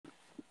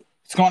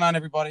What's going on,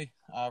 everybody?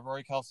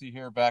 Rory Kelsey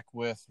here, back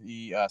with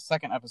the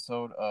second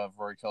episode of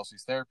Rory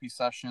Kelsey's Therapy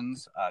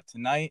Sessions.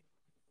 Tonight,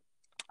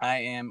 I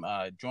am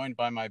joined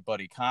by my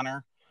buddy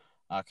Connor.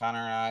 Connor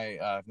and I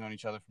have known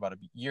each other for about a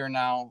year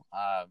now.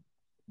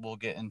 We'll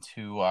get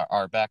into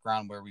our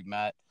background, where we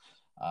met,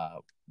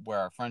 where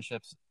our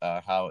friendships,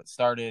 how it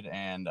started,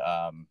 and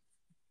how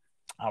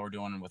we're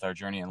doing with our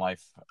journey in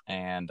life.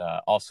 And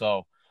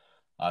also,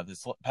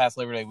 this past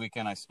Labor Day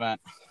weekend, I spent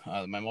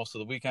most of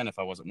the weekend, if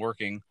I wasn't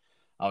working,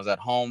 I was at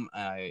home.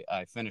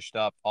 I finished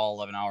up all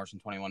 11 hours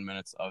and 21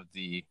 minutes of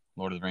the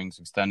Lord of the Rings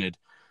extended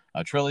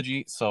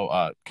trilogy.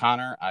 So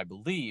Connor, I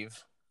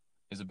believe,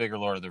 is a bigger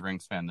Lord of the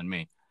Rings fan than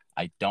me.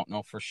 I don't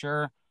know for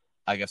sure.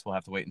 I guess we'll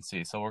have to wait and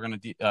see. So we're going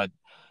to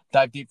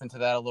dive deep into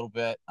that a little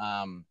bit,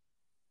 and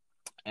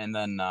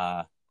then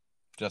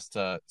just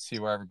see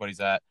where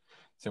everybody's at,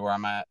 see where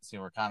I'm at, see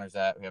where Connor's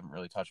at. We haven't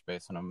really touched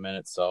base in a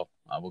minute, so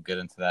we'll get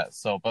into that.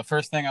 So, but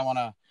first thing, I want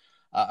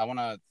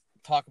to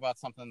talk about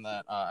something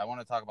that I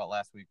wanted to talk about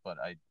last week, but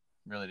I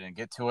really didn't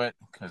get to it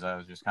because I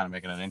was just kind of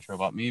making an intro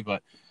about me.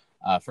 But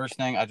first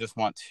thing, I just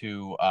want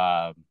to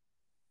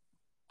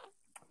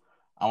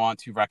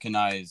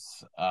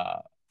recognize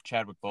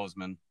Chadwick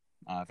Boseman.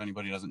 If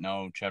anybody doesn't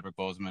know, Chadwick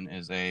Boseman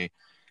is an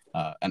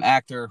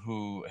actor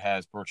who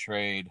has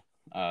portrayed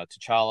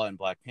T'Challa in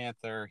Black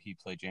Panther. He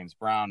played James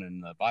Brown in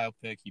the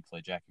biopic. He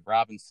played Jackie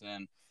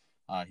Robinson.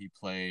 He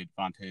played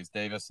Vontaze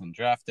Davis in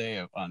Draft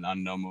Day, an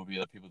unknown movie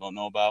that people don't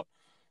know about.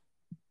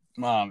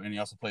 And he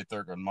also played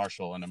Thurgood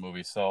Marshall in a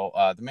movie. So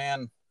the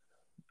man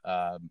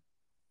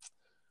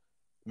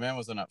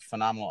was a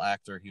phenomenal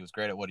actor. He was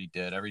great at what he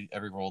did. Every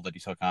role that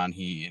he took on,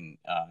 he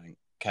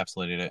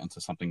encapsulated it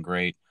into something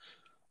great.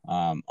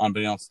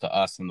 Unbeknownst to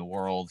us in the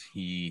world,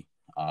 he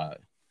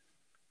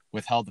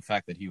withheld the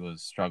fact that he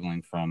was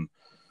suffering from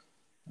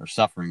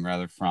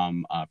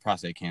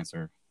prostate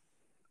cancer.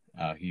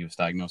 He was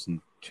diagnosed in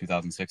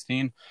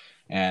 2016,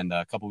 and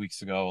a couple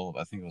weeks ago,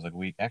 I think it was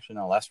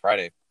last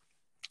Friday,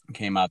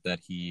 came out that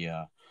he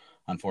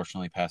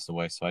unfortunately passed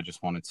away. So I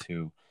just wanted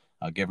to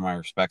give my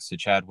respects to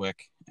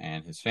Chadwick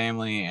and his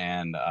family.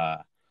 And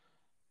I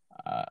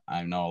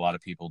know a lot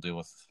of people deal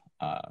with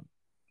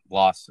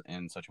loss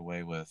in such a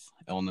way with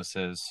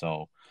illnesses.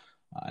 So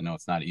I know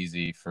it's not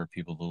easy for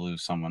people to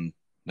lose someone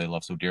they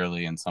love so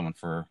dearly, and someone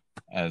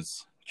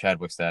as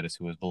Chadwick's status,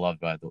 who was beloved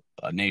by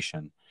a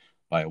nation,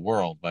 by a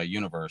world, by a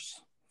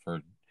universe,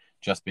 for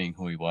just being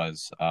who he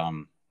was.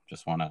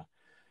 Just want to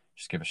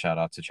give a shout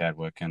out to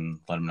Chadwick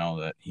and let him know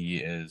that he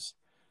is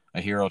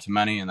a hero to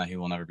many and that he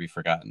will never be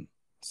forgotten.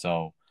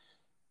 So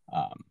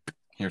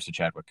here's to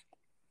Chadwick.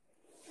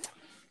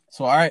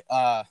 So, all right.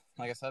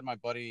 Like I said, my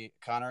buddy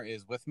Connor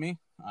is with me.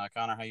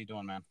 Connor, how you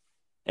doing, man?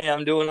 Hey,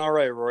 I'm doing all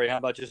right, Rory. How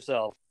about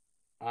yourself?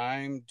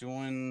 I'm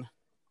doing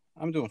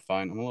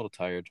fine. I'm a little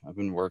tired. I've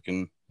been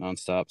working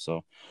nonstop,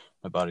 so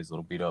my body's a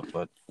little beat up,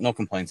 but no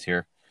complaints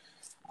here.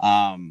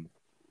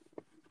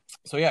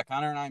 So yeah,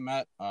 Connor and I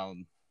met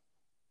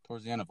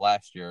towards the end of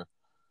last year,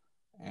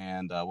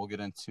 and we'll get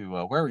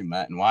into where we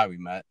met and why we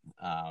met.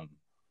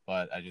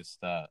 But I'll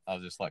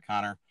just let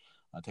Connor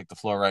take the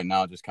floor right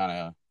now, just kind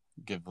of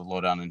give the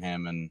lowdown on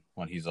him and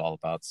what he's all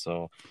about.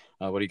 So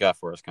what do you got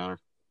for us, Connor?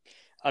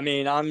 I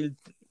mean,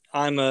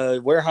 I'm a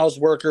warehouse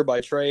worker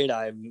by trade.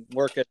 I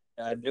work at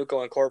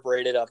Nuco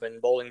Incorporated up in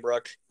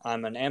Bolingbrook.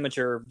 I'm an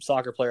amateur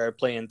soccer player. I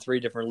play in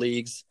 3 different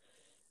leagues.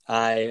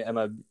 I am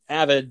an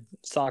avid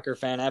soccer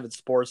fan, avid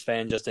sports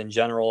fan, just in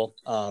general.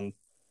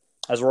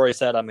 As Rory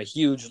said, I'm a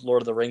huge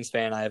Lord of the Rings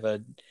fan. I have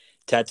a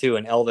tattoo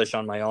in Elvish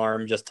on my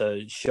arm just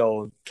to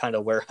show kind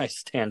of where I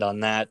stand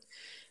on that.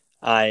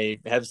 I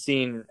have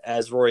seen,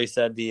 as Rory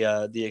said,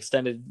 the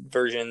extended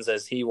versions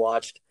as he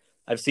watched.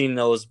 I've seen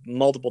those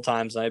multiple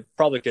times, and I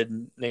probably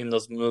could name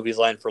those movies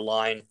line for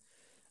line.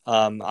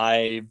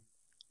 My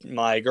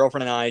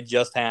girlfriend and I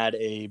just had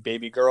a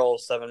baby girl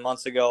 7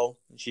 months ago.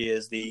 She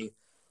is the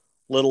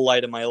little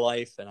light of my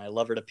life, and I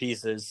love her to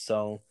pieces.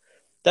 So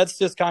that's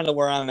just kind of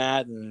where I'm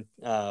at, and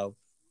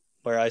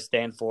where I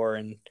stand for,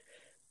 and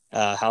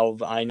how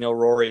I know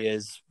Rory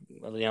is.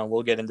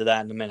 We'll get into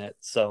that in a minute.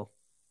 So.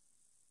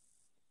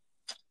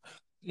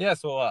 Yeah,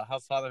 so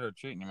how's fatherhood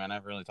treating you, man? I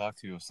haven't really talked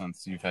to you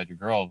since you've had your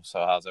girl.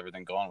 So how's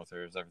everything going with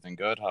her? Is everything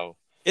good? How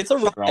It's a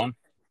she ride. growing?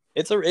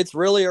 It's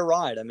really a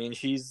ride. I mean,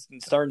 she's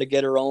starting to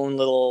get her own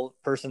little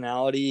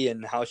personality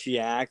and how she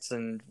acts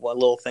and what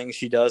little things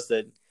she does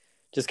that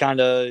just kind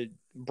of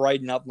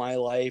brighten up my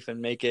life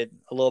and make it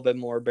a little bit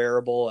more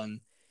bearable, and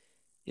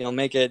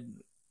make it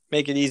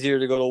easier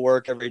to go to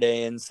work every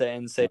day and say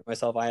to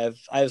myself, I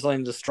have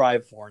something to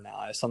strive for now.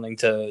 I have something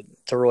to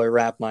really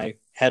wrap my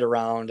head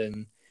around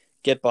and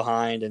get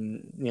behind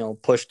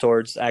and push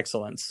towards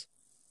excellence.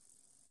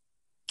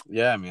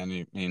 Yeah, man.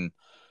 I mean,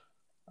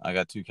 I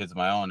got 2 kids of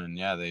my own, and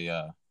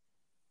yeah,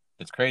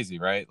 it's crazy,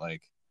 right?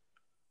 Like,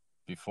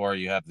 before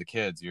you have the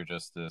kids, you're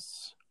just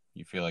this.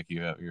 You feel like you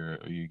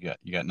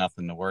got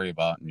nothing to worry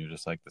about, and you're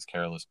just like this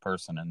careless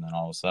person. And then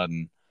all of a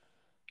sudden,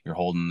 you're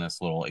holding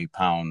this little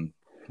 8-pound,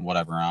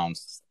 whatever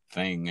ounce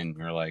thing, and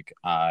you're like,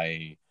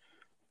 I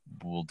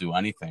will do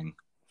anything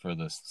for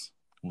this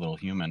little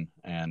human,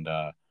 and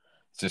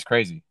it's just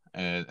crazy.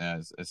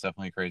 It's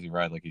definitely a crazy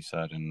ride, like you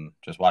said, and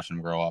just watching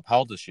them grow up. How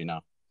old is she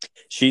now?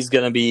 She's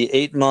gonna be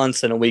 8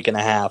 months and a week and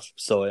a half.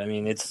 So I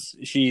mean,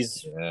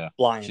 she's Yeah,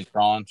 flying. she's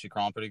crawling. She's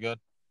crawling pretty good.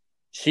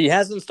 She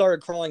hasn't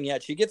started crawling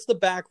yet. She gets the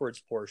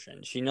backwards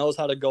portion. She knows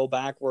how to go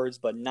backwards,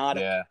 but not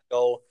Yeah,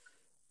 go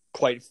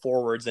quite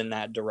forwards in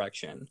that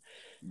direction.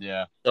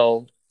 yeah.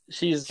 So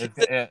she's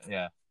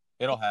Yeah,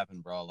 it'll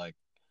happen, bro. Like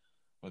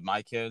with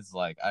my kids,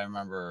 like I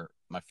remember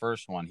my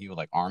first one, he would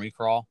like army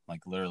crawl,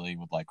 like literally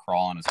would like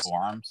crawl on his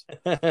forearms,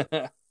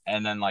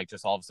 and then like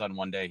just all of a sudden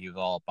one day he was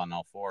all up on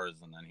all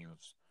fours,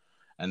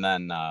 and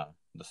then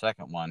the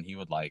second one he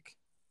would like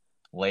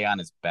lay on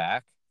his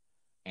back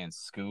and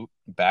scoot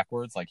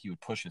backwards, like he would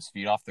push his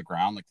feet off the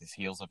ground, like his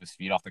heels of his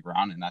feet off the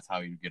ground, and that's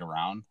how he would get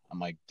around. I'm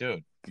like,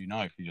 dude,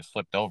 if you just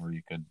flipped over,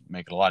 you could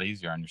make it a lot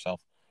easier on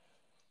yourself.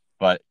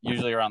 But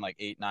usually around like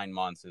 8, 9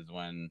 months is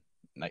when,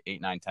 like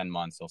 8, 9, 10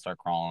 months, they'll start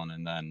crawling,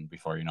 and then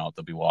before you know it,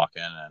 they'll be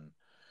walking and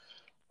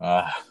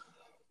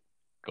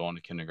going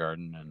to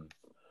kindergarten, and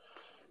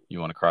you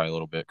want to cry a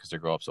little bit because they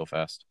grow up so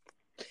fast.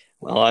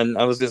 Well,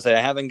 I was gonna say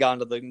I haven't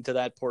gotten to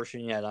that portion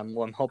yet. I'm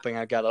hoping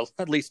I got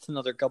at least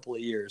another couple of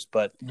years,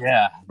 but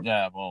Yeah.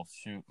 Well,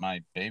 shoot,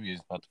 my baby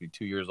is about to be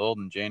 2 years old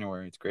in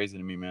January. It's crazy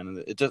to me,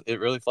 man. It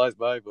really flies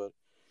by, but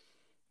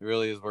it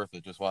really is worth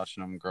it just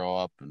watching them grow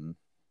up, and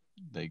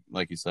they,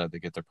 like you said, they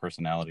get their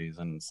personalities,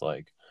 and it's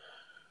like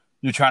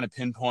you're trying to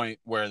pinpoint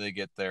where they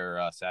get their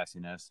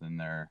sassiness and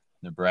their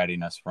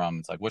brattiness from.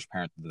 It's like, which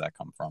parent did that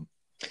come from?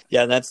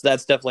 yeah, that's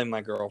definitely my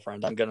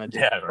girlfriend. I'm gonna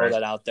just throw Right.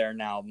 that out there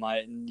now.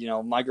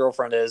 My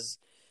girlfriend is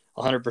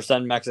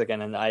 100%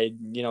 Mexican, and my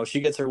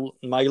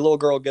little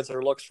girl gets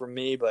her looks from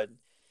me, but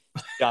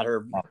got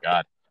her Oh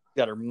God.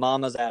 got her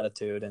mama's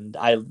attitude, and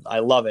I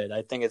love it.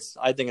 I think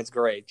it's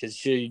great because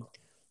she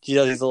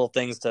does these little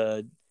things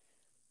to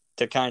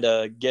kind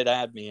of get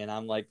at me, and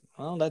I'm like,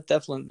 well, that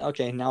definitely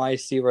okay. Now I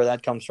see where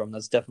that comes from.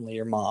 That's definitely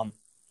your mom.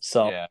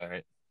 So Yeah.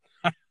 Right.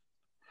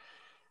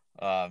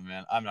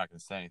 Man, I'm not gonna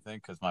say anything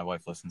because my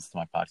wife listens to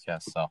my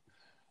podcast, so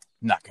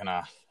I'm not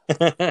gonna.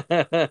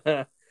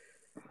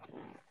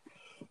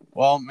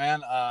 Well,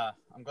 man,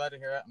 I'm glad to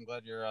hear it. I'm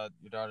glad your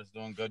daughter's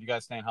doing good. You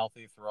guys staying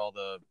healthy through all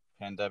the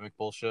pandemic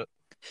bullshit?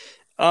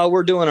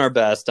 we're doing our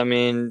best. I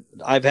mean,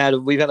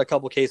 we've had a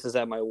couple cases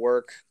at my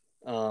work,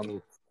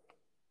 but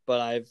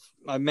I've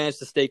managed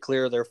to stay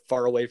clear. They're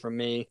far away from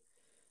me.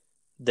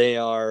 They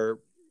are.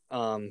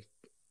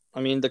 I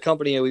mean, the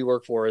company we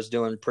work for is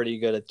doing pretty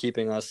good at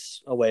keeping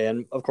us away,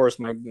 and of course,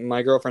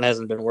 my girlfriend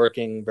hasn't been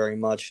working very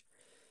much,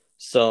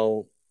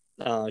 so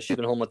she's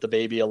been home with the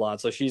baby a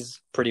lot, so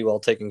she's pretty well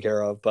taken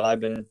care of. But I've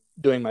been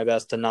doing my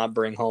best to not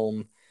bring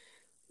home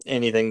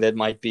anything that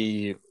might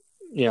be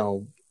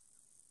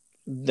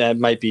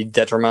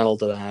detrimental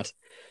to that.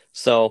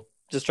 So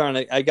just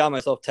I got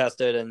myself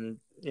tested and,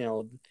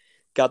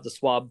 got the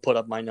swab put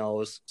up my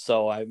nose.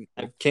 So I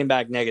came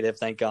back negative,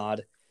 thank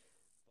God.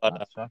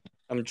 But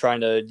I'm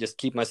trying to just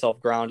keep myself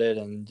grounded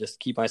and just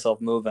keep myself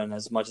moving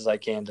as much as I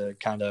can to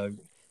kind of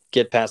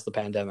get past the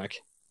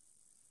pandemic.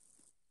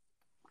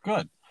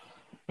 Good.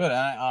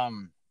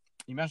 And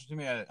you mentioned to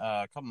me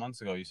a couple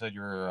months ago. You said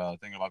you were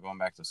thinking about going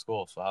back to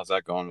school. So how's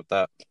that going with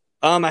that?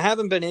 I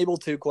haven't been able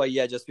to quite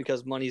yet just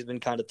because money's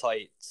been kind of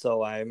tight.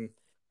 So I'm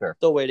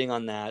still waiting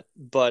on that.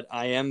 But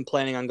I am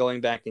planning on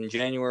going back in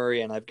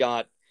January, and I've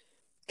got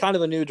kind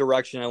of a new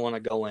direction I want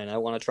to go in. I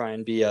want to try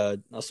and be a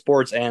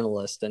sports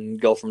analyst and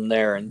go from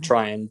there and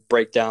try and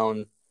break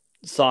down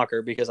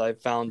soccer because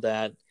I've found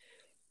that,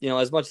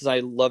 as much as I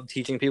love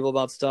teaching people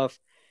about stuff,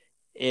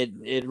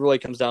 it really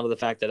comes down to the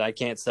fact that I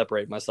can't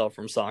separate myself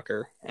from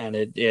soccer, and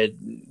it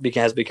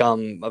has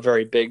become a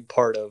very big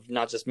part of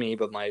not just me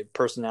but my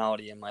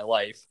personality and my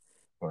life.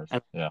 Of course.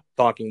 And Yeah.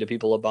 talking to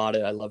people about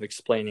it, I love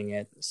explaining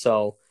it.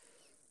 So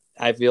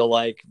I feel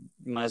like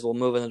might as well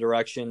move in the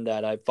direction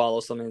that I follow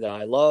something that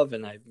I love,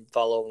 and I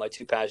follow my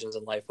two passions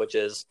in life, which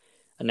is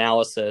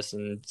analysis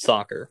and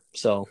soccer.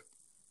 So,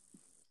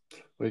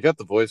 well, you got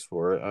the voice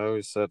for it. I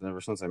always said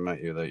ever since I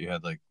met you that you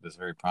had like this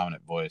very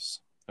prominent voice,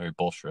 very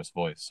boisterous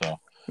voice. So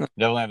you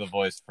definitely have the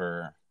voice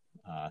for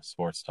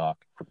sports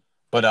talk.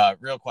 But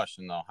real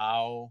question though,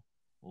 how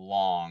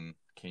long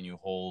can you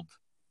hold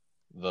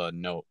the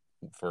note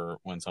for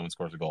when someone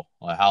scores a goal?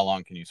 Like, how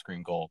long can you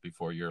scream goal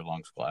before your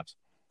lungs collapse?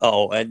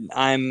 oh, and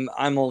I'm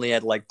only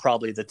at like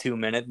probably the 2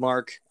 minute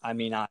mark. I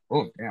mean,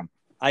 Oh, damn.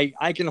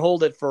 I can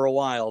hold it for a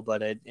while,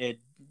 but it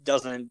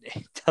doesn't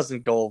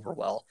go over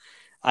well.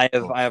 I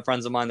have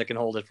friends of mine that can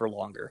hold it for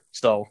longer.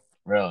 So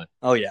Really?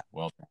 oh yeah.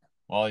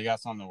 Well, you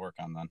got something to work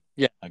on then.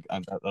 Yeah.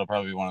 That'll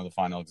probably be one of the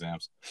final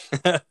exams.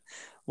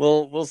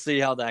 We'll see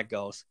how that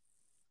goes.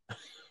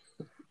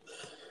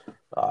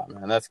 Oh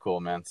man, that's cool,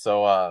 man.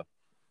 So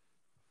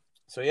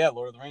yeah,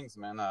 Lord of the Rings,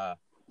 man. I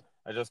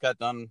just got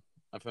done.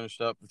 I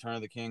finished up Return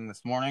of the King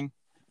this morning.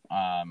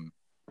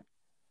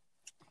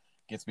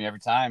 Gets me every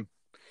time.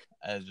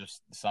 It's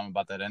just something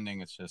about that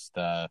ending. It's just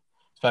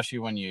especially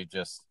when you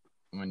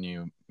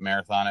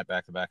marathon it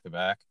back to back to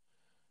back.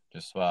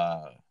 Just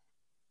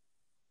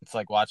it's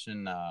like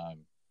watching.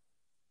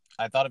 I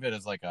I thought of it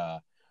as like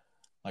a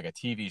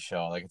TV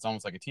show. Like it's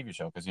almost like a TV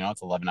show because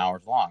it's 11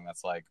 hours long.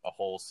 That's like a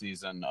whole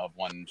season of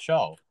one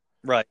show,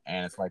 Right.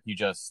 and it's like you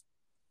just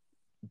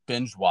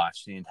binge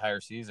watch the entire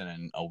season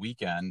in a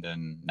weekend,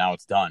 and now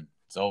it's done.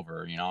 It's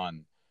over.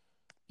 And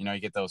you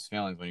get those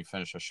feelings when you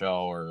finish a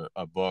show or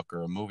a book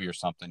or a movie or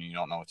something. You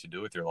don't know what to do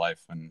with your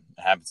life, and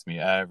it happens to me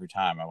every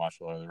time I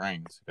watch Lord of the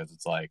Rings because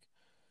it's like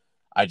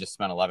I just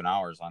spent 11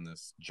 hours on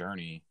this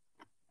journey,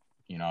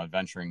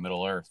 adventuring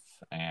Middle Earth,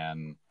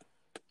 and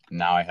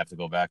now I have to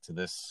go back to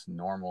this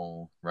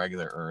normal,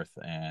 regular Earth,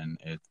 and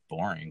it's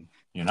boring,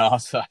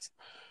 So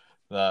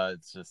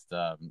it's just,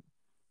 man,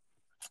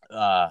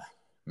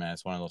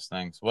 it's one of those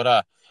things.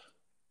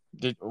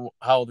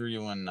 How old were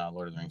you when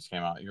Lord of the Rings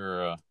came out? You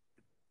were a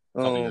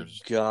couple Oh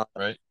years, God.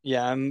 right?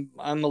 Yeah, I'm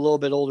a little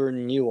bit older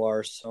than you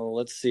are, so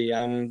let's see.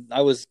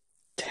 I was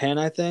 10,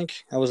 I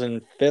think. I was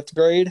in 5th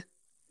grade.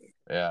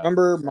 Yeah.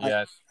 Remember my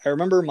Yes. I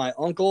remember my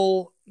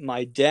uncle,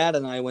 my dad,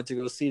 and I went to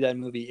go see that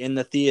movie in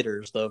the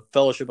theaters, The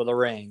Fellowship of the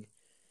Ring.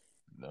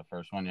 The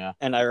first one, yeah.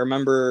 And I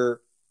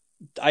remember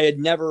I had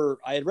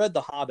read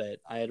The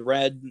Hobbit. I had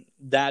read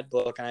that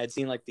book, and I had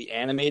seen like the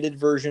animated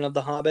version of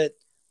The Hobbit,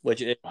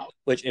 which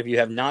if you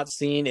have not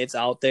seen, it's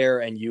out there,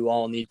 and you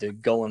all need to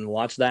go and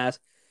watch that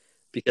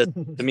because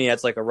to me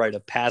that's like a rite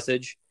of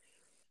passage.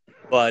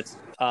 But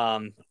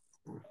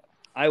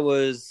I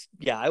was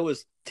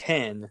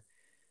 10,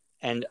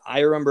 and I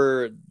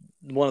remember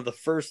one of the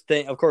first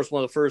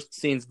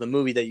scenes of the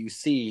movie that you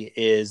see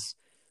is,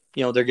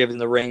 they're giving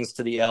the rings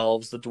to the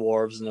elves, the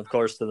dwarves, and of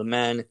course to the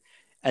men.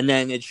 And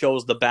then it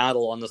shows the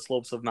battle on the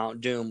slopes of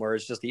Mount Doom where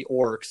it's just the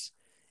orcs.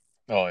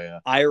 Oh, yeah.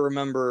 I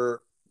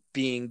remember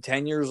being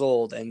 10 years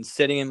old and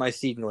sitting in my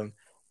seat and going,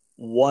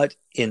 what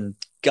in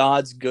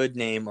God's good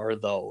name are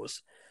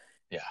those?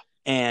 Yeah.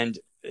 And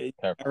I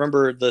Terrible.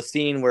 remember the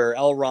scene where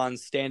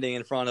Elrond's standing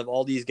in front of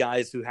all these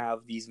guys who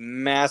have these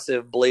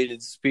massive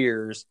bladed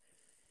spears,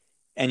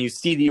 and you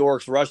see the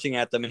orcs rushing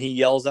at them, and he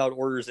yells out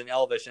orders in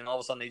Elvish, and all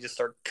of a sudden they just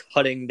start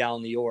cutting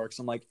down the orcs.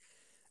 I'm like,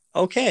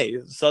 okay,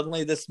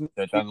 suddenly That's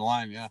on the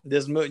line, yeah.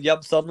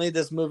 suddenly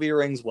this movie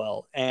rings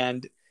well.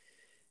 And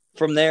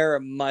from there,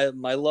 my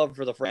love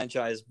for the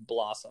franchise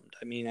blossomed.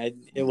 I mean,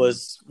 it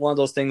was one of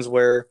those things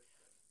where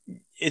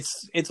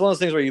it's one of those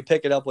things where you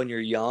pick it up when you're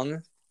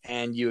young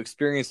and you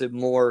experience it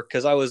more.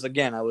 Because I was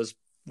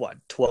what,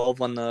 12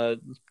 when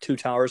the Two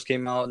Towers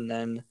came out, and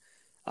then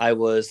I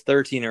was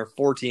 13 or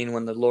 14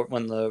 when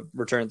the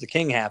Return of the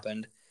King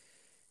happened,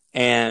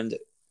 and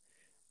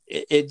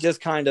it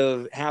just kind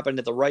of happened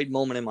at the right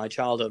moment in my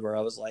childhood where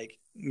I was like,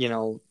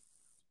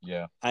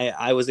 yeah,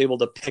 I was able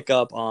to pick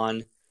up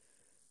on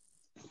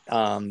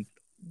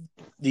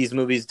these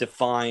movies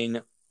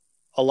define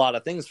a lot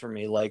of things for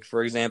me. Like,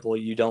 for example,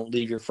 you don't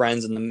leave your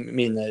friends in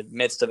the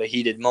midst of a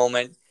heated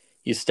moment.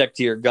 You stick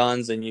to your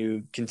guns and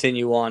you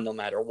continue on no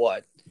matter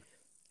what.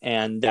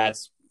 And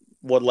that's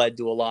what led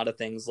to a lot of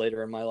things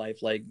later in my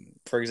life. Like,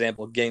 for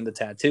example, getting the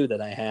tattoo that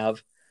I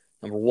have,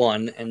 number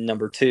one. And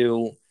number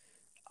two,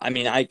 I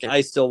mean,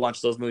 I still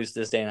watch those movies to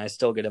this day and I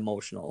still get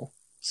emotional.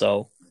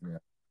 So, yeah.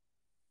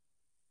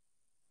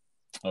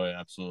 Oh, yeah,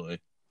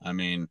 absolutely. I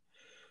mean,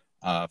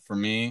 for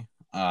me,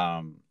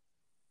 I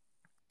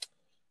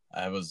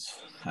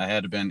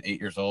had to been 8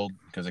 years old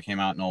because it came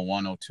out in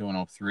 01, 02,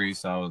 and 03.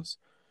 So I was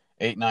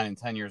 8, 9, and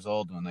 10 years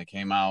old when they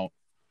came out.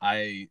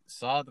 I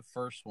saw the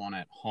first one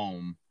at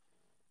home.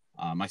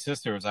 My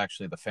sister was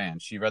actually the fan.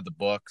 She read the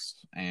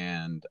books,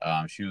 and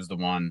she was the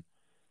one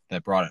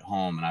that brought it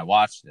home. And I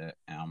watched it,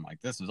 and I'm like,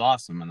 this is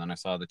awesome. And then I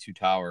saw the Two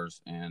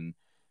Towers and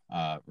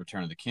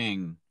Return of the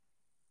King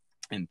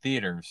in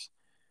theaters.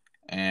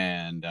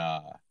 And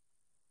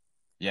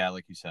yeah,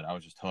 like you said, I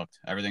was just hooked.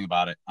 Everything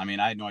about it. I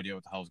mean, I had no idea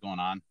what the hell was going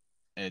on.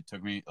 It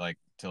took me like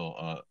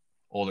till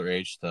older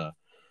age to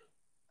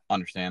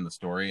understand the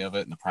story of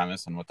it and the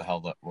premise and what the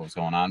hell what was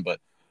going on. But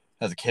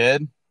as a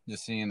kid,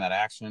 just seeing that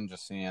action,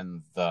 just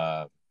seeing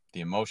the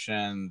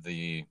emotion,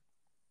 the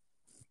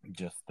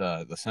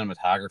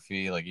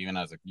cinematography, like even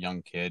as a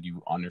young kid,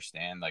 you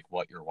understand like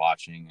what you're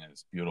watching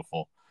is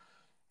beautiful.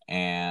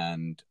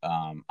 And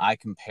I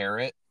compare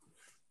it,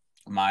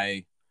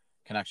 my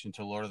connection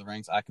to Lord of the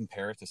Rings, I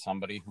compare it to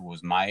somebody who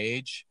was my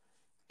age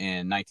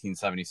in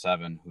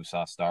 1977 who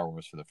saw Star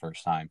Wars for the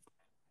first time.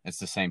 It's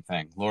the same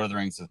thing. Lord of the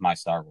Rings is my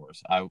Star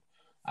Wars.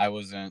 I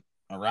wasn't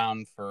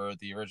around for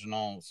the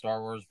original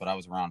Star Wars, but I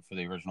was around for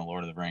the original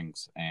Lord of the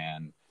Rings,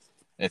 and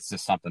it's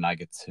just something I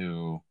get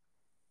to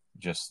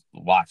just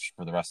watch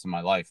for the rest of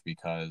my life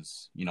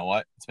because you know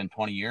what? It's been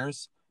 20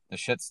 years. The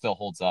shit still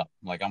holds up.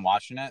 Like I'm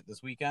watching it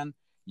this weekend.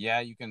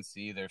 Yeah, you can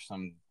see there's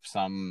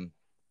some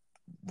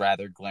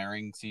rather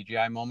glaring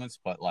CGI moments,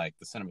 but like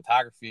the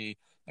cinematography,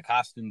 the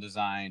costume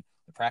design,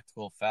 the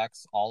practical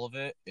effects, all of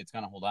it, it's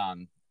going to hold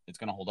on. It's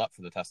going to hold up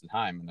for the test of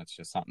time. And it's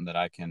just something that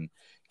I can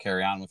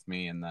carry on with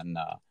me. And then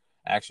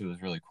actually it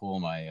was really cool.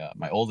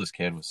 My oldest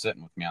kid was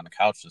sitting with me on the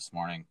couch this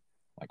morning,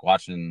 like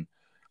watching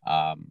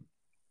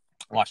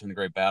the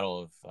great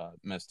battle of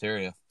Minas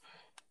Tirith.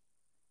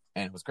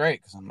 And it was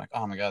great because I'm like,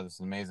 oh my God, this is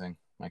amazing.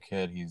 my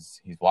kid,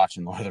 he's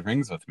watching Lord of the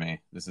Rings with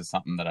me. This is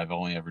something that I've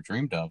only ever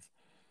dreamed of.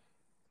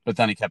 But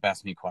then he kept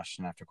asking me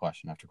question after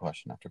question after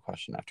question after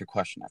question after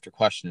question after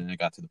question, and it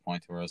got to the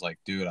point where I was like,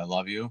 dude, I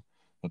love you,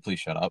 but please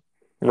shut up.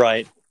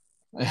 Right.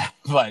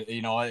 But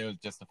you know, it was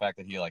just the fact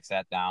that he like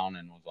sat down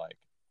and was like,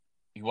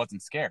 he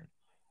wasn't scared.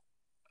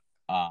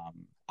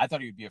 I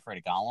thought he would be afraid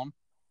of Gollum.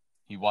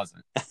 He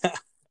wasn't.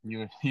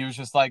 He was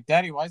just like,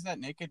 Daddy, why is that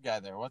naked guy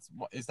there?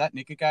 Is that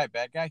naked guy a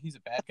bad guy? He's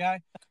a bad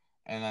guy.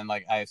 And then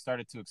like I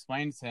started to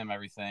explain to him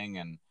everything,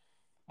 and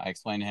I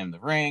explained to him the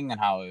ring and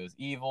how it was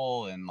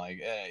evil, and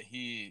like I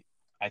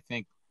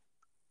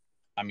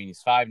mean,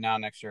 he's 5 now.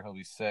 Next year he'll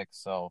be 6,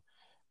 so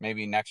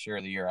maybe next year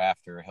or the year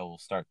after he'll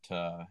start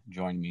to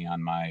join me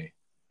on my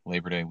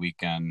Labor Day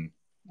weekend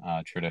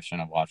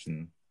tradition of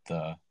watching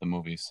the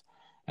movies,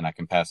 and I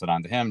can pass it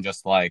on to him,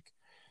 just like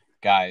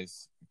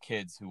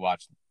kids who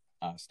watch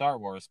Star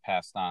Wars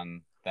passed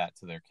on that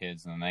to their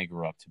kids, and they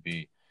grew up to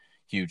be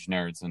huge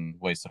nerds and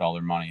wasted all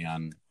their money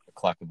on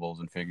collectibles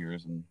and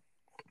figures and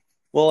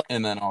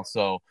then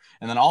also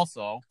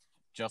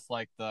just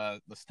like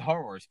the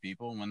Star Wars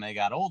people, when they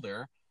got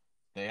older,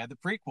 they had the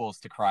prequels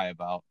to cry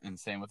about, and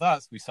same with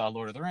us. We saw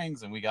Lord of the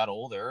Rings and we got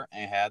older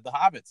and had the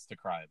Hobbits to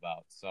cry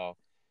about. So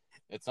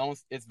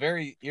it's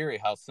very eerie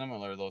how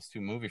similar those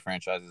two movie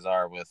franchises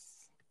are with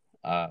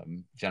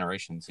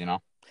generations, you know.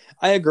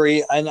 I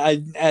agree,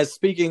 and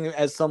speaking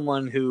as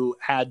someone who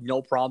had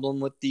no problem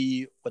with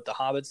the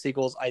Hobbit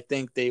sequels, I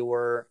think they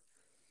were,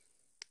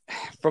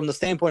 from the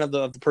standpoint of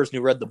the person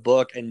who read the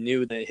book and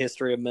knew the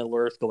history of Middle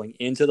Earth going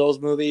into those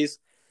movies,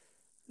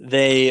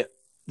 they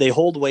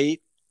hold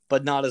weight,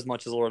 but not as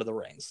much as Lord of the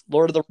Rings.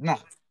 Lord of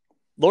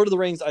the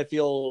Rings, I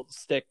feel,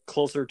 stick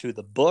closer to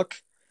the book.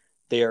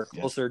 They are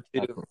closer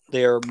to.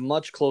 They are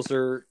much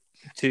closer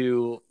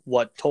to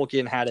what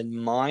Tolkien had in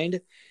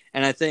mind.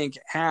 And I think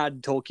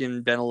had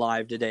Tolkien been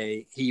alive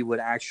today, he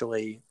would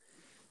actually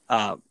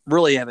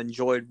really have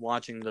enjoyed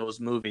watching those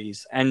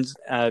movies. And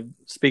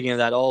speaking of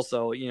that,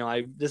 also, you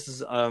know, this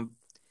is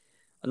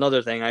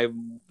another thing. I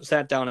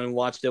sat down and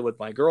watched it with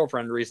my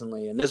girlfriend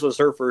recently, and this was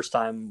her first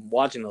time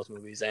watching those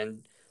movies.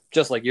 And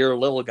just like your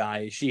little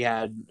guy, she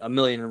had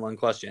 1,000,001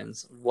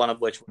 questions. One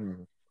of which,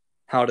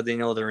 how do they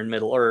know they're in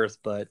Middle Earth?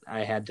 but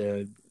I had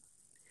to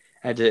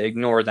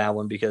ignore that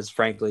one because,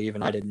 frankly,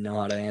 even I didn't know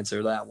how to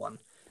answer that one.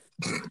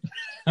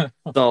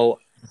 So,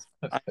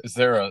 is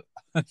there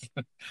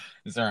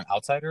an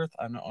outside Earth?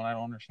 I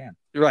don't understand.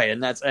 Right,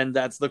 and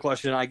that's the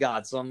question I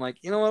got. So I'm like,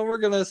 you know what, we're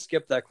gonna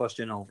skip that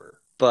question over.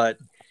 But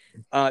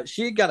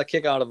she got a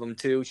kick out of them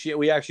too.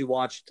 We actually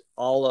watched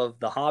all of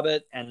The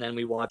Hobbit, and then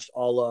we watched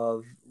all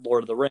of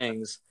Lord of the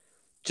Rings,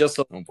 just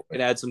so we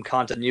could add some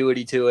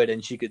continuity to it,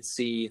 and she could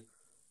see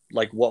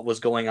like what was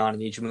going on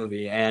in each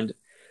movie. And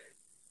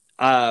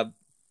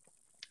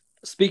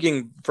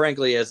speaking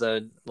frankly, as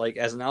an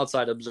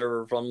outside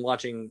observer from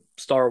watching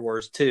Star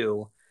Wars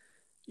 2,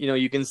 you know,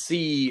 you can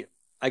see,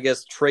 I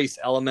guess, trace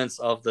elements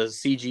of the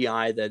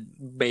CGI that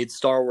made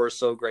Star Wars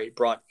so great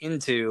brought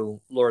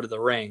into Lord of the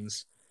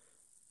Rings,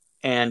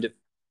 and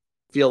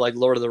feel like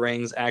Lord of the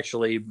Rings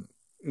actually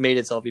made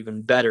itself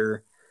even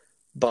better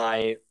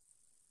by,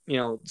 you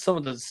know, some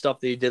of the stuff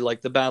they did,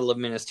 like the Battle of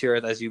Minas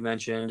Tirith, as you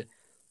mentioned,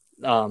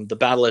 the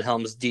battle at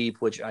Helm's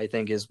Deep, which I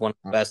think is one of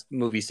the best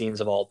movie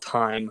scenes of all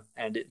time.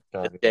 And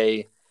to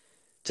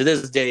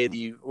this day,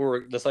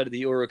 the sight of the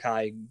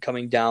Uruk-hai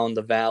coming down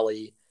the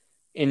valley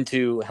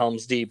into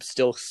Helm's Deep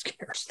still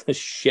scares the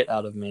shit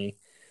out of me.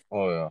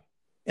 Oh yeah.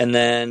 And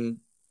then,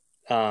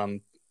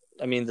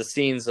 I mean, the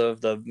scenes of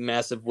the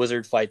massive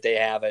wizard fight they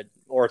have at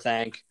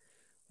Orthanc,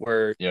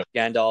 where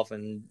Gandalf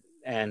and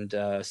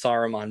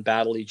Saruman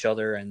battle each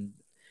other, and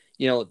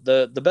you know,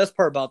 the best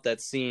part about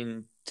that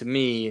scene to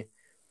me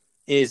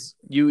is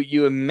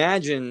you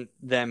imagine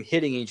them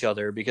hitting each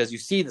other because you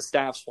see the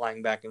staffs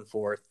flying back and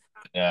forth.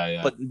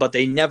 Yeah. But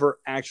they never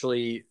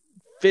actually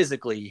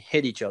physically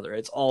hit each other.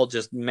 It's all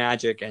just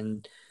magic,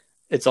 and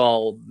it's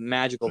all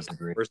magical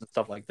powers and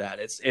stuff like that.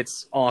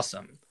 It's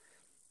awesome.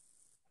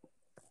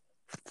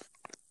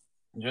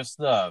 Just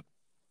the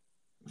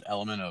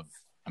element of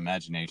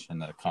imagination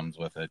that comes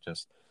with it,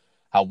 just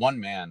how one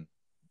man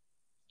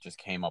just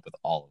came up with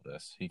all of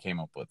this. He came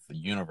up with the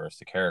universe,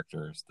 the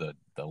characters, the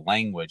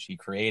language. He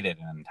created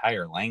an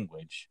entire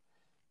language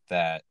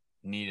that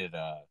needed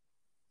a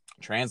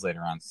translator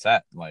on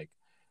set. Like,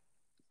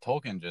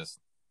 Tolkien just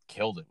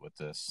killed it with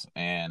this,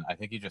 and I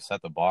think he just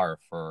set the bar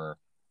for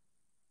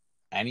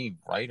any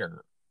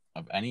writer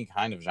of any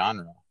kind of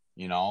genre.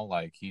 You know,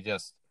 like, he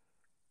just,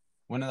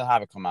 when did The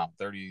Hobbit come out?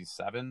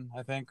 37,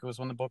 I think, was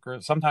when the book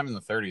was. Sometime in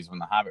the 30s when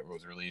The Hobbit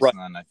was released, right.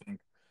 And then I think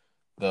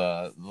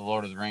the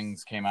Lord of the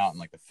Rings came out in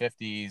like the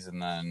 50s,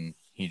 and then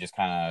he just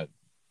kind of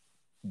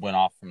went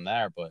off from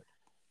there. But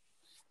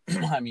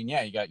I mean,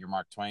 yeah, you got your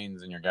Mark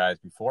Twains and your guys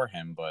before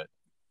him, but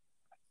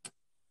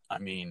I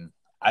mean,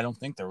 I don't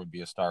think there would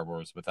be a Star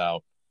Wars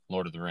without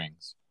Lord of the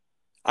Rings.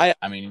 I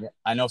mean,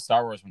 I know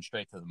Star Wars went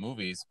straight to the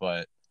movies,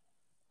 but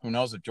who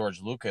knows if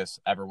George Lucas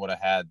ever would have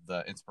had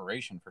the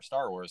inspiration for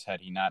Star Wars had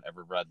he not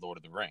ever read Lord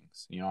of the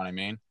Rings. You know what I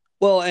mean?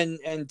 Well,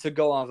 and to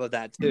go off of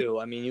that too,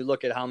 I mean, you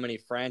look at how many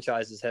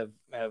franchises have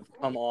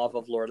come off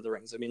of Lord of the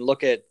Rings. I mean,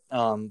 look at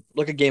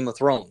Game of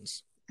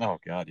Thrones, Oh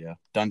God, yeah.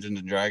 Dungeons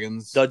and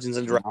Dragons. Dungeons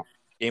and Dragons,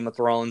 Game of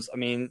Thrones. I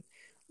mean,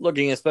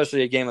 looking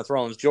especially at Game of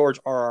Thrones, George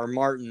R. R.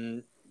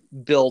 Martin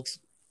built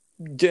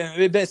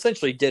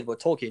essentially did what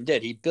Tolkien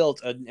did. He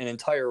built an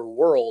entire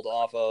world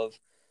off of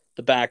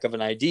the back of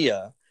an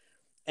idea,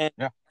 and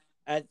Yeah.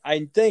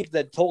 I think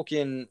that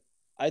Tolkien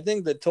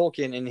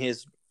in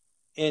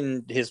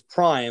his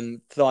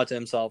prime thought to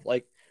himself,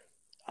 like,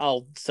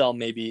 I'll sell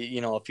maybe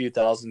a few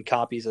thousand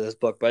copies of this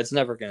book, but it's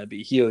never going to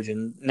be huge.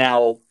 And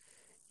now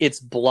it's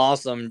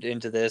blossomed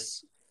into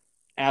this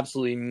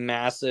absolutely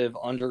massive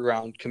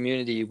underground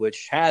community,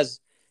 which has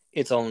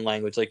its own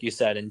language, like you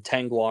said, in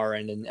Tengwar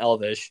and in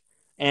Elvish,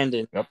 and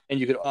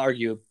you could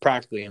argue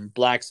practically in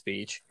Black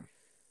speech.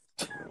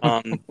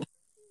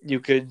 You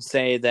could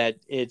say that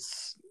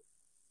its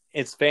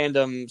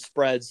fandom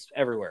spreads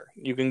everywhere.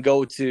 You can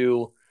go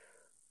to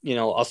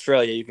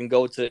Australia, you can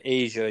go to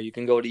Asia, you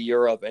can go to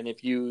Europe, and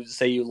if you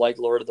say you like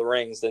Lord of the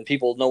Rings, then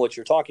people know what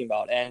you're talking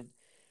about. And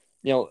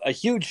a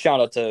huge shout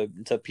out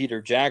to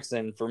Peter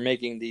Jackson for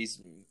making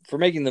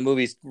the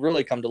movies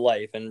really come to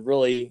life and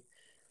really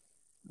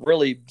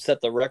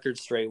set the record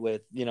straight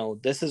with,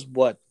 this is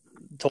what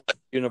Tolkien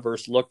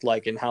universe looked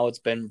like and how it's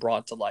been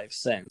brought to life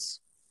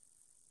since.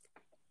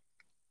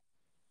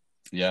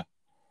 Yeah.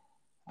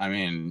 I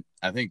mean,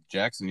 I think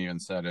Jackson even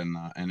said in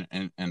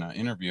an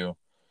interview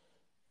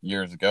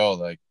years ago,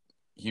 like,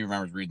 he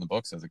remembers reading the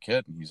books as a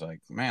kid, and he's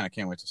like, man, I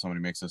can't wait till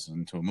somebody makes this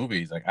into a movie.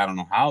 He's like, I don't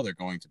know how they're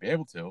going to be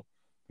able to.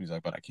 He's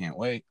like, but I can't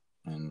wait.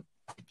 And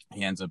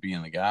he ends up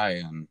being the guy.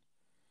 And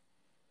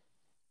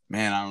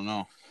man, I don't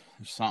know.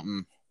 There's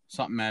something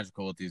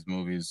magical with these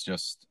movies,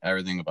 just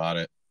everything about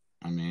it.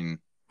 I mean,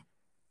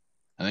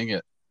 I think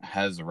it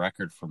has a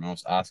record for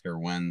most Oscar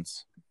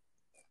wins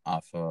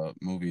off a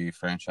movie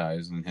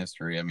franchise in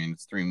history. I mean,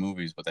 it's 3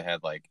 movies, but they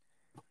had like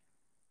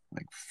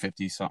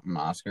 50 something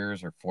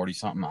Oscars or 40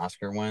 something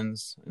Oscar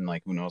wins and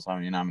like who knows how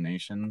many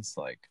nominations.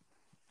 Like,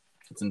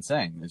 it's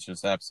insane. It's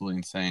just absolutely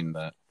insane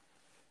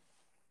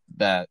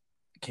that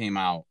came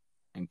out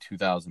in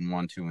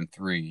 2001, 2, and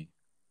 3,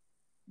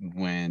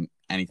 when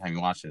anytime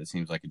you watch it, it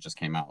seems like it just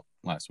came out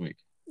last week.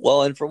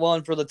 Well, and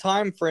for the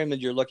time frame that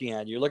you're looking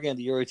at the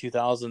early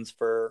 2000s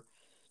for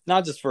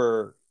not just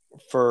for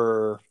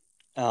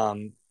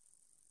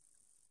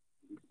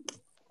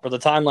the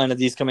timeline of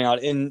these coming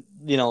out in,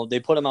 they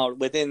put them out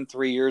within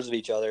 3 years of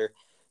each other.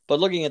 But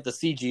looking at the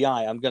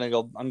CGI, I'm going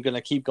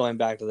to keep going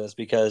back to this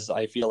because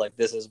I feel like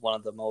this is one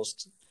of the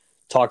most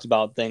talked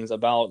about things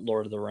about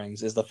Lord of the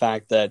Rings, is the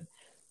fact that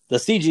the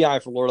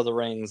CGI for Lord of the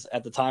Rings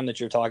at the time that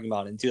you're talking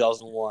about in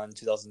 2001,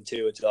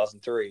 2002, and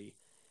 2003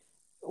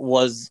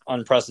 was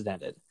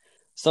unprecedented.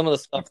 Some of the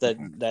stuff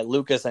that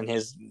Lucas and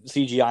his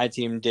CGI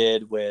team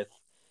did with,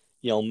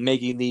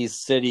 making these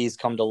cities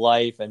come to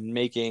life and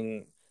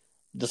making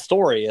the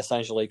story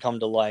essentially come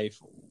to life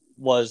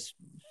was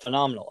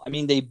phenomenal. I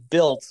mean, they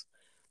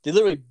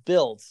literally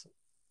built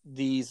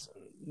the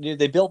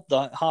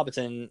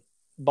Hobbiton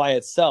by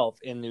itself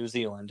in New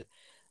Zealand.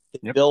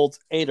 They built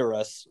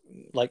Edoras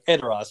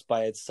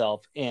by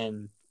itself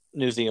in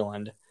New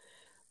Zealand.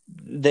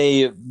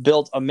 They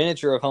built a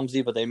miniature of Helm's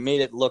Deep, but they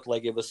made it look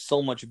like it was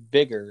so much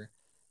bigger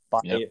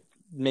by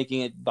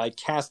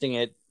casting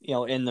it,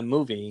 in the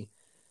movie.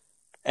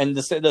 And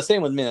the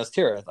same with Minas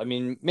Tirith. I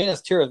mean,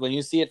 Minas Tirith, when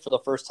you see it for the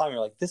first time,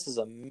 you're like, this is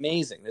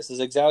amazing. This is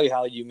exactly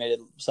how you made it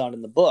sound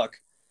in the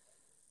book.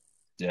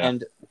 Yeah.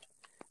 And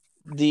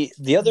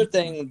the other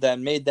thing that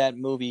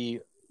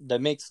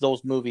makes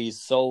those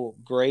movies so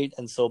great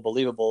and so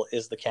believable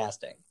is the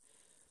casting.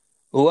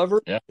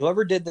 Whoever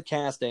did the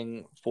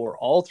casting for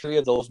all 3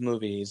 of those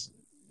movies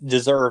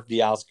deserved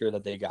the Oscar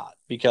that they got,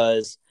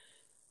 because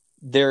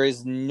there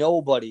is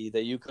nobody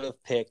that you could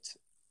have picked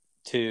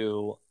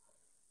to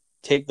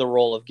take the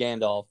role of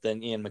Gandalf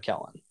than Ian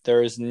McKellen.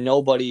 There is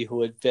nobody who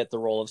would fit the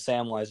role of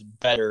Samwise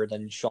better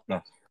than Sean.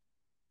 No.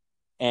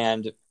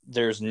 And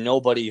there's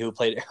nobody who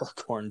played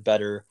Aragorn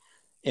better,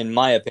 in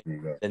my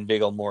opinion, than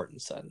Viggo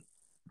Mortensen.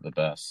 The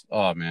best.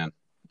 Oh man,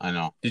 I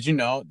know. Did you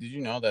know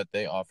that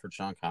they offered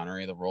Sean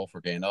Connery the role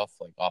for Gandalf,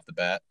 like, off the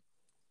bat?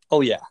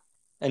 Oh yeah,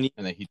 and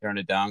that he turned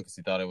it down because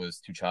he thought it was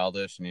too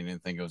childish and he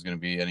didn't think it was going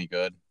to be any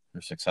good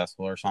or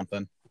successful or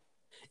something.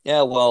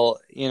 Yeah, well,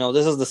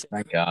 this is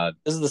thank God.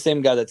 This is the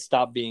same guy that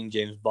stopped being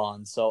James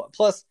Bond. So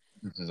plus,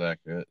 this is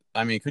accurate.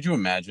 I mean, could you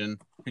imagine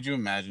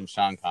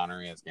Sean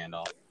Connery as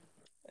Gandalf?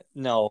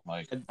 No,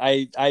 like,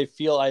 I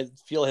feel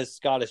his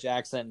Scottish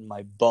accent in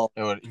my bone.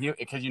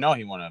 Because he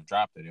wouldn't have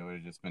dropped it. It would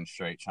have just been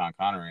straight Sean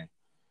Connery.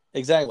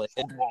 Exactly.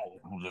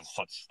 There's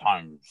such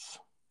times.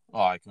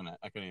 Oh, I couldn't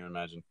even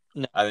imagine.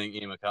 No. I think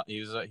Ian McKellen,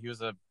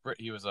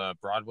 he was a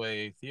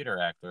Broadway theater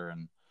actor,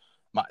 and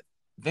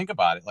think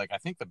about it. Like, I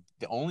think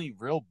the only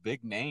real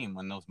big name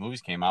when those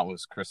movies came out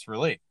was Christopher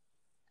Lee.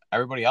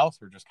 Everybody else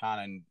were just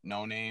kind of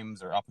no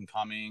names or up and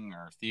coming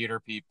or theater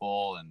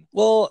people. And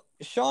well,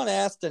 Sean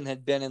Astin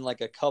had been in like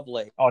a couple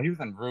of. Oh, he was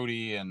in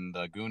Rudy and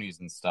the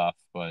Goonies and stuff,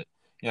 but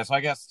Yeah, so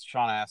I guess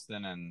Sean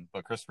Astin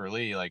but Christopher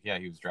Lee, like, yeah,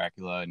 he was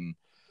Dracula, and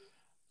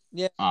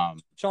Yeah, um,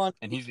 Sean.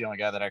 and he's the only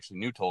guy that actually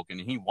knew Tolkien,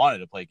 and he wanted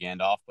to play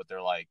Gandalf, but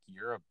they're like,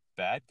 you're a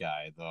bad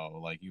guy though,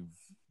 like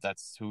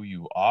that's who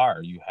you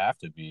are. You have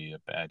to be a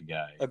bad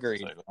guy. It's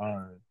Agreed. like,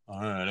 all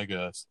right, I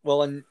guess.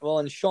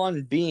 And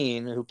Sean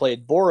Bean, who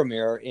played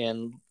Boromir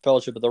in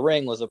Fellowship of the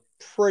Ring, was a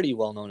pretty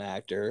well known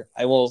actor.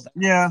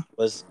 Yeah,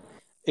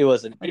 It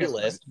was an I A guess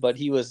right. list, but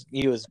he was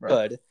Right.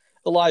 good.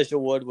 Elijah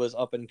Wood was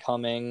up and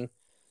coming.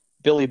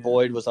 Billy Yeah.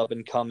 Boyd was up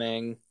and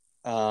coming.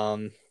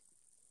 Um,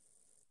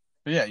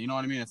 But yeah, you know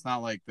what I mean. It's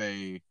not like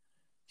they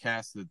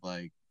casted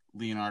like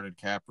Leonardo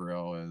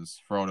DiCaprio as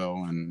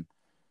Frodo, and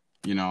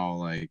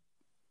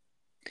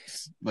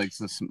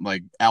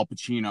like Al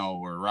Pacino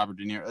or Robert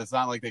De Niro. It's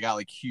not like they got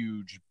like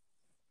huge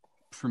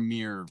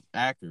premier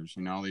actors.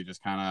 They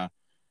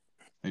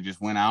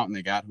just went out and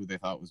they got who they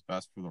thought was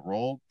best for the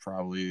role.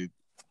 Probably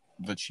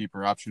the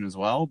cheaper option as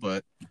well,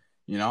 but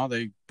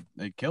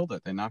they killed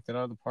it. They knocked it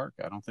out of the park.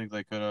 I don't think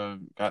they could have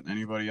gotten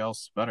anybody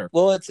else better.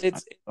 well, it's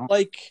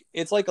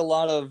a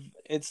lot of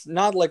it's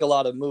not like a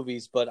lot of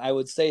movies, but I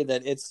would say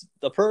that it's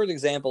the perfect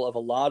example of a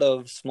lot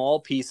of small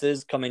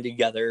pieces coming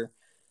together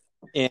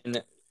in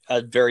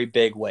a very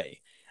big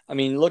way. I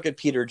mean, look at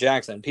Peter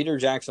Jackson. Peter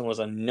Jackson was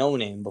a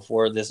no-name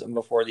before these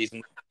movies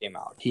came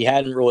out. He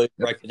hadn't really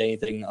directed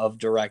anything of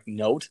direct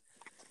note.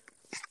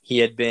 He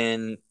had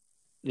been,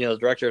 the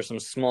director of some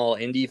small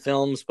indie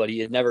films, but he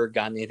had never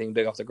gotten anything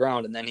big off the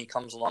ground. And then he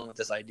comes along with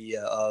this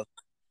idea of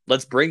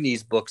let's bring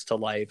these books to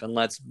life and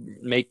let's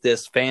make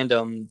this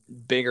fandom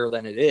bigger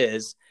than it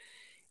is.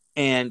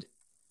 And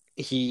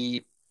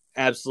he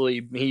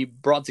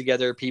brought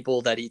together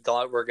people that he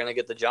thought were going to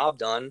get the job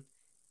done,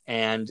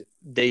 and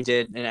they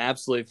did an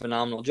absolutely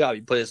phenomenal job.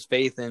 He put his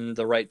faith in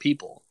the right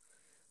people,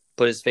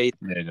 put his faith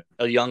in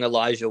a young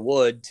Elijah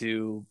Wood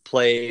to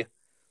play,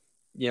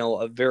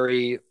 a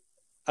very,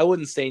 I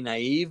wouldn't say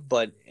naive,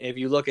 but if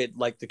you look at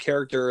like the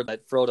character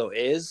that Frodo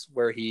is,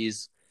 where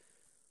he's,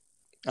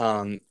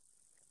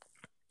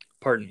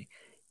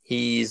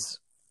 he's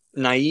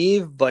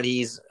naive, but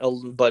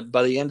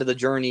by the end of the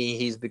journey,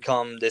 he's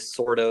become this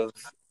sort of,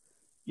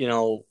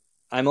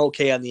 I'm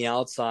okay on the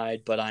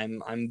outside, but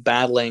I'm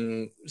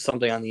battling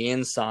something on the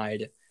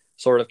inside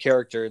sort of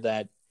character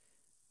that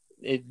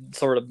it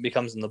sort of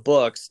becomes in the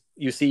books.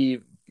 You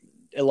see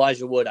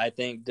Elijah Wood, I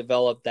think,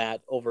 develop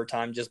that over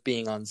time just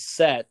being on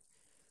set,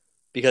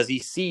 because he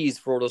sees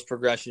Frodo's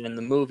progression in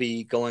the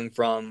movie going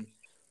from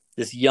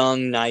this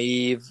young,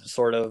 naive,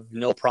 sort of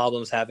no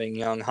problems having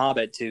young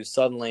hobbit to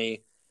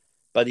suddenly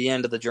by the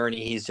end of the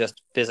journey, he's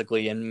just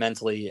physically and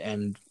mentally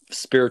and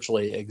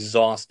spiritually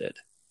exhausted.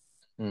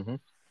 Mm-hmm.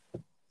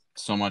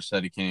 So much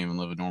that he can't even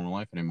live a normal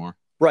life anymore.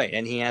 Right,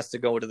 and he has to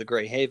go to the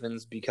Grey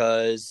Havens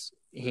because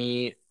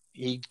he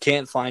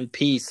can't find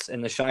peace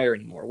in the Shire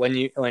anymore.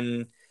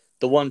 When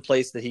the one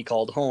place that he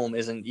called home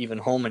isn't even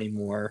home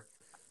anymore,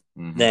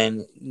 mm-hmm.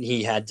 then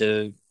he had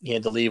to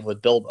leave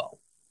with Bilbo.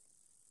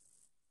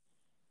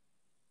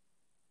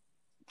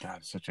 God,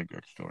 it's such a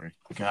good story.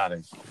 God,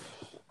 I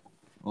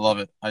love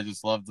it. I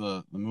just love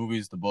the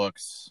movies, the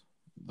books,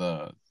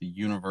 the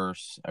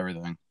universe,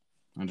 everything.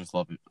 I just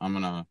love it. I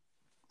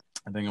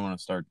think I'm gonna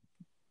start.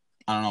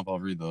 I don't know if I'll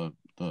read the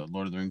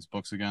Lord of the Rings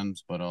books again,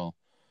 but I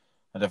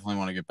definitely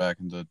want to get back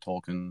into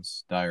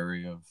Tolkien's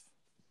diary of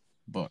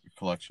book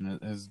collection,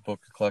 his book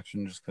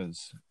collection, just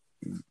because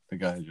the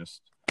guy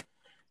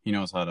he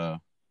knows how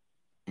to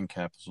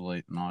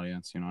encapsulate an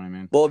audience. You know what I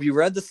mean? Well, have you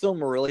read the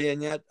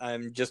Silmarillion yet?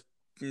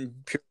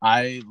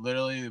 I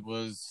literally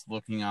was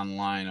looking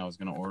online. I was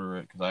going to order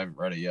it because I haven't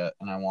read it yet,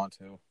 and I want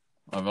to.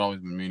 I've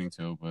always been meaning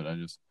to, but I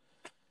just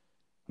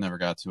never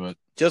got to it.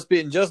 Just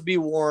be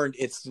warned.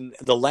 It's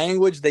the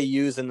language they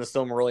use in the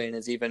Silmarillion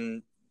is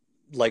even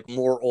like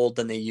more old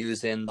than they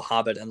use in The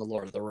Hobbit and The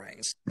Lord of the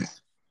Rings.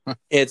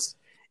 It's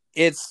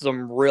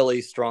some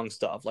really strong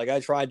stuff. Like I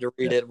tried to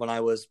read it when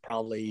I was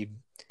probably,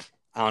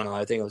 I don't know,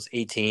 I think I was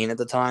 18 at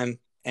the time,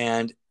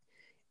 and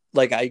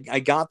like I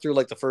got through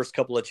like the first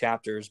couple of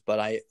chapters, but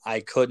I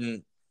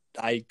couldn't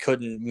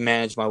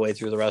manage my way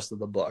through the rest of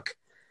the book.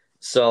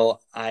 So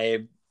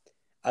I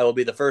will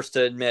be the first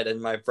to admit,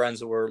 and my friends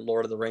who were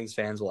Lord of the Rings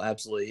fans will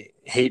absolutely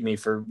hate me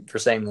for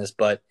saying this,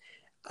 but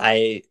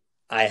I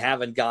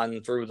haven't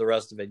gotten through the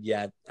rest of it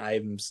yet.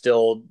 I'm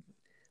still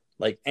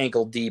like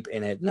ankle deep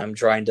in it, and I'm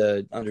trying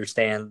to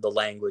understand the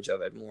language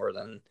of it more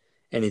than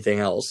anything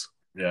else.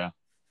 Yeah.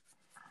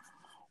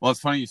 Well,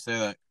 it's funny you say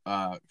that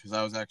because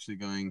I was actually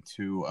going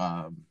to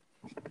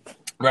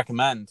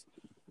recommend,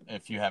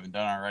 if you haven't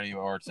done already,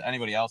 or to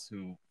anybody else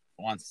who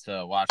wants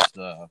to watch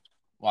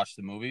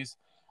the movies,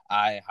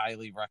 I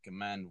highly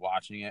recommend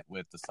watching it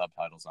with the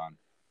subtitles on.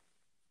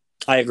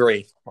 I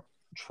agree.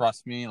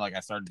 Trust me, like I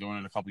started doing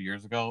it a couple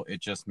years ago.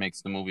 It just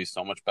makes the movie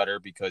so much better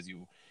because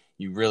you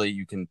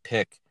can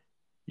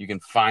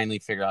finally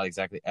figure out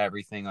exactly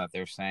everything that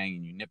they're saying,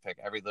 and you nitpick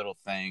every little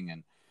thing,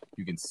 and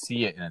you can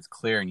see it and it's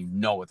clear and you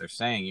know what they're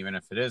saying. Even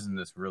if it is in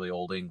this really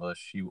old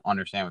English, you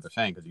understand what they're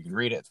saying because you can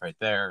read it. It's right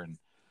there. And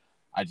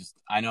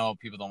I know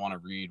people don't want to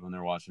read when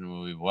they're watching a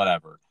movie,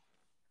 whatever.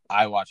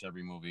 I watch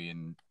every movie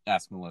and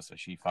ask Melissa.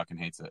 She fucking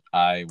hates it.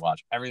 I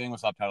watch everything with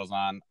subtitles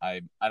on.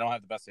 I don't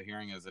have the best of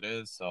hearing as it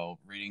is, so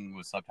reading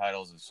with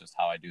subtitles is just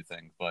how I do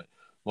things. But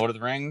Lord of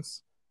the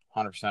Rings,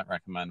 100%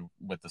 recommend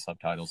with the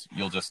subtitles.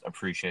 You'll just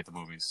appreciate the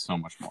movies so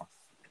much more.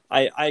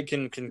 I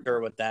can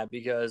concur with that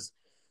because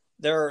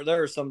there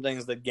are some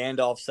things that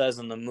Gandalf says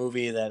in the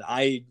movie that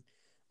I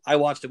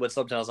watched it with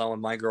subtitles on with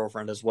my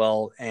girlfriend as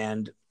well,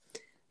 and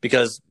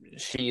because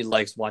she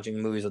likes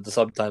watching movies with the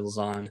subtitles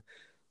on.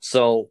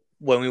 So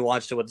when we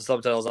watched it with the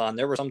subtitles on,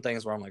 there were some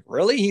things where I'm like,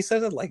 really? He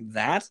said it like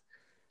that?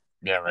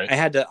 Yeah, right. I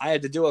had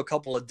to do a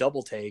couple of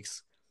double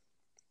takes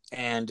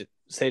and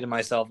say to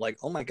myself, like,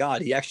 oh my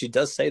God, he actually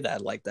does say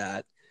that like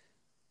that.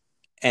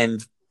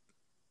 And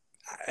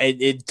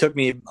it took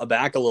me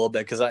aback a little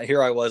bit because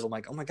here I was, I'm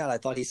like, oh my God, I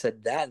thought he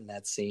said that in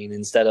that scene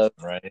instead of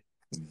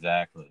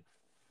exactly.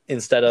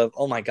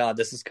 Oh my God,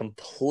 this is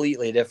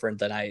completely different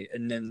than I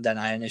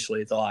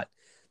initially thought.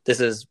 This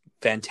is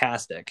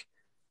fantastic.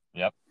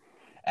 Yep.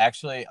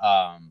 Actually,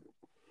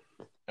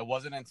 it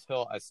wasn't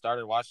until I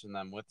started watching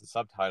them with the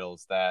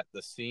subtitles that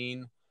the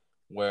scene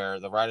where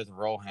the Riders of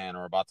Rohan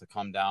are about to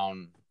come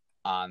down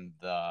on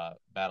the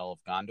Battle of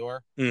Gondor,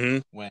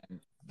 when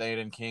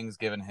Theoden King's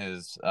given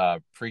his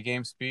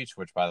pregame speech,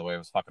 which, by the way,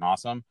 was fucking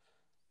awesome,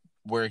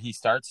 where he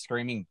starts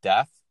screaming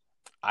death.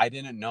 I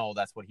didn't know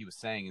that's what he was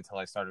saying until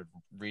I started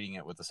reading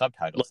it with the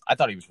subtitles. I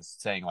thought he was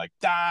just saying, like,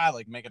 "da,"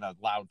 like making a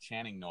loud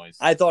chanting noise.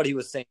 I thought he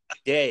was saying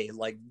day,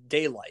 like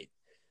daylight.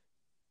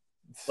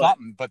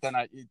 Something, but then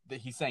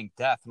he's saying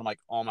death, and I'm like,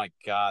 oh my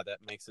God, that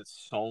makes it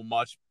so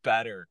much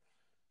better.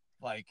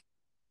 Like,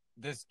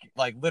 this,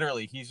 like,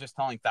 literally, he's just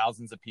telling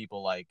thousands of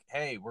people, like,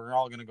 hey, we're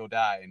all gonna go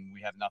die, and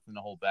we have nothing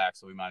to hold back,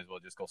 so we might as well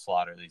just go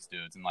slaughter these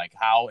dudes. And like,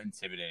 how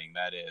intimidating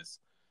that is.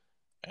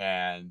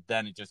 And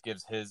then it just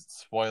gives his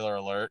spoiler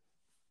alert.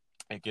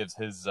 It gives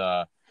his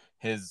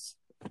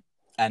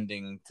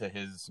ending to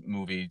his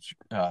movie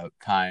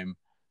time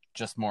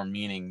just more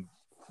meaning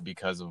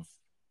because of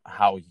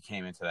how he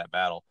came into that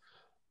battle.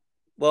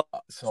 Well,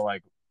 so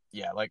like,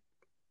 yeah, like,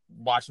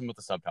 watch them with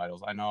the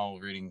subtitles. I know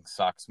reading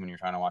sucks when you're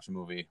trying to watch a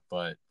movie,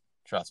 but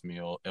trust me,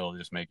 it'll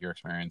just make your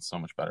experience so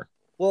much better.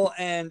 Well,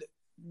 and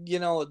you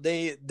know,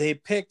 they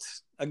picked,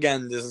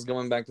 again, this is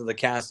going back to the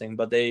casting,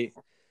 but they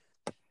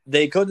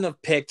couldn't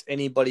have picked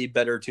anybody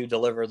better to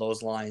deliver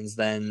those lines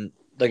than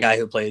the guy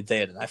who played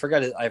Theoden.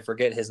 I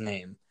forget his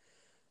name,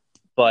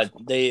 but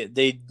they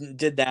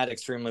did that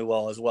extremely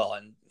well as well.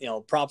 And you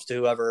know, props to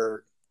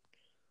whoever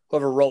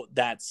wrote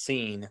that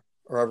scene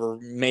or whoever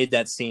made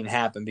that scene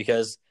happen,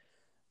 because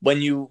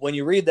when you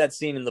read that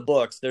scene in the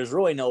books, there's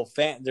really no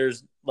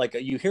there's like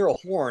you hear a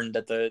horn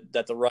that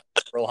the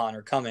Rohan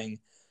are coming,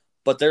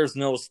 but there's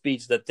no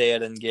speech that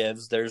Theoden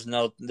gives. There's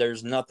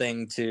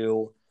nothing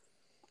to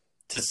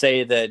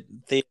say that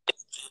Theoden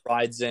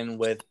rides in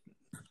with,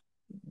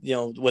 you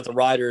know, with the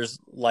riders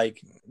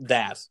like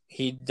that.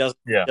 He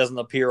doesn't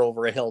appear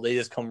over a hill. They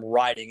just come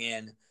riding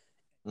in,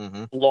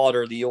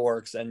 slaughter the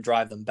orcs, and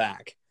drive them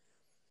back.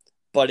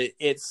 But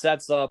it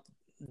sets up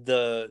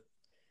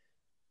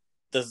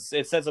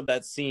it sets up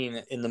that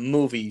scene in the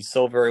movie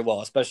so very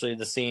well, especially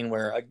the scene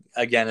where,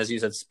 again, as you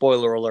said,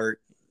 spoiler alert,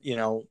 you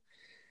know,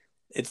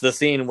 it's the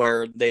scene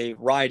where they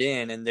ride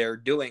in and they're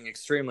doing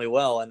extremely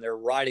well and they're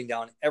riding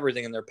down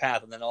everything in their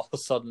path, and then all of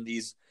a sudden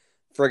these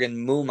friggin'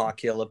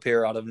 Mumakil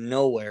appear out of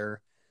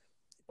nowhere.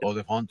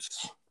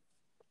 Elephants.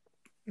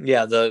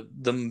 Yeah,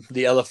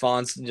 the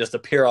elephants just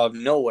appear out of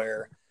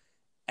nowhere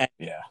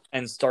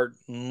and start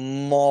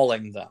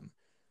mauling them.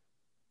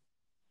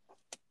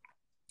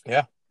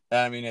 Yeah.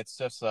 I mean, it's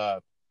just,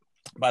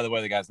 by the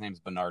way, the guy's name's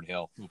Bernard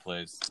Hill, who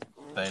plays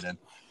Theoden.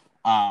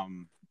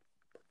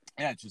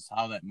 Yeah, it's just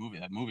how that movie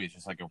is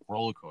just like a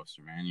roller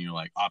coaster, man. You're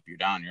like up, you're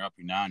down, you're up,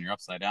 you're down, you're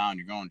upside down,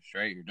 you're going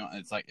straight, you're doing,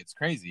 it's like, it's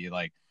crazy.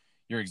 Like,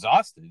 you're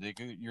exhausted.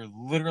 Like, you're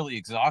literally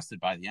exhausted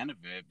by the end of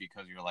it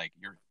because you're like,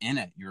 you're in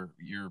it.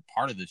 You're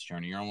part of this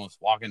journey. You're almost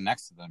walking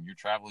next to them. You're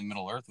traveling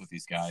Middle Earth with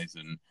these guys.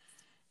 And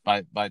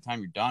by the time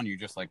you're done, you're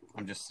just like,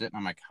 I'm just sitting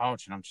on my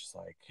couch and I'm just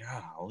like,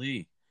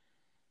 golly.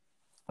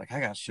 Like, I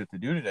got shit to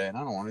do today and I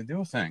don't want to do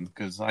a thing.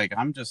 Cause like,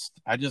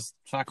 I just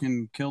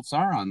fucking killed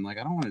Sauron. Like,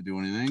 I don't want to do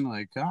anything.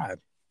 Like, God.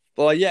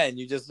 Well, yeah.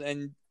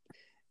 And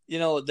you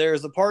know,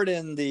 there's a part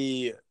in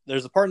the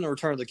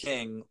Return of the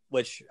King,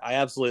 which I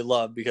absolutely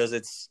love because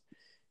it's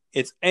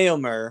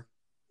Éomer,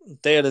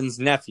 Theoden's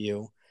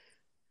nephew,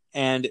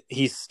 and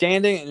he's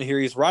standing and here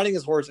he's riding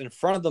his horse in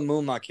front of the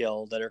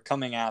Mumakil that are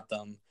coming at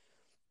them.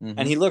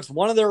 And he looks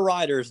one of their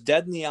riders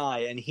dead in the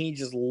eye and he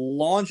just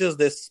launches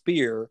this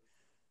spear,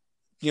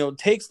 you know,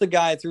 takes the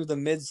guy through the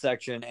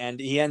midsection, and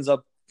he ends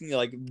up, you know,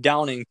 like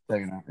downing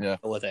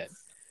with it.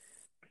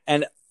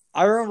 And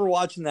I remember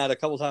watching that a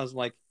couple times. I'm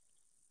like,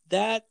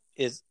 that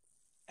is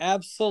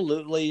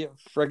absolutely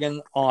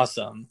friggin'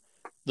 awesome.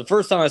 The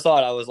first time I saw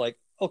it, I was like,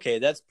 okay,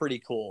 that's pretty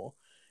cool.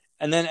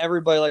 And then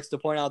everybody likes to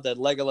point out that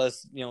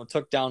Legolas, you know,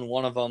 took down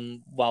one of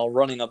them while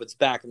running up its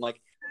back. I'm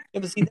like,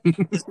 yeah, but see,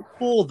 that's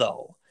cool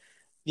though.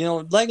 You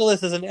know,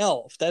 Legolas is an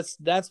elf. That's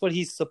what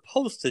he's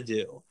supposed to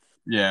do.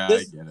 Yeah, I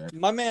This get it.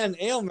 my man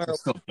Aylmer,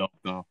 It's still dope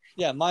though.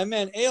 yeah, my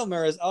man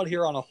Aylmer is out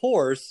here on a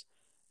horse,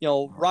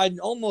 riding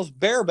almost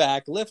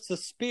bareback, lifts a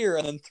spear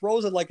and then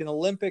throws it like an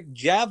Olympic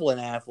javelin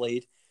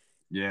athlete,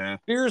 Yeah,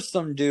 spears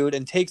some dude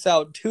and takes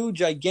out two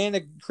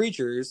gigantic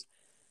creatures.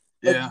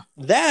 Like, yeah.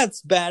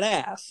 that's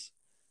badass.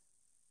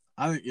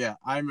 I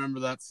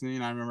remember that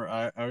scene.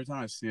 Every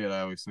time I see it,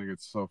 I always think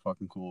it's so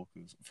fucking cool.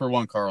 Because for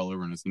one, Carl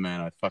Urban is the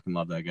man. I fucking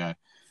love that guy.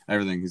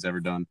 Everything he's ever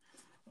done.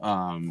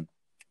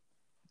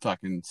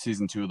 Fucking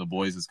season 2 of The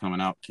Boys is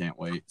coming out. Can't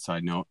wait.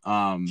 Side note.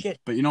 Shit.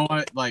 But you know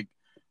what? Like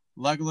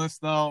Legolas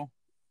though,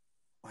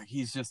 like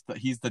he's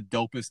the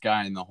dopest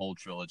guy in the whole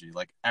trilogy.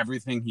 Like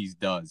everything he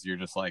does, you're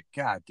just like,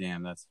 God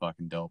damn, that's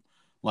fucking dope.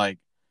 Like,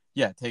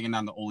 yeah, taking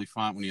down the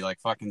Oliphant when he like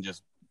fucking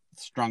just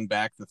strung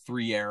back the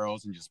 3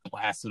 arrows and just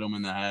blasted him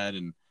in the head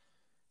and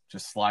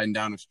just sliding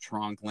down his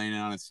trunk, laying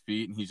on his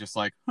feet, and he's just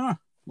like, huh,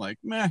 like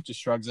meh, just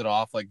shrugs it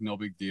off like no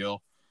big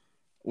deal.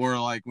 Or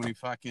like when he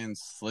fucking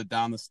slid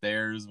down the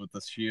stairs with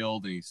the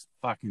shield and he's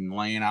fucking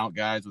laying out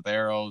guys with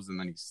arrows and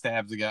then he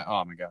stabs a guy.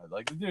 Oh my god,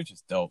 like the dude's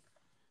just dope.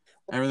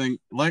 Everything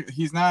like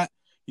he's not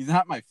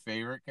my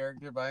favorite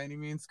character by any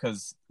means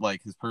because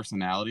like his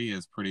personality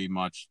is pretty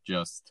much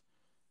just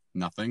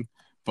nothing,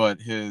 but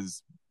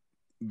his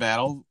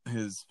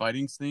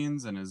fighting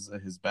scenes and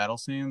his battle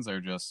scenes are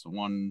just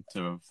one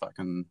to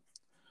fucking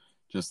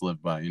just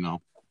live by, you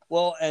know.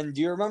 Well, and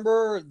do you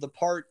remember the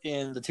part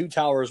in the Two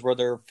Towers where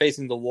they're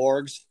facing the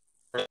wargs,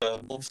 where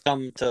the wolves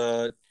come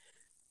to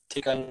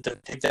take down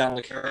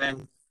the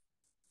caravan?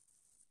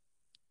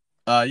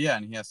 Yeah,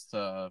 and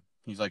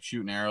he's like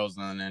shooting arrows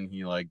and then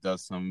he like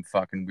does some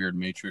fucking weird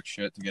Matrix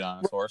shit to get on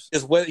his horse.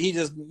 He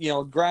just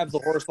grabs the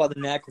horse by the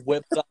neck,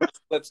 whips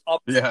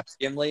up Yeah.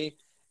 Gimli,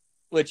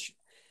 which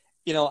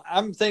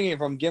I'm thinking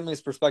from Gimli's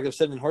perspective,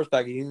 sitting in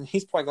horseback,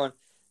 he's probably going,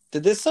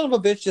 "Did this son of a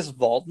bitch just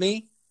vault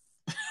me?"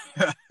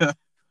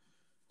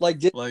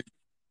 Like,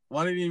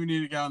 why did he even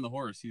need to get on the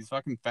horse? He's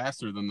fucking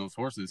faster than those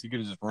horses. He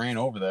could have just ran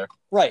over there.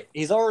 Right.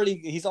 He's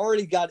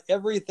already got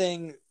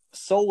everything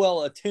so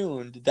well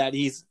attuned that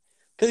because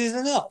he's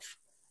an elf.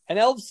 And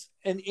elves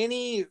in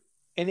any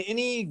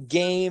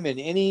game, in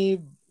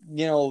any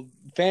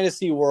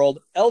fantasy world,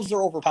 elves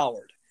are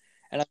overpowered.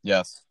 And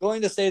I'm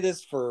going to say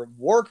this for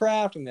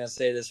Warcraft. I'm going to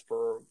say this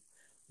for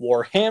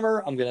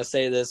Warhammer. I'm going to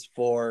say this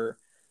for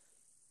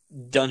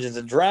Dungeons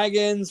and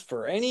Dragons,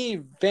 for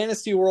any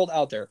fantasy world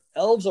out there.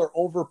 Elves are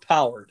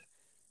overpowered.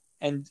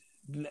 And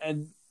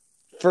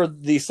for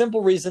the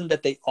simple reason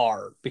that they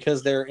are,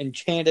 because they're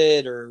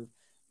enchanted or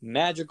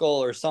magical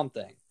or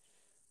something.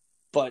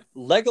 But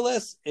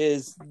Legolas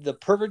is the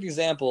perfect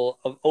example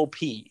of OP.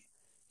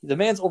 The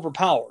man's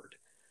overpowered.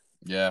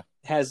 Yeah.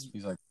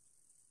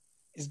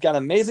 He's got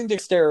amazing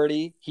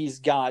dexterity. He's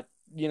got,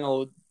 10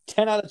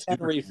 out of 10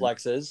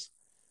 reflexes.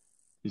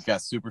 He's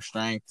got super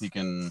strength.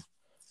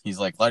 He's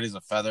like light as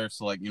a feather.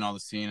 So like, the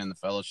scene in the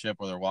Fellowship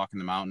where they're walking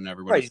the mountain,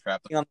 everybody's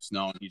trapped in the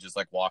snow and he's just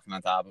like walking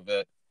on top of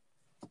it.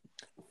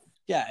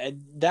 Yeah.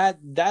 And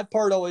that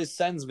part always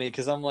sends me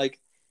because I'm like,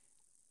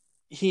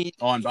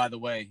 and by the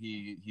way,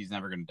 he's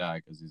never going to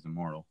die because he's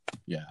immortal.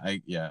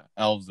 Yeah.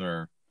 Elves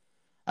are,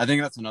 I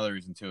think that's another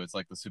reason too. It's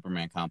like the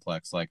Superman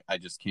complex. Like I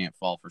just can't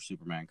fall for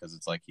Superman because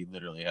it's like he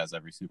literally has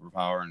every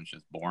superpower and it's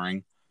just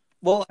boring.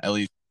 Well, at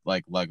least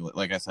like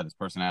I said, his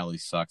personality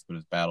sucks, but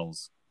his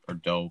battles are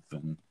dope.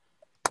 And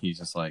he's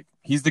just like,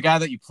 he's the guy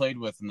that you played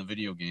with in the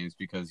video games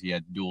because he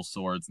had dual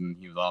swords and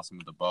he was awesome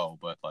with the bow.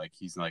 But like,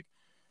 he's like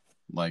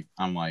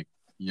I'm like,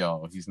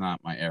 yo, he's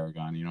not my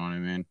Aragorn. You know what I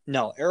mean?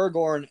 No,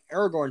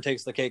 Aragorn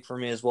takes the cake for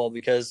me as well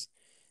because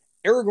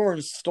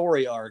Aragorn's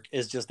story arc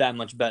is just that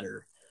much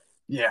better.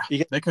 Yeah,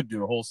 they could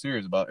do a whole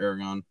series about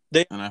Aragorn,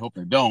 and I hope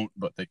they don't,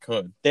 but they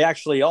could. They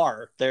actually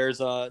are. There's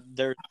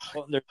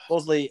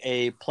supposedly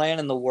a plan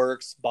in the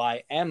works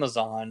by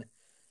Amazon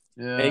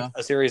to make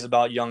a series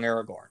about young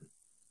Aragorn.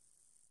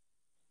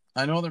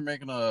 I know they're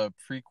making a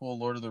prequel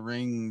Lord of the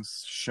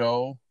Rings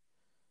show.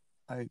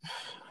 I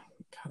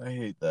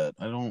hate that.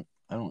 I don't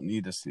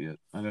need to see it.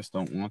 I just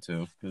don't want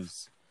to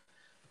because.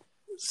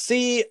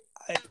 See,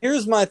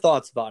 here's my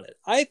thoughts about it.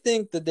 I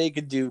think that they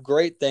could do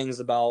great things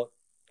about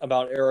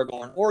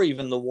Aragorn or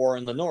even the War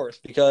in the North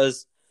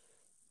because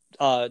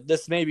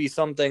this may be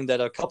something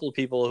that a couple of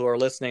people who are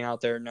listening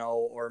out there know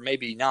or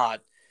maybe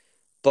not.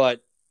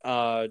 But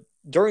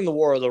during the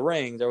War of the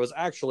Ring, there was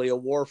actually a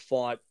war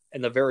fought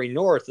in the very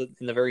north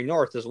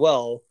as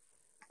well,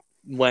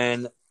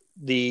 when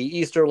the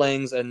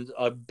Easterlings and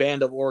a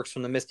band of orcs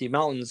from the Misty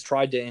Mountains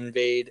tried to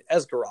invade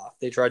Esgaroth.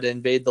 They tried to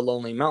invade the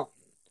Lonely Mountain.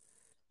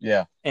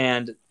 Yeah.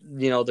 And,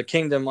 the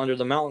kingdom under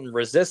the mountain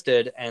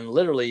resisted and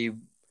literally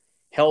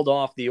held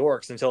off the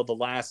orcs until the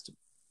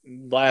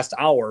last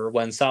hour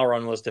when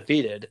Sauron was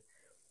defeated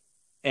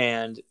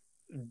and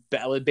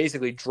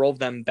basically drove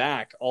them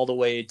back all the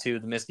way to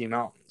the Misty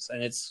Mountains.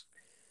 And it's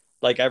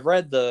like, I've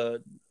read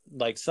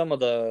some of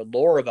the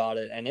lore about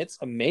it and it's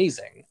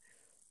amazing.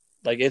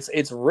 Like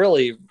it's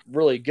really,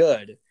 really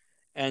good.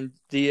 And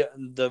the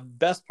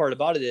best part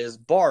about it is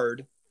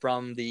Bard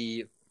from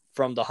the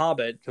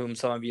Hobbit, whom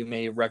some of you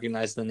may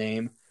recognize the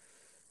name.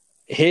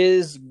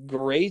 his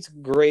great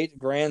great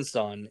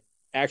grandson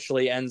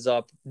actually ends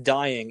up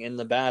dying in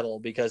the battle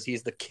because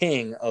he's the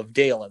king of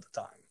Dale at the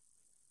time.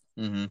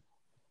 Mm-hmm.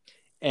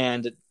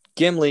 And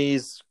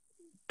Gimli's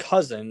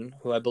cousin,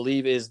 who I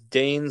believe is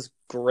Dane's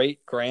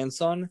great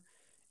grandson,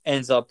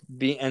 ends up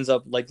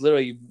like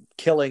literally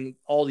killing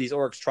all these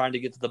orcs trying to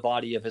get to the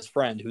body of his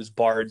friend, who's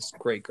Bard's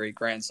great great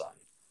grandson.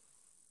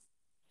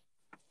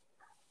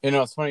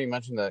 It's funny you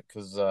mentioned that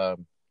because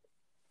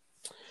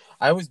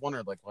I always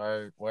wondered, like,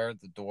 where are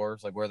the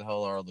dwarves? Like, where the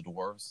hell are the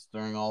dwarves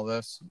during all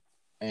this?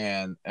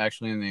 And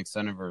actually, in the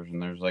extended version,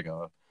 there's like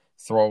a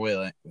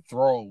throwaway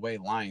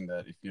line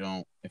that if you're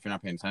not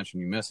paying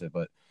attention, you miss it.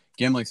 But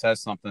Gimli says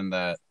something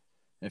that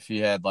if he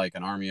had like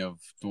an army of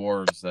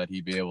dwarves, that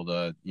he'd be able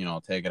to,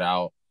 take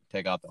out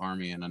the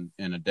army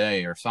in a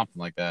day or something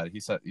like that. He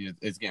said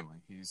it's Gimli.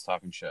 He's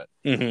talking shit.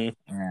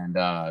 Mm-hmm.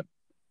 And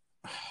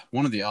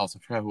one of the elves, I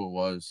forgot who it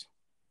was.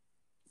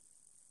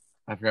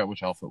 I forgot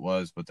which elf it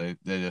was, but they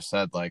just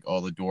said like, "Oh,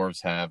 the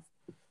dwarves have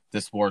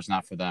this war's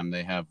not for them.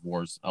 They have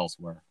wars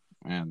elsewhere,"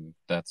 and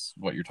that's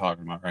what you're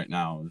talking about right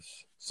now.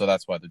 So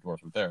that's why the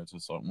dwarves were there. It's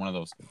just one of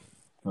those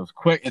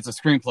quick. It's a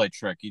screenplay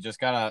trick. You just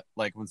gotta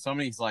like when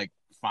somebody's like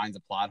finds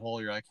a plot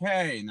hole, you're like,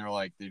 "Hey," and they're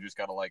like, they just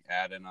gotta like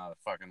add in a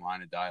fucking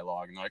line of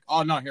dialogue, and they're like,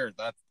 "Oh no, here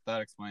that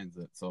explains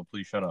it." So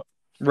please shut up.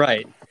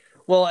 Right.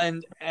 Well,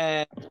 and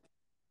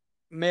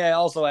may I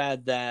also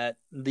add that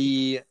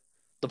the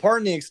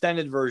part in the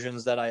extended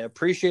versions that I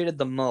appreciated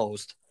the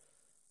most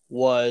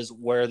was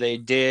where they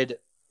did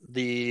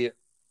the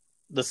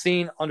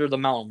scene under the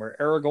mountain where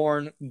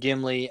Aragorn,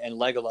 Gimli, and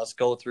Legolas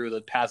go through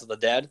the Pass of the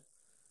Dead.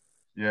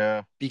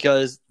 Yeah.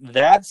 Because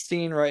that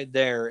scene right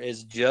there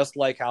is just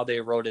like how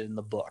they wrote it in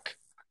the book.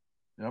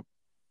 Yep.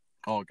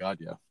 Oh God,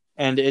 yeah.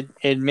 And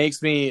it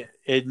made me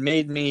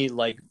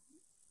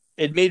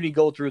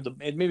go through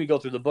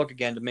the book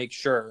again to make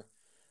sure.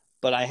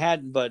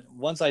 But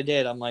once I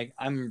did, I'm like,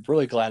 I'm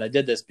really glad I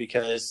did this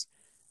because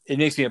it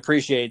makes me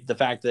appreciate the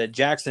fact that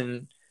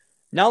Jackson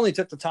not only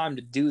took the time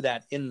to do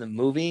that in the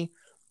movie,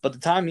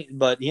 but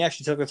he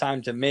actually took the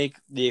time to make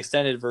the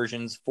extended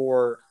versions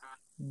for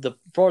the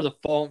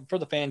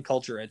fan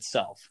culture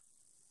itself.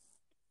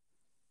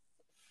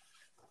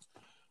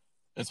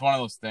 It's one of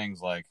those things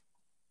like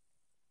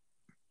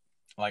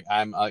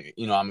I'm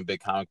a big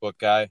comic book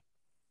guy.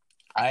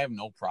 I have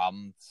no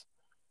problems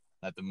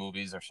that the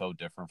movies are so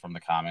different from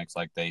the comics.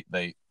 Like they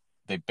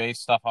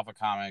base stuff off of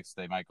comics.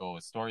 They might go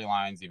with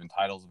storylines, even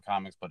titles of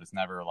comics, but it's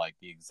never like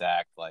the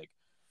exact like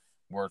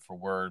word for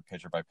word,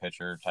 picture by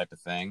picture type of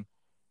thing.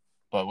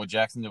 But what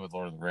Jackson did with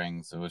Lord of the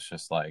Rings, it was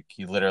just like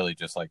he literally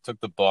just like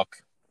took the book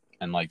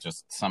and like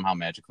just somehow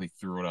magically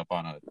threw it up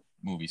on a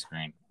movie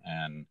screen.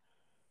 And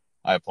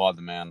I applaud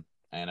the man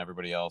and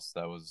everybody else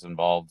that was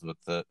involved with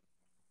it.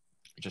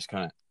 Just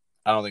kind of,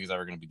 I don't think it's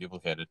ever going to be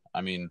duplicated.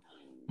 I mean,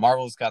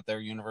 Marvel's got their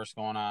universe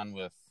going on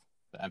with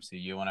the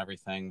MCU and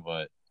everything,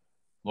 but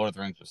Lord of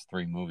the Rings was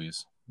 3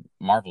 movies.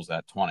 Marvel's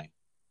at 20,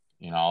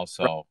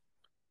 so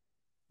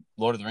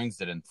Lord of the Rings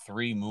did in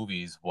 3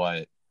 movies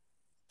what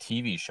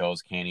TV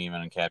shows can't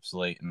even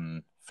encapsulate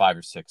in 5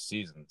 or 6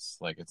 seasons.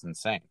 Like, it's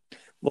insane.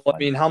 Well, I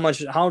mean, how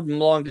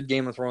long did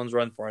Game of Thrones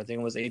run for? I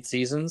think it was 8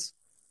 seasons.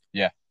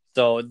 Yeah.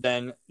 So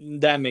then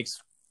that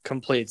makes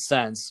complete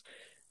sense.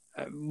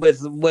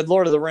 With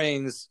Lord of the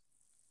Rings,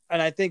 and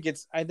I think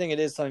it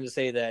is something to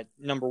say that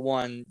number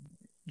one,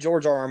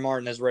 George R.R.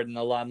 Martin has written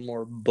a lot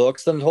more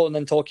books than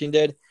Tolkien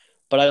did,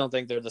 but I don't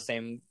think they're the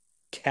same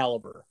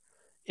caliber.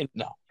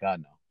 No,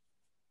 God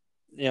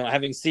no.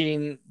 Having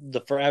seen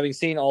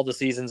all the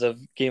seasons of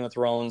Game of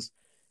Thrones,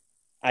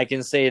 I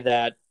can say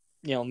that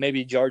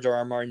maybe George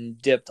R.R. Martin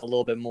dipped a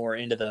little bit more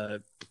into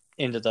the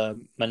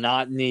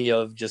monotony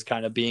of just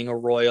kind of being a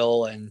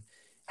royal and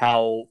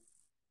how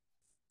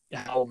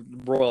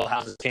royal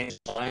houses changed.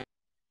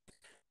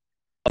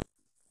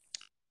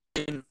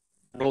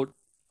 Wrote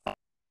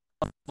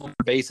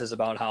basis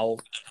about how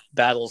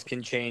battles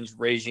can change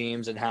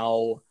regimes and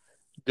how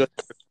good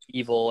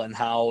evil and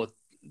how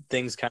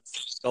things kind of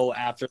go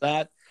after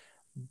that.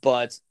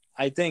 But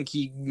I think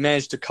he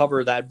managed to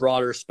cover that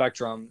broader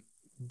spectrum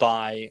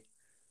by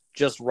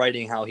just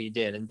writing how he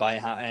did, and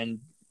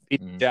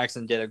Peter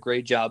Jackson did a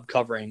great job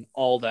covering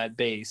all that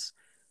base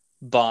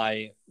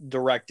by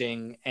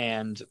directing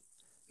and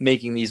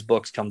making these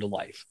books come to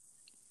life.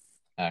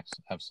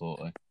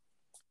 Absolutely.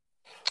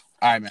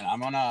 All right,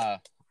 man.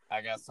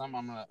 I got some.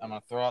 I'm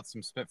gonna throw out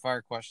some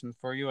Spitfire questions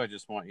for you. I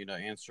just want you to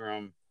answer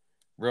them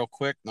real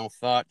quick, no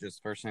thought,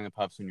 just first thing that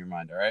pops in your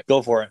mind. All right.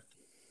 Go for it.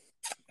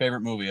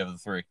 Favorite movie of the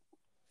 3?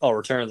 Oh,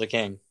 Return of the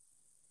King.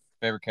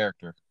 Favorite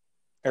character?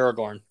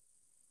 Aragorn.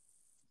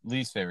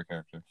 Least favorite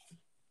character?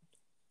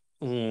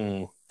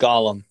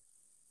 Gollum.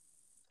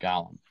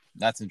 Gollum.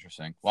 That's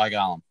interesting. Why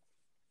Gollum?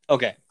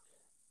 Okay.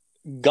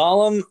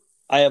 Gollum,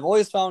 I have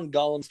always found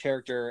Gollum's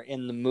character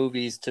in the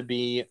movies to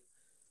be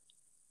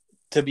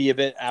a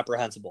bit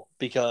apprehensible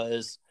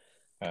because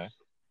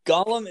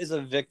Gollum is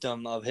a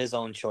victim of his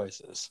own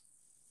choices.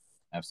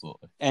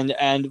 Absolutely.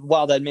 And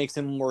while that makes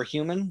him more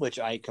human, which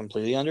I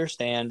completely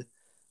understand,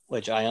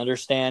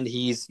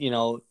 he's,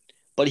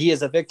 but he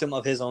is a victim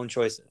of his own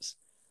choices.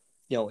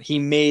 He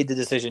made the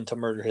decision to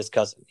murder his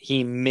cousin.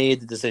 He made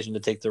the decision to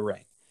take the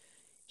ring.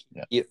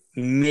 Yeah.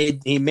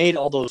 He made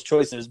all those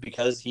choices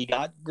because he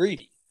got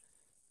greedy,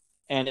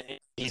 and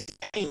he's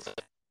paying for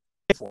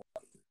it.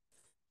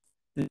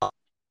 Now,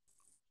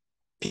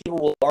 people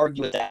will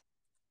argue that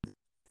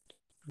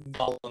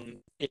Gollum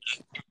is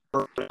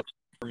for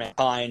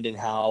mankind and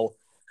how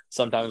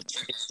sometimes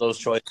those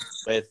choices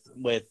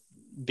with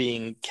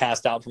being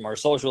cast out from our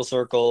social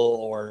circle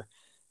or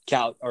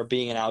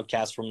being an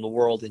outcast from the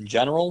world in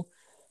general.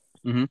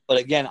 Mm-hmm. But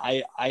again,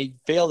 I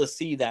fail to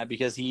see that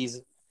because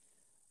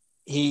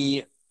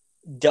he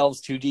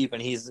delves too deep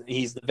and he's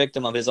the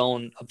victim of his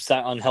own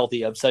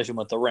unhealthy obsession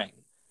with the ring.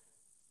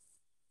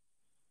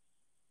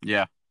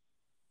 Yeah.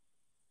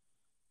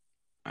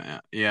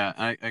 Yeah,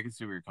 I can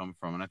see where you're coming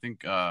from, and I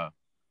think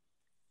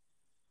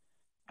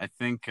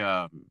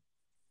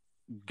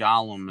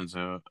Gollum is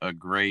a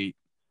great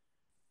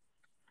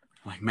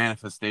like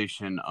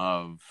manifestation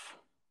of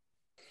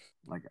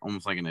like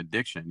almost like an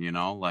addiction,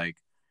 like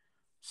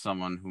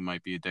someone who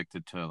might be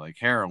addicted to like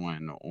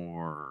heroin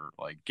or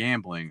like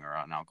gambling or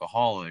an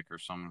alcoholic or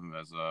someone who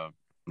has a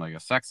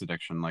sex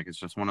addiction. Like it's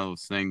just one of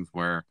those things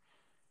where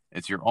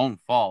it's your own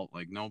fault.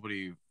 Like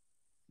nobody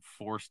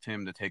forced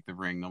him to take the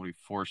ring. Nobody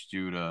forced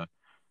you to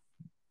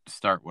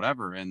start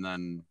whatever. And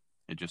then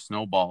it just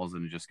snowballs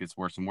and it just gets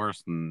worse and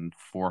worse. And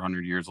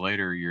 400 years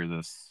later, you're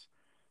this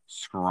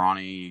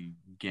scrawny,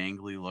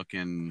 gangly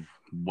looking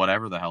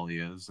whatever the hell he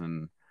is.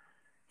 And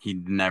he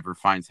never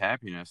finds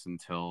happiness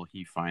until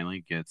he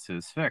finally gets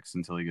his fix,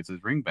 until he gets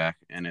his ring back.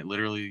 And it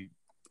literally,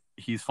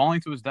 he's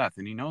falling to his death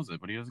and he knows it,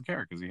 but he doesn't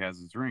care because he has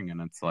his ring.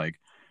 And it's like,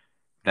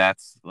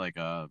 that's like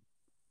a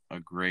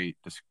great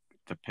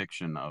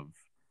depiction of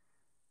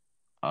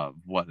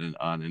what an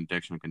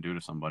addiction can do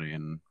to somebody.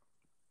 And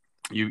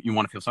you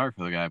want to feel sorry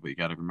for the guy, but you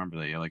got to remember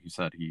that, yeah, like you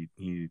said, he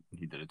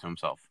did it to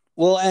himself.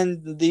 Well,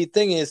 and the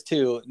thing is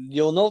too,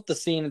 you'll note the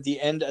scene at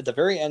the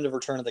very end of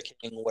Return of the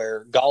King,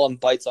 where Gollum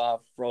bites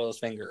off Frodo's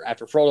finger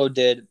after Frodo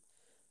did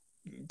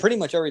pretty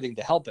much everything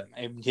to help him.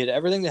 He did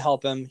everything to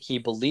help him. He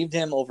believed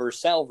him over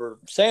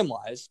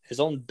Samwise, his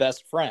own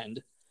best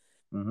friend,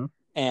 mm-hmm.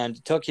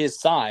 and took his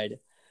side.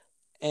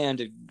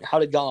 And how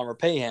did Gollum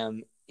repay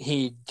him?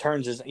 He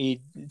turns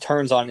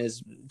on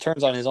his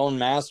own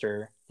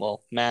master,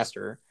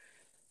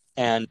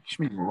 and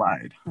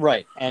lied.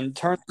 Right, and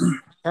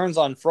turns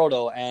on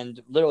Frodo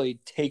and literally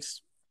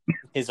takes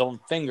his own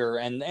finger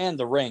and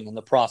the ring in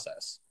the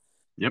process.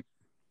 Yep.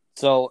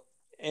 So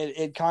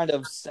it kind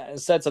of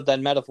sets up that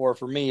metaphor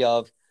for me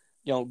of,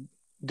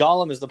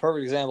 Gollum is the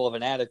perfect example of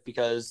an addict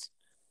because,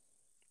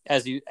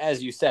 as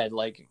you said,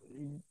 like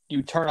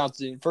you turn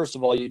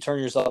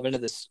yourself into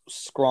this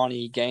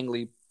scrawny,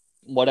 gangly,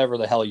 whatever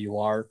the hell you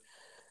are,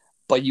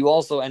 but you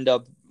also end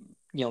up,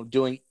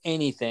 doing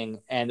anything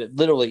and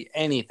literally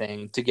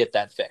anything to get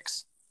that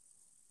fix.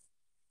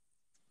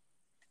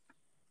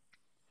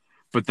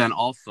 But then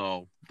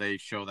also they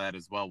show that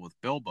as well with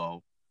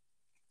Bilbo.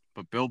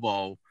 But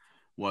Bilbo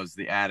was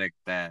the addict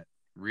that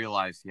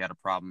realized he had a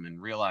problem and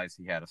realized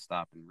he had to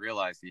stop and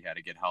realized he had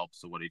to get help.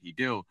 So what did he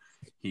do?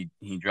 He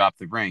dropped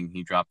the ring.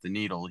 He dropped the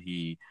needle.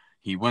 He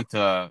went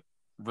to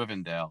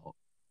Rivendell,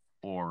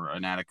 or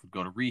an addict could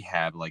go to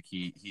rehab. Like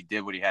he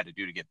did what he had to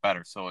do to get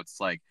better. So it's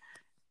like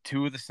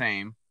two of the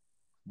same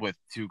with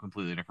two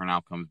completely different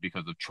outcomes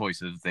because of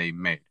choices they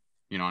made.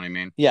 You know what I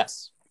mean?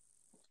 Yes.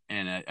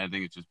 And I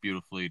think it's just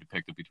beautifully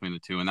depicted between the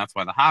two. And that's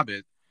why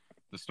the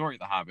story of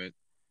The Hobbit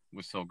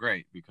was so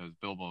great, because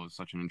Bilbo is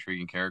such an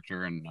intriguing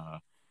character. And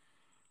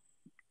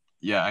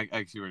yeah,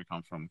 I see where it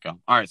comes from. Go.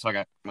 All right, so I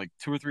got like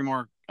 2 or 3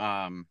 more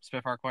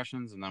Spitfire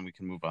questions, and then we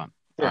can move on.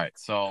 Sure. All right,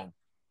 so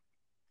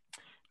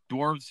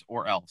dwarves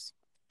or elves?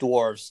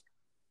 Dwarves.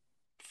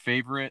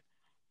 Favorite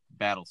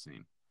battle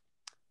scene?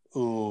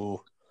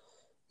 Ooh,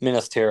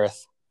 Minas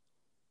Tirith.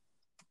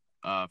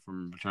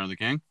 From Return of the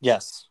King?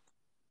 Yes.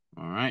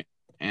 All right.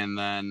 And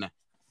then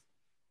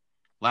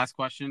last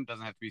question,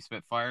 doesn't have to be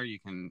Spitfire. You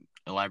can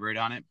elaborate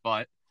on it,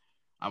 but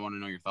I want to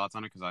know your thoughts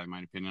on it because I have my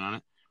opinion on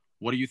it.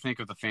 What do you think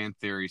of the fan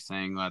theory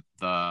saying that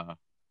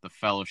the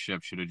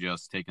Fellowship should have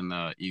just taken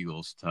the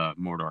Eagles to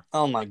Mordor?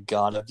 Oh my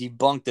God, I've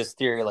debunked this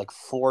theory like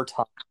 4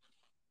 times.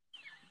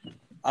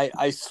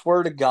 I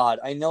swear to God,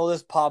 I know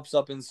this pops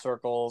up in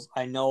circles.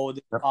 I know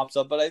this pops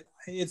up, but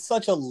it's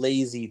such a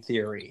lazy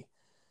theory.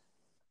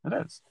 It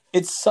is.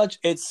 It's such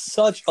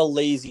a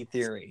lazy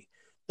theory.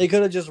 They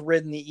could have just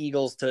ridden the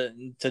Eagles to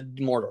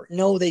Mordor.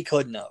 No, they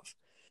couldn't have.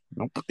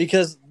 Nope.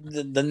 Because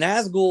the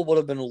Nazgul would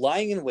have been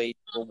lying in wait,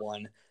 for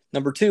one.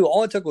 Number 2,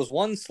 all it took was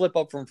one slip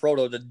up from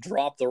Frodo to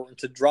drop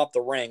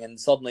the ring, and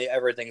suddenly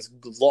everything's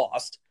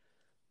lost.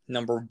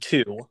 Number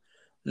 2.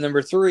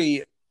 Number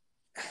 3,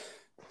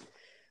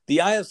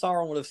 the Eye of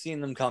Sauron would have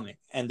seen them coming,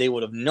 and they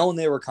would have known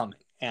they were coming,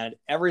 and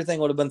everything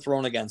would have been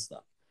thrown against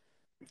them.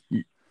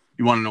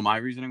 You want to know my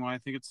reasoning why I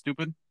think it's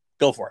stupid?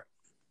 Go for it.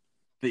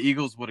 The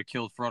Eagles would have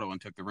killed Frodo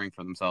and took the ring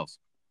for themselves.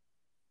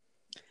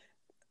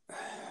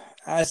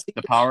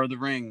 The power of the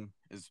ring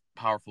is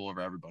powerful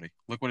over everybody.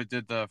 Look what it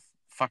did to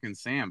fucking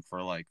Sam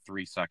for like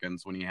 3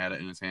 seconds when he had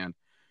it in his hand.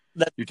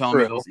 That's You're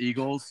telling true.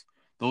 me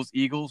those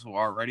Eagles who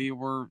already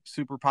were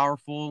super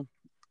powerful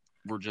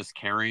were just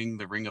carrying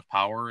the ring of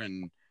power,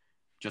 and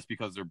just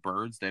because they're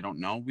birds, they don't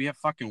know? We have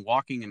fucking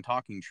walking and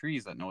talking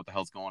trees that know what the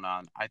hell's going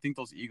on. I think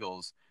those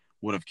Eagles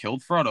would have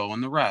killed Frodo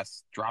and the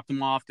rest, dropped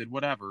them off, did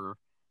whatever,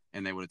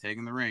 and they would have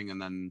taken the ring,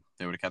 and then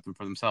they would have kept them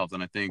for themselves.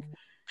 And I think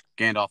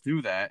Gandalf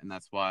knew that, and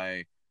that's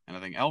why, and I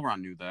think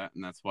Elrond knew that,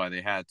 and that's why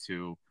they had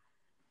to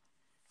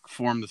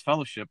form this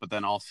fellowship. But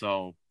then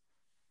also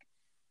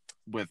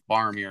with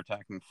Boromir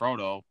attacking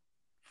Frodo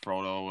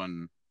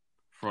and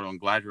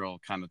Galadriel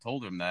kind of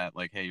told him that,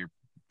 like, hey, you're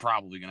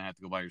probably gonna have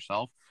to go by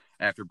yourself.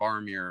 After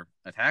Boromir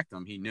attacked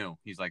him, he knew.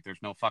 He's like,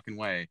 there's no fucking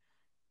way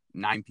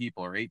 9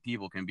 people or 8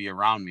 people can be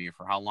around me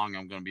for how long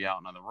I'm going to be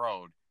out on the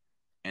road,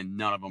 and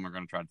none of them are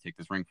going to try to take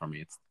this ring from me.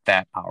 It's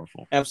that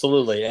powerful.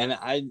 Absolutely, and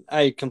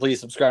I completely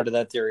subscribe to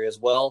that theory as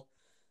well.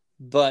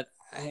 But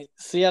I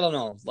don't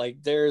know.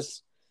 Like,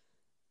 there's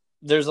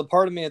a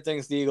part of me that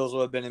thinks the Eagles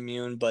would have been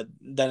immune, but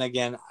then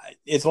again,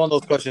 it's one of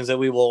those questions that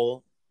we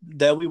will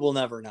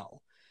never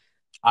know.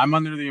 I'm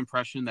under the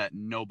impression that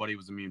nobody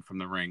was immune from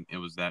the ring. It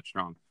was that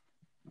strong.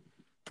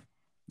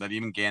 That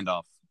even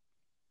Gandalf.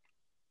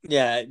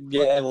 Yeah.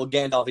 Well,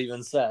 Gandalf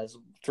even says,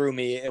 "Through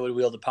me, it would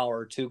wield a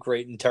power too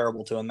great and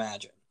terrible to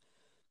imagine."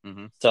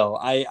 Mm-hmm. So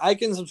I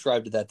can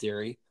subscribe to that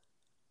theory.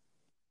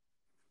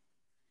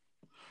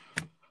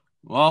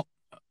 Well,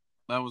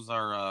 that was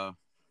our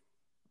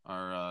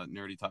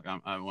nerdy talk.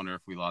 I wonder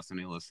if we lost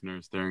any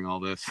listeners during all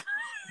this.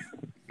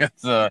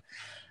 It's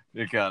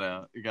it got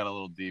a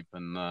little deep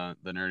in the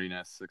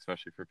nerdiness,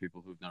 especially for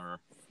people who've never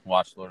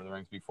watched Lord of the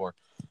Rings before.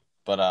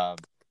 But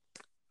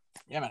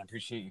yeah, man, I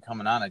appreciate you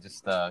coming on. I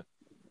just got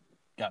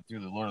through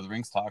the Lord of the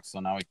Rings talk, so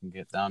now we can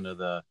get down to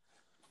the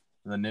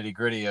nitty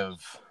gritty of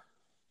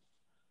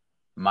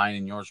mine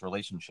and yours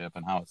relationship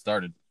and how it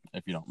started,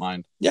 if you don't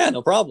mind. Yeah,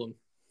 no problem.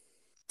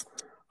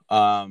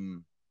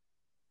 Well,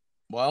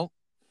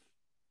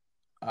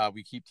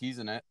 we keep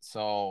teasing it,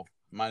 so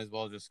might as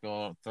well just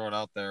go throw it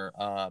out there.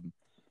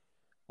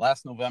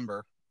 Last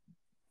November,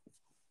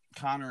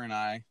 Connor and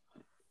I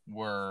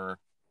were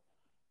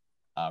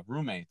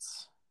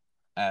roommates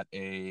at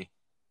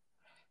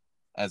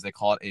as they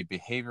call it, a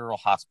behavioral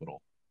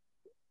hospital.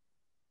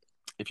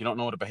 If you don't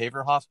know what a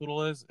behavioral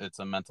hospital is, it's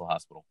a mental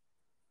hospital.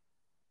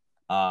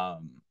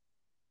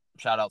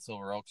 Shout out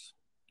Silver Oaks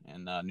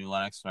in New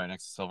Lenox, right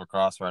next to Silver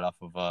Cross, right off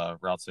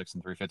of Route 6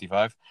 and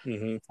 355.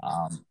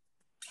 Mm-hmm.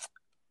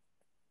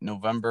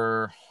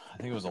 November, I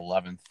think it was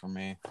 11th for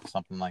me,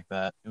 something like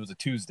that. It was a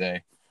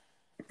Tuesday.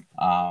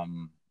 I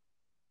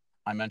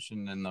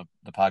mentioned in the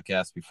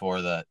podcast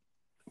before that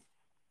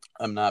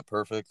I'm not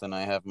perfect and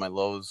I have my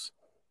lows.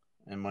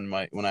 And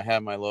when I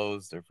have my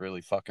lows, they're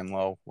really fucking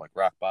low, like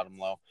rock bottom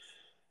low.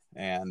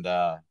 And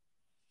I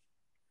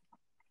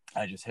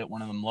just hit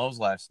one of them lows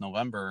last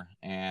November,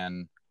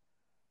 and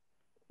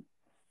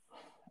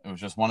it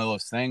was just one of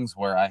those things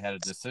where I had a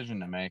decision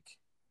to make,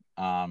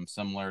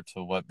 similar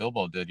to what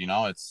Bilbo did. You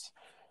know,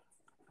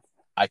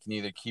 I can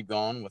either keep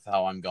going with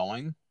how I'm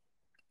going,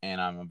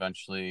 and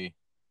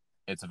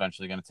it's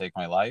eventually going to take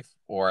my life,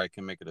 or I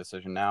can make a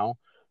decision now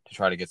to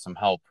try to get some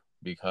help,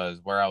 because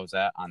where I was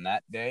at on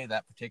that day,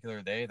 that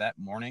particular day, that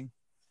morning,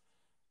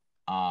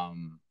 I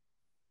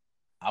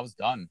was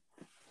done.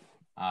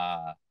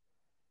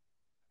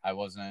 I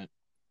wasn't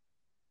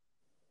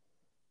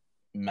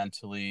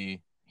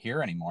mentally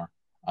here anymore.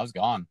 I was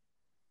gone.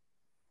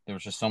 There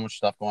was just so much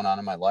stuff going on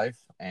in my life,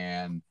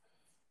 and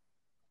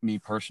me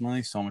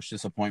personally, so much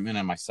disappointment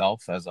in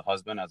myself as a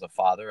husband, as a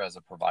father, as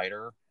a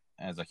provider,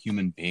 as a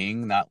human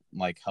being, not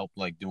like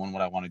doing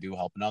what I want to do,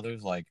 helping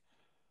others. Like,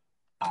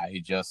 I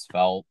just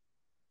felt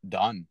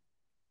done.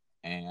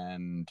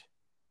 And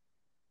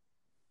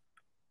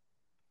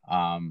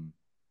I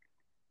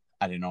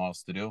didn't know what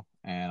else to do.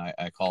 And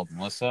I called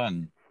Melissa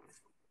and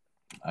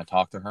I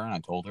talked to her and I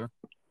told her.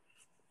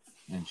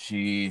 And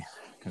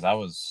because I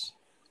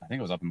think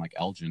I was up in like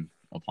Elgin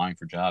applying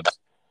for jobs,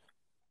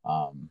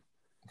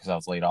 because I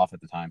was laid off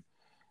at the time.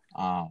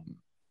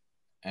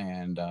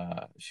 And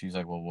she's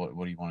like, well,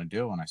 what do you want to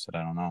do? And I said,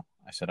 I don't know.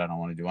 I said, I don't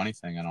want to do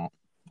anything.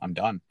 I'm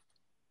done.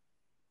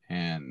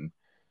 And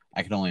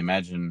I could only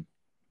imagine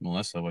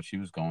Melissa, what she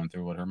was going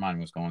through, what her mind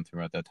was going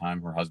through at that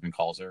time. Her husband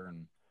calls her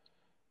and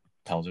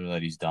tells her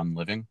that he's done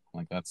living.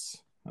 Like,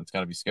 that's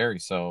got to be scary.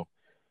 So,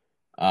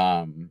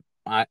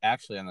 I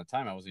actually, at the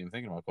time, I wasn't even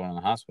thinking about going to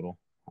the hospital.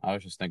 I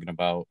was just thinking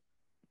about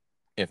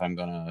if I'm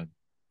gonna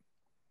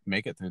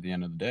make it through the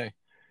end of the day.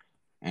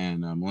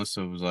 And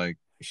Melissa was like,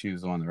 she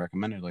was the one that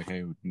recommended, like,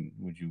 hey, do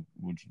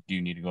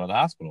you need to go to the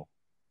hospital?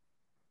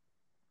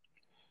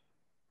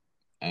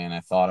 And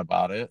I thought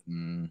about it,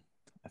 and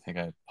I think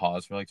I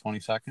paused for like 20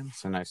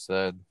 seconds, and I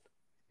said,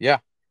 yeah,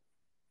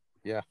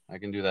 I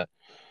can do that.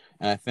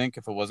 And I think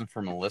if it wasn't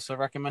for Melissa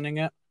recommending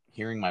it,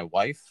 hearing my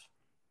wife,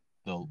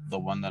 the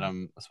one that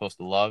I'm supposed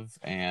to love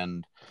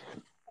and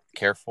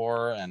care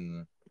for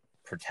and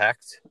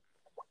protect,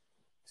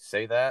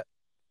 say that,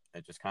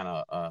 it just kind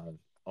of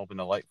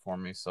opened a light for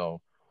me.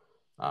 So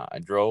I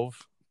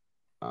drove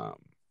Um,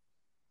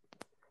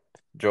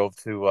 drove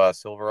to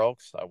Silver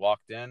Oaks. I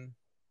walked in.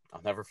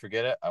 I'll never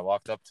forget it. I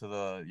walked up to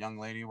the young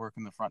lady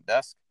working the front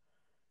desk.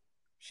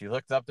 She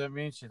looked up at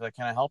me and she's like,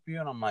 "Can I help you?"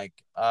 And I'm like,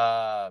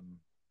 I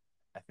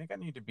think I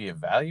need to be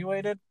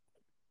evaluated.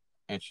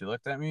 And she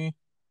looked at me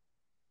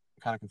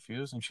kind of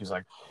confused and she's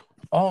like,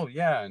 "Oh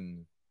yeah."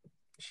 And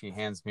she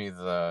hands me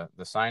the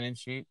sign-in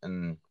sheet,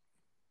 and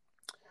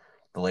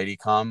the lady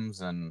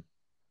comes and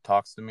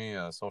talks to me,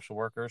 a social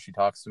worker. She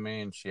talks to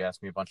me and she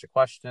asks me a bunch of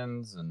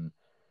questions, and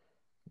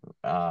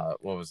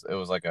it was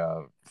like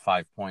a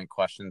 5-point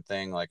question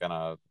thing, like on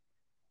a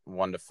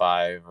 1 to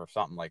 5 or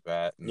something like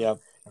that. And Yeah.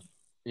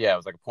 yeah, it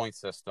was like a point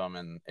system,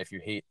 and if you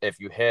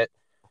hit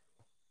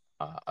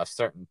a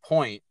certain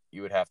point,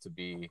 you would have to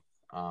be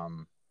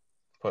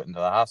put into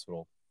the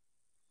hospital.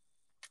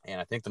 And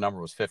I think the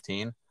number was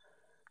 15,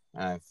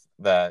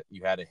 that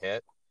you had to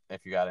hit.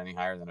 If you got any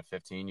higher than a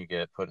 15, you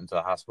get put into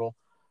the hospital.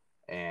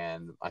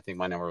 And I think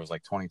my number was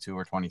like 22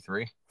 or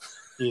 23.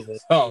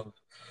 Jesus. So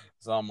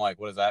I'm like,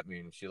 what does that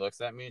mean? She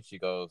looks at me and she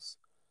goes,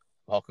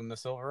 "Welcome to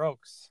Silver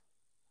Oaks."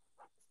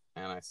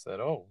 And I said,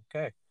 "Oh,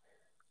 okay."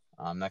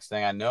 Next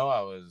thing I know,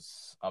 I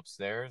was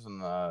upstairs in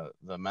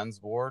the men's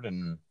ward,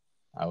 and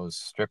I was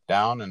stripped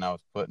down and I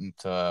was put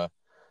into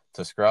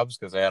scrubs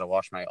because I had to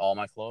wash all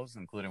my clothes,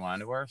 including my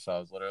underwear. So I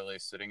was literally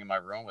sitting in my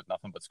room with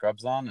nothing but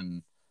scrubs on.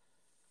 And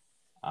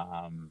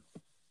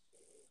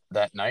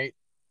that night,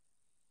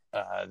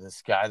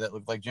 this guy that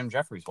looked like Jim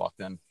Jeffries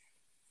walked in.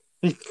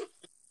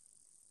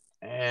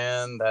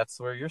 And that's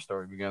where your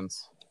story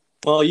begins.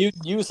 Well, you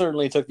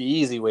certainly took the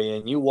easy way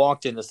in. You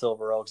walked into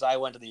Silver Oaks. I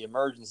went to the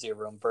emergency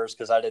room first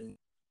because I didn't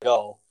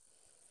go.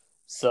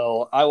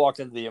 So I walked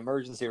into the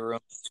emergency room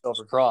at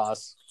Silver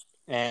Cross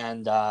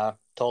and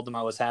told them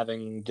I was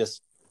having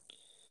just,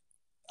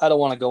 I don't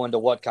want to go into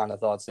what kind of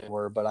thoughts they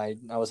were, but I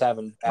was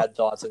having bad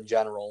thoughts in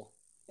general.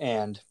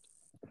 And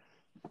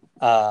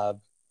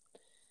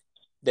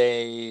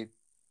they,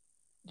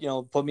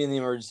 put me in the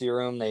emergency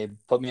room. They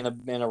put me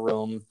in a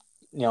room,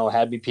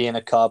 had me pee in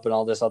a cup and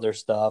all this other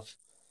stuff.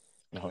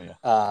 Oh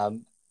yeah.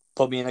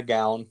 Put me in a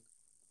gown,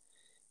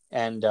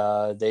 and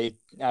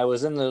I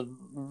was in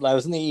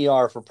the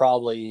ER for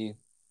probably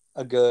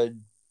a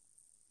good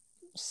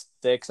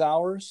 6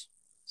 hours,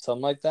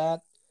 something like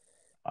that.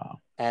 Wow.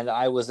 And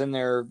I was in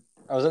there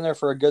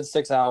for a good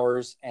 6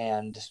 hours,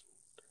 and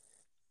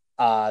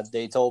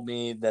they told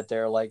me that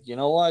they're like, you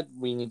know what,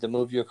 we need to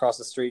move you across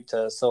the street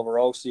to Silver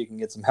Oaks so you can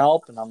get some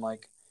help. And I'm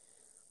like,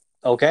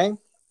 okay,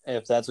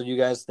 if that's what you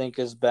guys think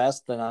is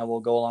best, then I will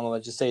go along with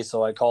what you say.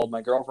 So I called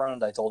my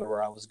girlfriend. I told her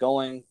where I was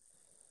going.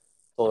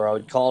 Told her I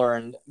would call her.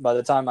 And by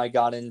the time I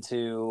got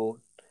into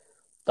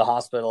the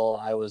hospital,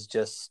 I was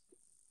just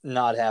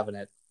not having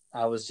it.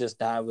 I was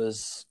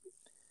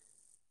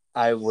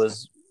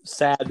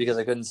sad because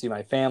I couldn't see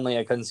my family.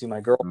 I couldn't see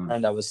my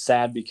girlfriend. I was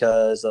sad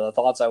because of the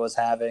thoughts I was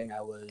having.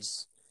 I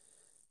was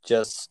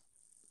just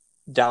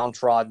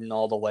downtrodden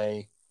all the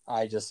way.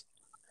 I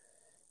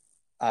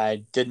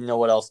didn't know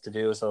what else to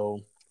do.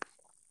 So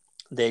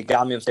they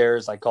got me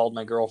upstairs. I called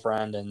my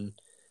girlfriend, and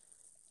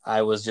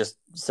I was just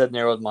sitting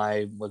there with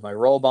my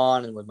robe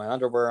on and with my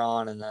underwear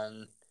on. And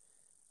then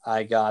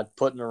I got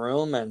put in a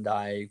room, and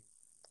I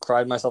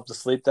cried myself to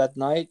sleep that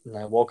night. And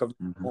I woke up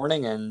in the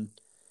morning, and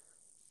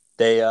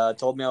they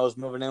told me I was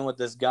moving in with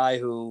this guy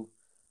who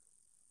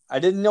I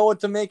didn't know what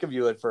to make of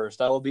you at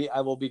first. I will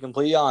be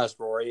completely honest,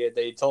 Rory.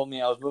 They told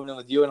me I was moving in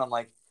with you, and I'm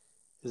like,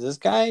 is this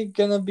guy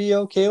gonna be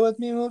okay with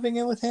me moving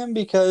in with him?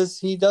 Because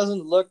he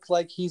doesn't look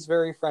like he's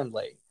very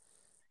friendly.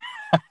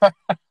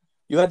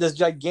 You had this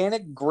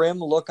gigantic grim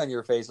look on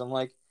your face. I'm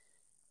like,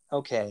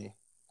 okay,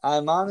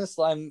 I'm honest.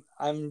 I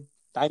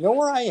know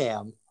where I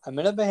am. I'm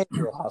in a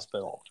behavioral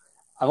hospital.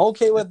 I'm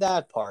okay with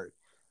that part.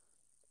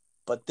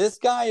 But this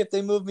guy, if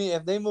they move me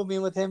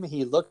in with him,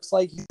 he looks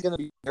like he's gonna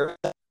be there.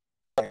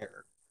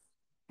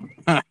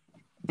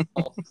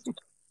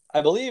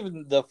 I believe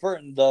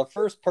the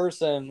first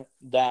person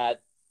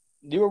that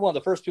you were one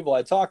of the first people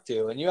I talked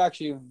to, and you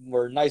actually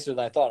were nicer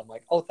than I thought. I'm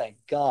like, oh, thank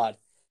God,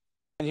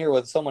 I'm here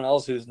with someone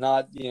else who's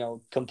not,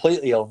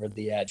 completely over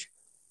the edge.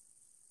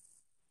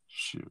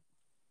 Shoot.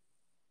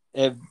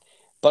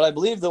 But I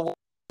believe the one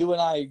you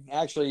and I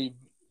actually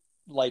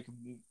like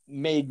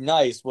made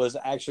nice was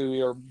actually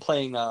we were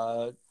playing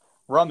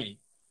rummy.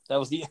 That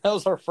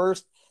was our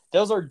first. That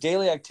was our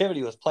daily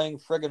activity, was playing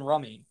friggin'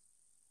 rummy.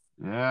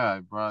 Yeah, I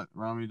brought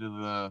Rami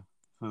to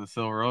the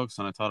Silver Oaks,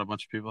 and I taught a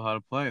bunch of people how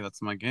to play.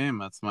 That's my game.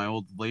 That's my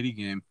old lady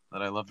game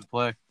that I love to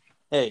play.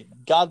 Hey,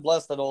 God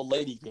bless that old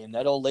lady game.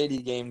 That old lady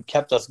game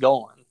kept us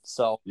going.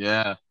 So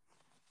yeah,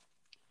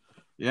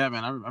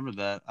 man, I remember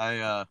that.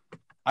 I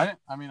didn't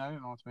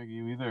know what to make of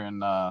you either,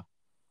 and I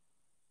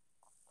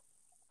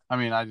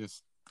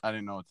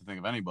didn't know what to think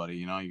of anybody.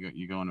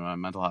 You go into a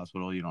mental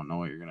hospital, you don't know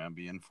what you're gonna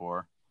be in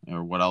for,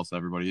 or what else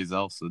everybody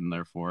else, and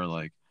therefore,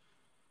 like,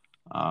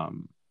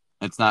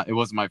 it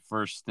wasn't my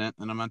first stint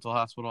in a mental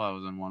hospital. I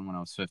was in one when I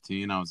was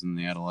 15. I was in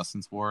the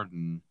adolescence ward,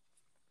 and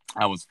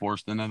I was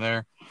forced into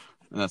there.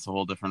 And that's a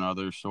whole different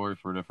other story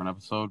for a different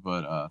episode.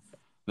 But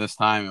this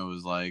time it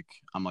was like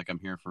I'm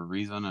here for a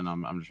reason, and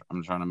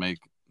I'm trying to make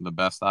the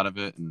best out of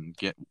it and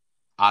get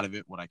out of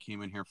it what I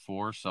came in here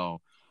for. So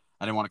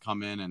I didn't want to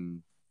come in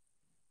and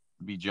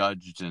be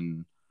judged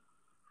and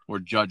or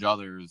judge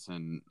others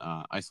and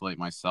isolate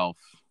myself,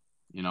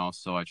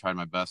 So I tried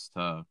my best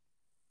to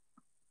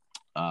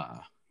uh,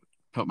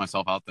 put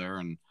myself out there.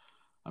 And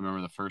I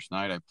remember the first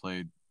night I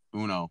played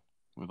Uno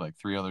with like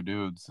three other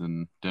dudes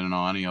and didn't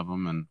know any of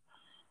them, and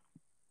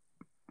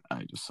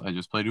I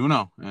just played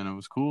Uno and it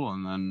was cool.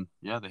 And then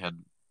they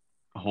had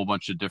a whole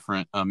bunch of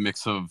different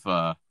mix of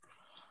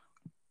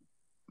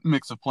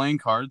playing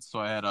cards, so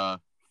I had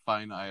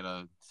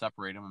to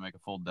separate them and make a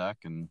full deck,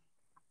 and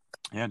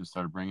just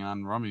started bringing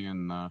on rummy,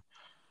 and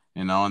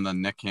and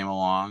then Nick came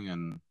along,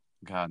 and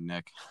God,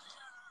 Nick,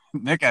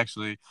 Nick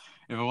actually,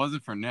 if it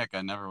wasn't for Nick,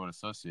 I never would have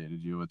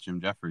associated you with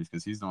Jim Jeffries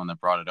because he's the one that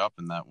brought it up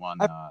in that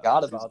one. I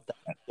forgot about that.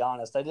 To be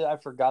honest, I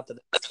forgot that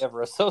it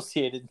ever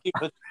associated me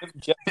with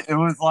Jim. It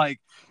was like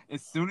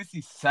as soon as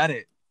he said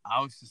it,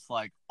 I was just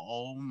like,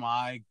 "Oh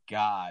my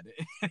God!"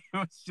 It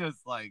was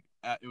just like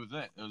it was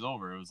it. It was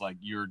over. It was like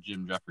you're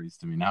Jim Jeffries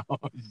to me now.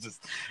 It's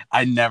just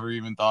I never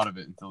even thought of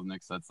it until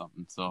Nick said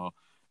something. So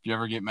if you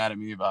ever get mad at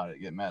me about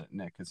it, get mad at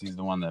Nick because he's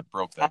the one that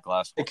broke that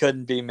glass. I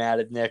couldn't be mad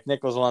at Nick.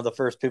 Nick was one of the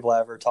first people I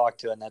ever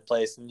talked to in that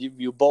place, and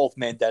you both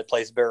made that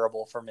place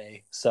bearable for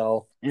me.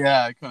 So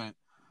yeah, I couldn't.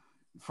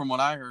 From what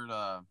I heard,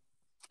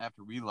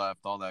 after we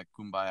left, all that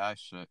kumbaya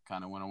shit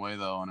kind of went away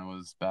though, and it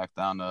was back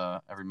down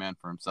to every man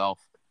for himself.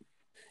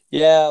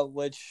 Yeah,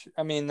 which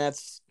I mean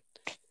that's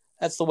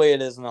the way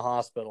it is in the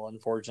hospital,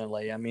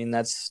 unfortunately. I mean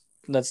that's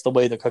the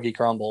way the cookie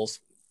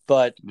crumbles.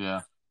 But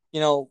yeah,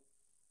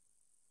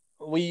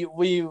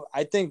 we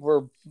I think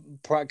we're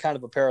kind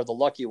of a pair of the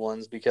lucky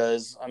ones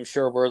because I'm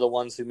sure we're the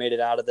ones who made it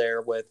out of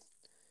there with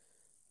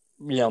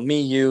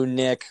me, you,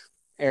 Nick,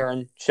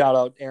 Aaron. Shout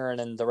out Aaron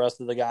and the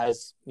rest of the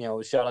guys.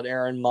 Shout out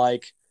Aaron,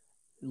 Mike,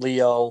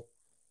 Leo,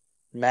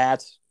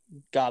 Matt.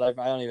 God,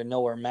 I don't even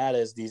know where Matt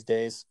is these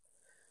days.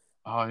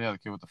 Oh yeah, the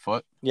kid with the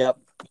foot. Yep.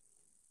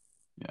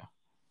 Yeah.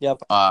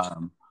 Yep.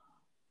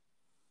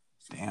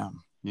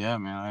 Damn. Yeah,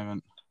 man. I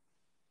haven't.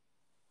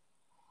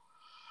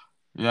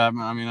 Yeah,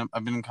 I mean,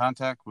 I've been in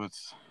contact with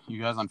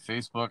you guys on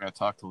Facebook. I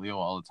talk to Leo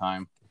all the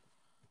time.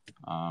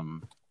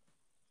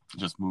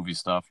 Just movie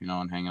stuff,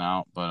 and hanging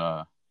out.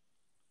 But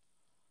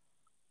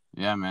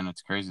yeah, man,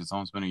 it's crazy. It's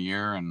almost been a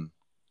year, and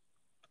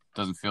it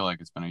doesn't feel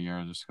like it's been a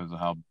year just because of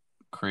how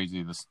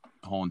crazy this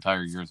whole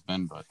entire year has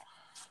been. But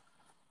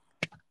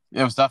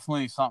yeah, it was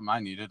definitely something I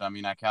needed. I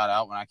mean, I got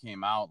out when I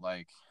came out,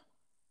 like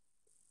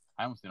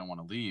I almost didn't want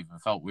to leave.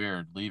 It felt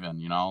weird leaving,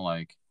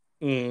 like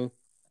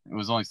it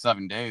was only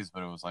 7 days,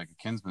 but it was like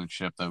a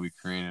kinsmanship that we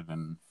created.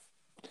 And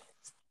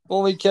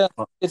well,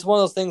 it's one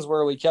of those things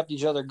where we kept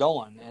each other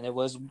going, and it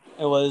was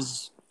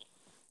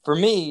for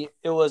me,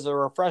 it was a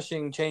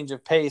refreshing change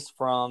of pace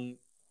from,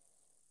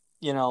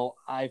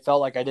 I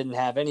felt like I didn't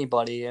have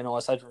anybody,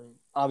 aside from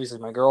obviously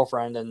my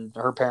girlfriend and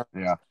her parents,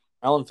 yeah,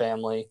 my own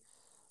family.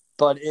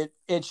 But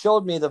it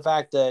showed me the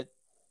fact that,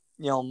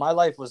 my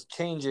life was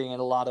changing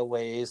in a lot of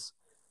ways,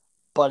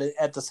 but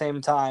at the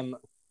same time,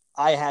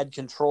 I had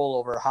control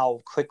over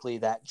how quickly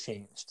that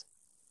changed.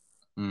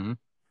 Mm-hmm.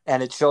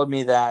 And it showed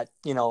me that,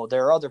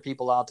 there are other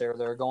people out there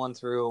that are going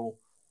through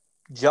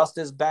just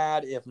as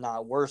bad, if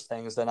not worse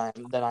things than I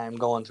am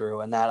going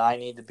through, and that I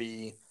need to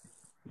be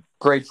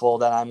grateful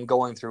that I'm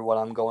going through what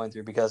I'm going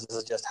through because this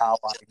is just how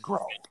I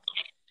grow.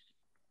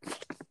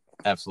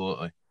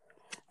 Absolutely.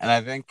 And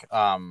I think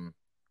one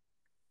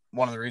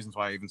of the reasons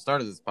why I even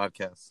started this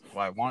podcast,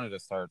 why I wanted to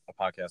start a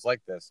podcast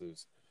like this,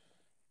 is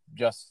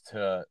just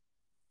to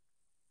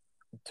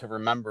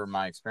remember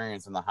my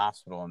experience in the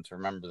hospital and to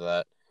remember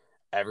that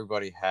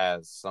everybody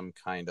has some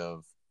kind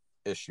of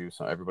issue.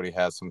 So everybody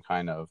has some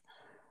kind of,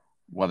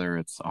 whether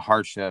it's a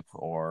hardship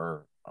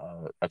or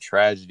a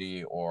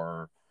tragedy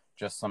or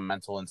just some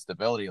mental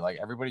instability, like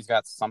everybody's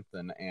got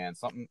something. And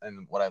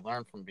what I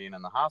learned from being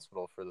in the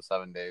hospital for the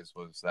 7 days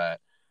was that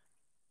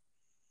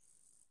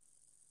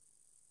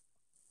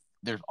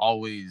there's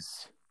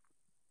always,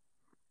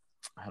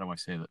 how do I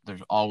say that?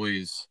 There's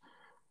always,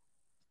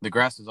 the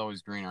grass is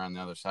always greener on the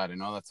other side. I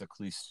know that's a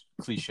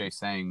cliche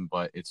saying,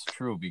 but it's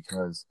true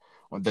because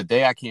the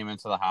day I came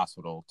into the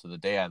hospital to the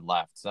day I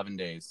left, 7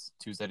 days,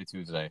 Tuesday to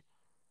Tuesday,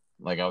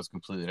 like I was a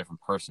completely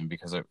different person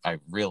because I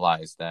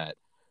realized that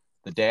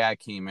the day I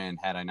came in,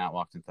 had I not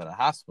walked into the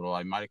hospital,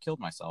 I might have killed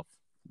myself.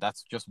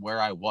 That's just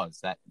where I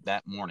was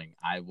that morning.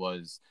 I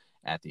was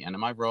at the end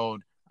of my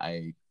road.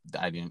 I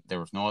didn't, there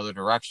was no other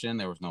direction.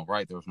 There was no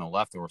right. There was no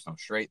left. There was no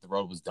straight. The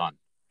road was done.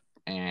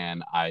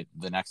 And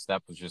the next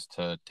step was just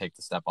to take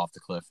the step off the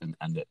cliff and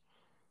end it.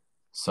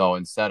 So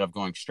instead of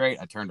going straight,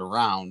 I turned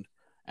around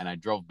and I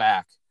drove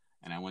back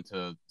and I went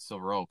to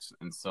Silver Oaks.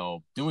 And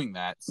so doing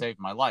that saved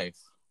my life.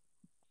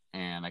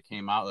 And I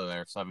came out of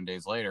there 7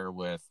 days later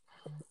with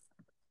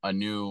a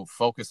new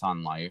focus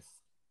on life,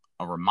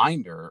 a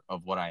reminder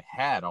of what I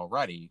had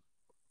already.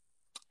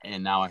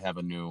 And now I have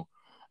a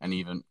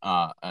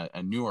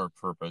newer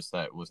purpose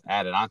that was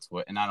added onto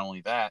it. And not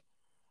only that,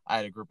 I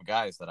had a group of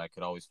guys that I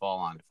could always fall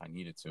on if I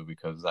needed to,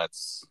 because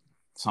that's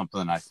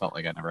something I felt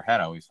like I never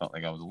had. I always felt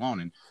like I was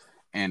alone.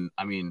 And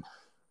I mean,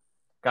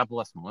 God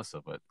bless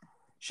Melissa, but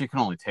she can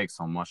only take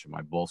so much of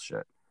my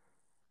bullshit.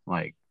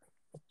 Like,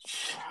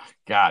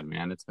 God,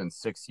 man, it's been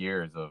 6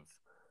 years of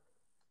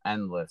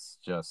endless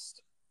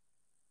just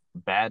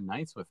bad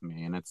nights with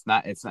me, and it's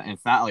not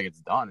like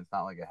it's done. It's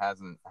not like it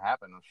hasn't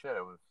happened. Oh, shit,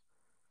 it was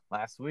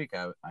last week.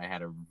 I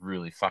had a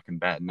really fucking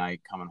bad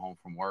night coming home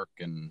from work,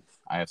 and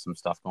I have some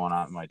stuff going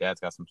on. My dad's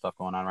got some stuff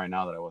going on right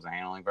now that I wasn't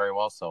handling very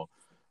well. So,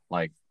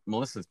 like,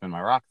 Melissa's been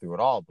my rock through it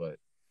all, but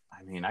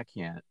I mean, I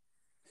can't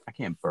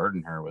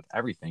burden her with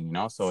everything, you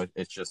know? So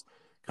it's just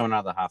coming out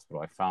of the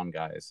hospital. I found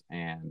guys,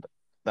 and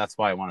that's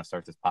why I want to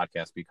start this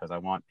podcast, because I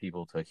want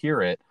people to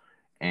hear it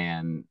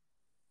and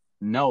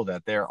know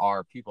that there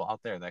are people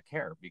out there that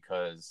care,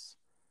 because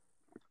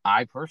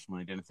I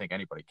personally didn't think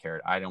anybody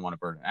cared. I didn't want to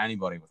burden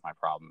anybody with my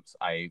problems.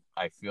 I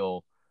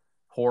feel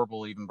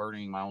horrible even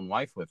burdening my own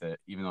wife with it,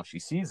 even though she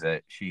sees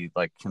it. She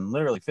like can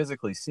literally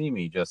physically see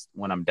me just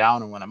when I'm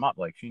down and when I'm up.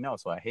 Like, she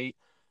knows. So I hate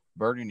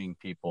burdening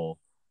people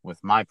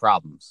with my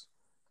problems.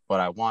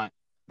 But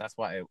that's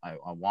why I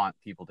want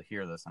people to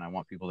hear this, and I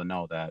want people to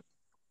know that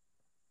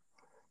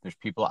there's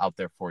people out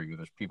there for you.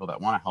 There's people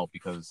that want to help,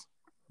 because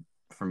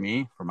for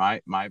me, for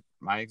my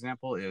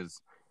example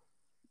is,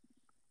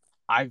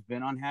 I've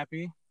been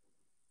unhappy,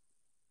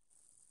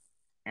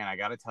 and I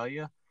got to tell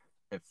you,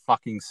 it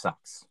fucking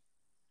sucks.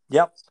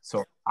 Yep.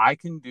 So I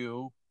can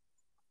do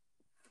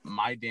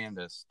my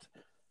damnedest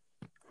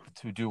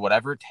to do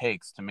whatever it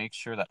takes to make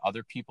sure that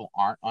other people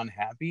aren't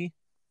unhappy,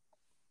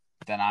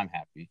 then I'm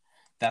happy.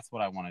 That's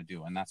what I want to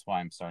do, and that's why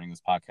I'm starting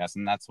this podcast,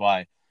 and that's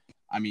why,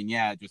 I mean,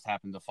 yeah, it just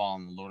happened to fall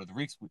on the Lord of the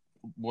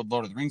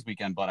Rings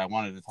weekend, but I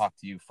wanted to talk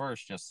to you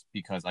first, just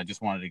because I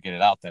just wanted to get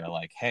it out there.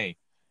 Like, hey,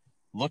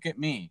 look at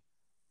me.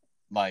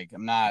 Like,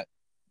 I'm not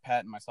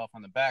patting myself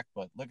on the back,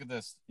 but look at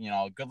this, you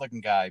know,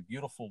 good-looking guy,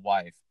 beautiful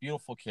wife,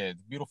 beautiful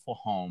kids, beautiful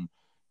home,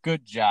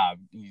 good job.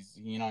 He's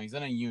in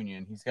a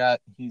union. He's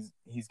got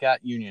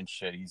union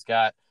shit. He's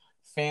got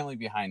family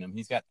behind him.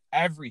 He's got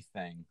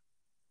everything.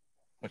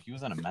 But he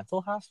was in a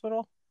mental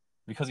hospital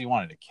because he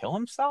wanted to kill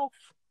himself?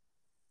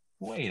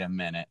 Wait a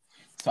minute.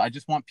 So I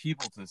just want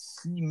people to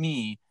see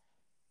me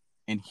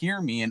and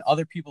hear me and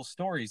other people's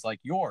stories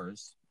like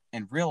yours,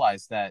 and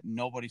realize that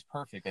nobody's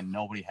perfect and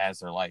nobody has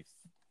their life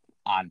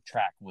on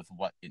track with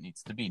what it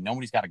needs to be.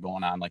 Nobody's got it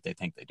going on like they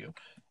think they do.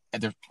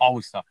 And there's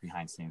always stuff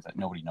behind the scenes that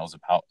nobody knows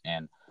about.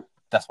 And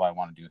that's what I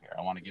want to do here.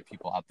 I want to get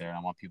people out there, and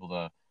I want people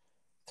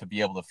to be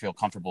able to feel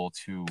comfortable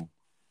to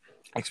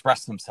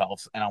express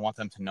themselves. And I want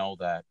them to know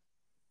that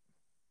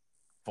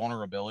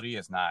vulnerability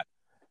is not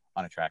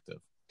unattractive.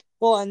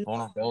 Well, and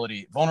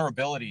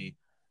vulnerability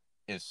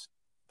is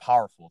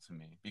powerful to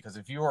me, because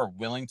if you are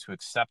willing to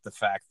accept the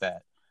fact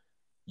that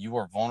you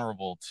are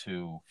vulnerable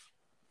to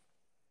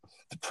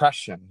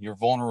depression, you're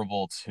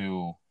vulnerable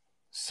to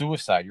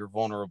suicide, you're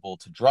vulnerable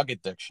to drug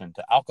addiction,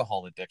 to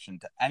alcohol addiction,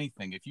 to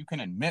anything. If you can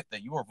admit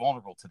that you are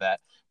vulnerable to that,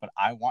 but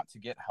I want to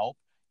get help,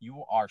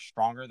 you are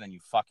stronger than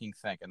you fucking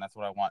think. And that's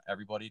what I want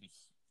everybody to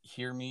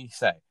hear me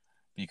say,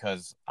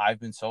 because I've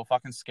been so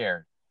fucking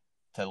scared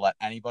to let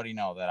anybody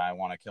know that I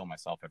want to kill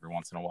myself every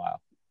once in a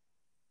while.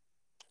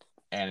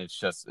 And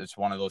it's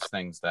one of those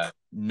things that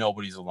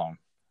nobody's alone.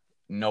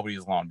 Nobody's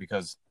alone,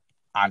 because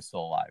I'm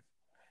still alive.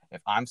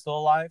 If I'm still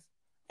alive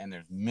and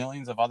there's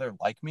millions of other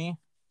like me,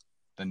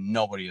 then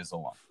nobody is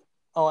alone.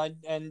 Oh,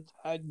 and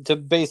to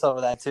base off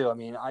of that too, I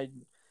mean,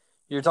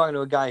 you're talking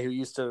to a guy who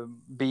used to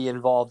be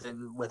involved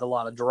with a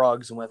lot of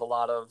drugs and with a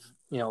lot of,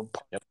 yep,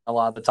 a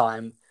lot of the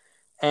time.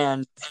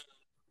 And,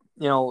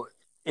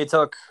 it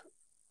took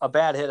a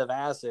bad hit of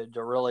acid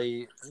to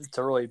really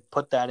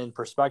put that in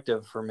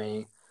perspective for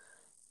me.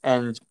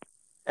 And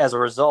as a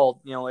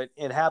result,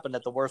 it happened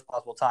at the worst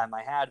possible time.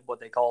 I had what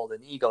they called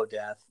an ego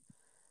death,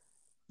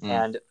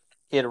 and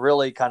it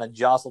really kind of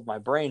jostled my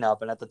brain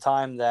up. And at the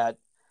time that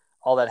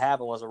all that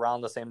happened was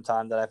around the same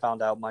time that I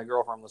found out my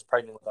girlfriend was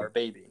pregnant with our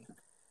baby.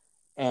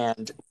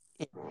 And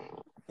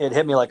it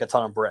hit me like a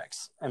ton of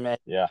bricks. I mean,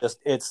 yeah,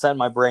 it sent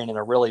my brain in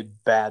a really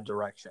bad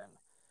direction.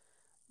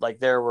 Like,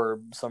 there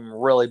were some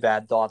really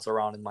bad thoughts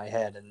around in my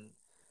head, and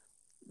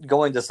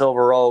going to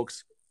Silver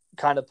Oaks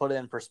kind of put it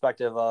in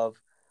perspective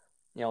of,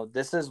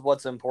 this is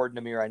what's important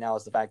to me right now,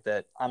 is the fact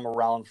that I'm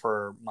around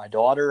for my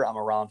daughter. I'm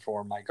around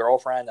for my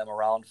girlfriend. I'm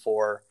around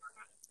for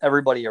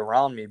everybody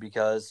around me,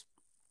 because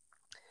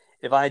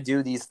if I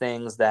do these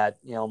things that,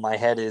 my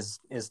head is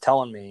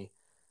telling me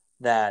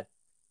that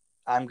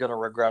I'm going to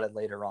regret it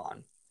later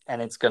on,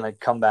 and it's going to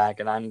come back,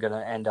 and I'm going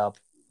to end up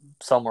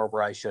somewhere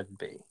where I shouldn't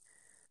be.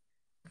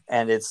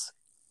 And it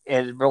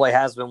really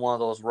has been one of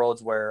those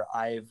roads where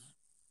I've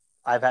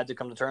had to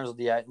come to terms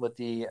with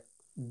the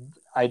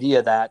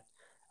idea that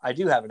I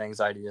do have an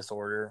anxiety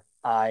disorder.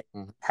 I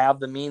have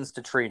the means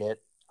to treat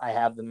it. I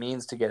have the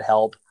means to get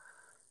help.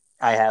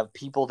 I have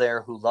people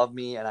there who love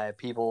me, and I have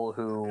people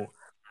who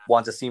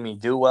want to see me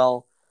do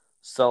well.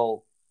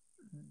 So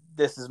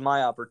this is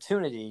my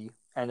opportunity,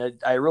 and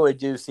I really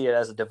do see it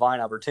as a divine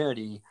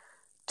opportunity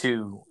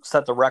to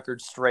set the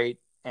record straight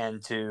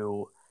and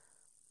to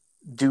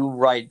do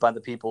right by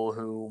the people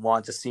who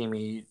want to see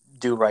me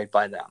do right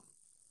by them.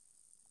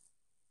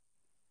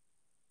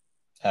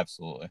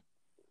 Absolutely.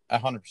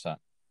 100%.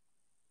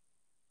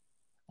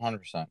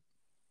 100%.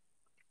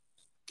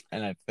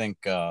 And I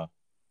think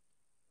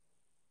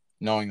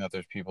knowing that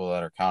there's people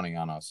that are counting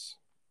on us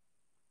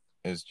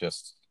is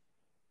just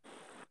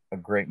a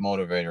great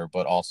motivator,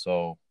 but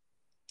also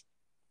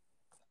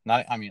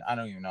not, I mean, I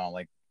don't even know,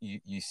 like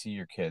you see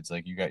your kids,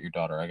 like you got your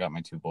daughter, I got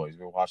my two boys,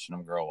 we're watching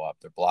them grow up,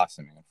 they're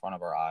blossoming in front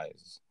of our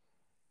eyes.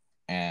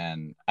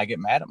 And I get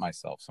mad at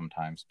myself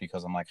sometimes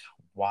because I'm like,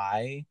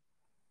 why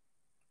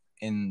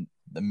in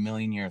the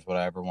million years would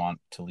I ever want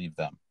to leave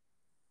them?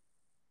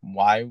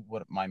 Why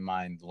would my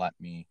mind let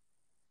me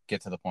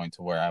get to the point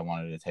to where I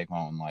wanted to take my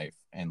own life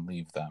and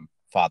leave them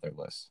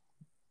fatherless,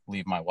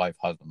 leave my wife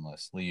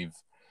husbandless, leave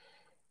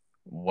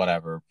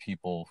whatever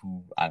people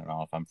who, I don't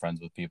know if I'm friends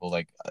with people,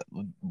 like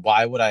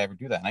why would I ever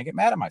do that? And I get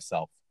mad at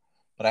myself,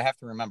 but I have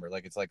to remember,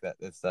 like it's like that,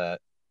 it's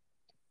that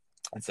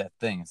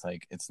thing, it's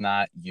like it's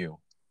not you,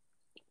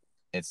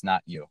 it's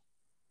not you,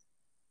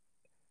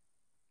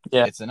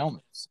 Yeah. it's an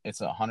illness,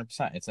 it's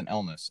 100%, it's an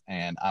illness,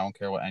 and I don't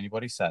care what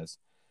anybody says.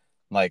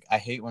 Like I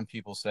hate when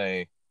people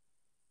say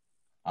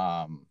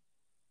I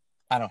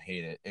don't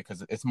hate it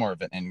because it's more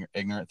of an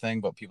ignorant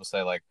thing, but people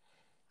say like,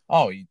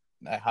 oh,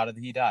 how did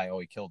he die? Oh,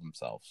 he killed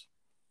himself.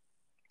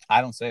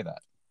 I don't say that.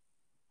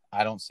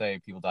 I don't say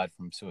people died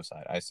from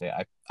suicide.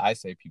 I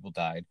say people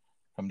died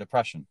from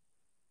depression.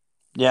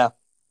 Yeah.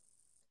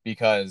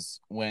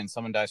 Because when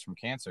someone dies from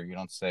cancer, you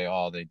don't say,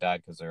 oh, they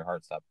died because their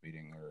heart stopped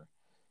beating, or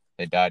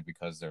they died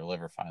because their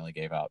liver finally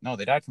gave out. No,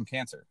 they died from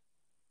cancer.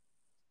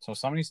 So if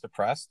somebody's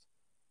depressed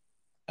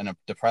and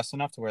depressed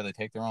enough to where they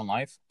take their own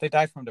life, they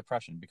died from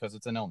depression because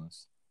it's an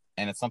illness.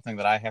 And it's something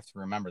that I have to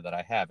remember that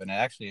I have. And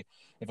actually,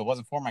 if it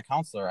wasn't for my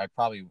counselor, I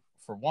probably,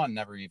 for one,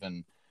 never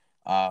even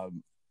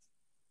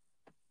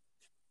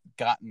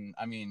gotten,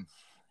 I've been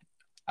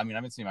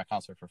seeing my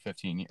counselor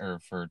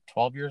for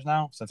 12 years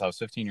now, since I was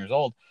 15 years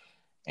old.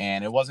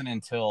 And it wasn't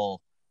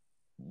until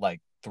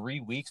like 3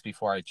 weeks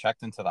before I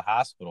checked into the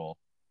hospital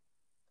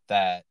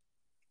that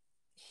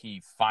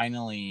he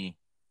finally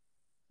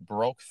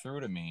broke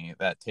through to me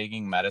that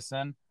taking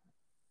medicine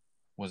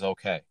was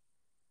okay.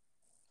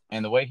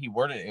 And the way he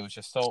worded it, it was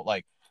just so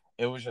like,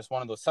 it was just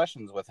one of those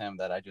sessions with him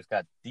that I just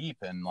got deep,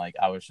 and like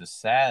I was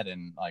just sad,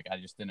 and like I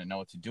just didn't know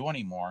what to do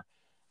anymore.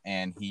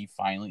 And he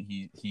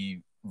finally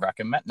he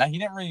recommend, now he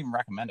didn't really even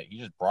recommend it, he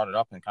just brought it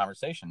up in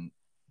conversation,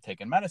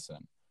 taking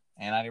medicine,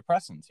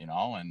 antidepressants,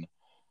 and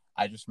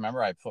I just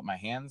remember I put my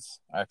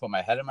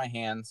head in my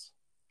hands,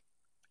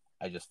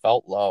 I just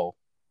felt low,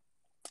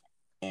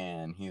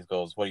 and he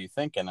goes, what are you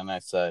thinking? And I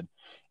said,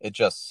 it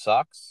just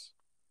sucks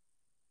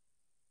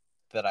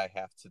that I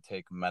have to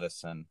take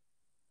medicine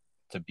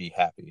to be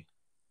happy.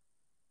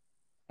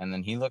 And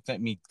then he looked at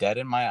me dead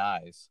in my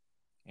eyes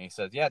and he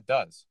said, yeah, it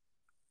does.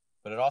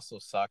 But it also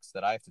sucks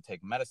that I have to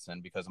take medicine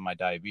because of my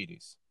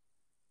diabetes.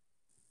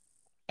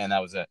 And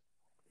that was it.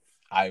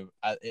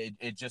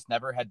 It just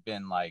never had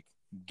been like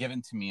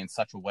given to me in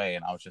such a way.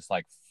 And I was just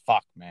like,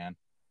 fuck, man.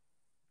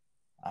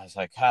 I was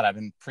like, God, I've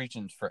been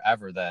preaching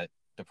forever that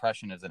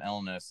depression is an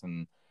illness.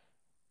 And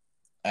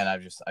I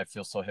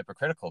feel so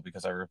hypocritical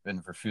because I've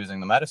been refusing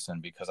the medicine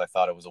because I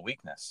thought it was a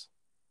weakness.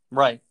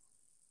 Right.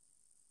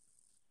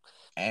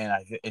 And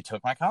it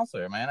took my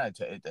counselor, man.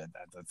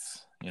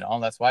 That's,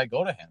 that's why I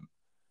go to him.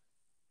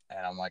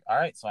 And I'm like, all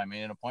right. So I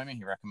made an appointment.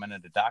 He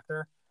recommended a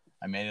doctor.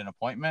 I made an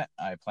appointment.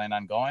 I planned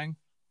on going.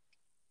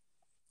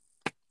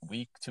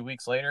 2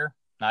 weeks later,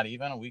 not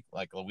even a week,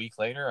 like a week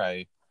later,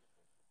 I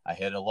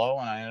hit a low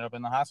and I ended up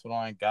in the hospital,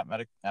 and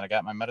I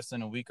got my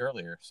medicine a week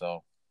earlier.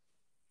 So,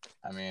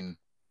 I mean,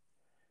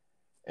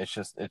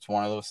 it's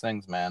one of those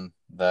things, man,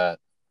 that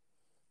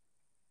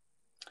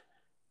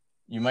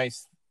you might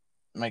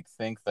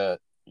think that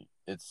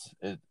it's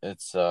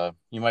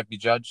you might be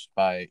judged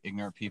by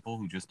ignorant people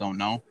who just don't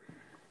know,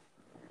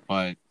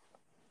 but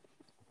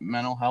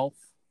mental health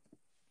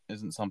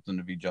isn't something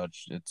to be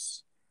judged.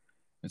 It's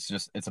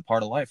a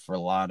part of life for a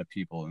lot of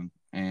people,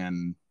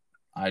 and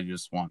I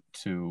just want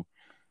to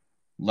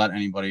let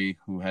anybody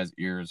who has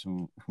ears,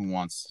 who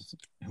wants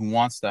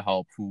to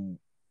help, who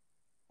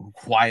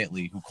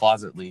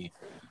closetly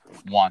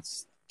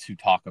wants to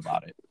talk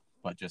about it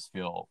but just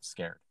feel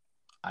scared,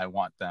 I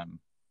want them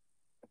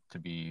to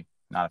be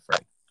not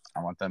afraid.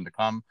 I want them to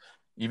come,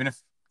 even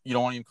if you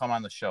don't want to even come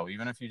on the show,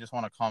 even if you just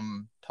want to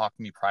come talk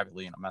to me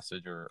privately in a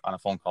message or on a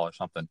phone call or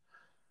something.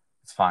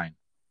 It's fine.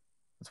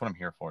 That's what I'm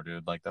here for,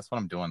 dude. Like, that's what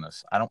I'm doing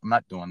this. I'm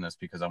not doing this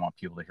because I want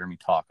people to hear me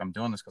talk. I'm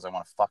doing this because I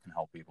want to fucking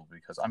help people,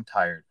 because I'm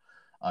tired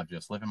of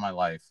just living my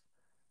life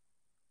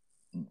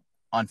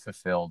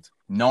unfulfilled,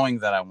 knowing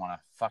that I want to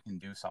fucking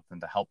do something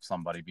to help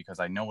somebody, because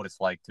I know what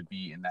it's like to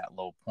be in that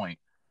low point.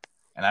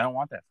 And I don't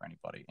want that for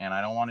anybody. And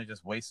I don't want to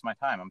just waste my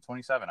time. I'm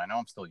 27. I know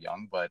I'm still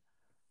young, but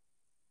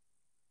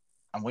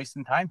I'm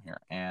wasting time here.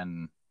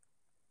 And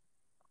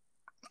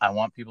I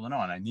want people to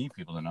know, and I need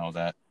people to know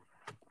that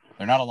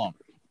they're not alone.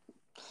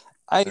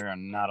 They're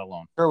not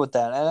alone. Sure with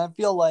that, and I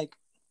feel like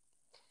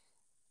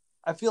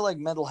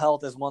mental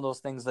health is one of those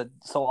things that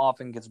so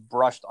often gets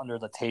brushed under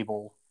the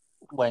table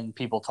when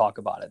people talk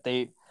about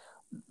it.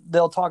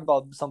 They'll talk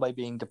about somebody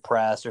being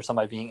depressed or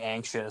somebody being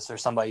anxious or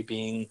somebody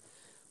being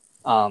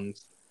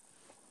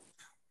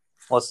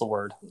what's the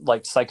word,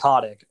 like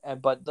psychotic.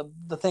 But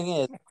the thing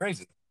is,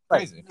 crazy.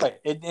 Right.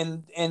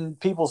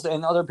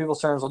 In other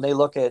people's terms, when they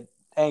look at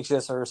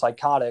anxious or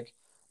psychotic,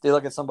 they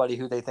look at somebody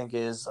who they think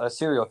is a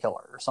serial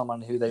killer or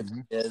someone who they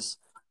think is,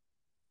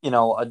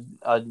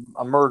 a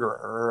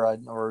murderer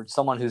or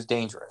someone who's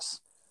dangerous.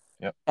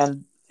 Yep.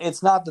 And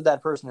it's not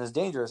that person is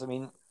dangerous. I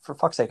mean, for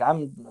fuck's sake,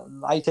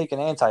 I take an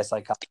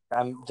antipsychotic.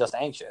 I'm just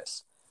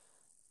anxious,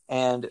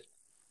 and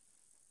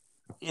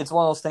it's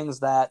one of those things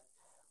that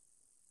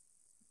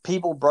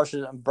people brush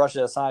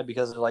it aside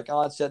because they're like,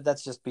 oh,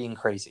 that's just being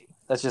crazy.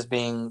 That's just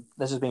being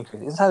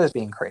crazy. It's not just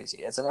being crazy.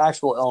 It's an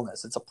actual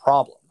illness. It's a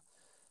problem.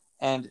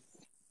 And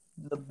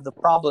the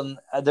problem,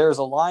 there's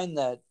a line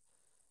that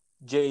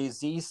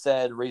Jay-Z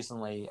said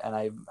recently,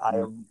 and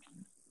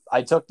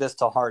I took this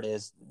to heart,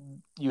 is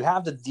you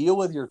have to deal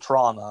with your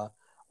trauma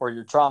or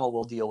your trauma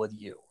will deal with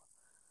you.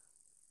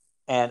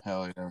 And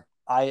hell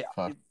yeah.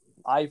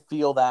 I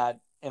feel that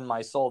in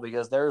my soul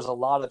because there's a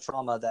lot of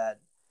trauma that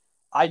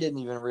I didn't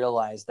even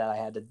realize that I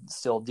had to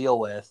still deal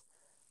with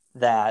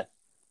that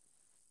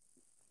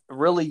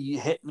really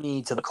hit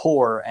me to the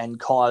core and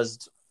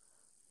caused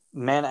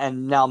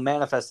and now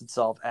manifests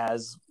itself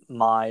as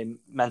my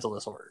mental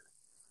disorder,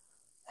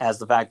 as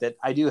the fact that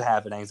I do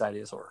have an anxiety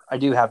disorder. I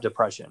do have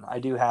depression. I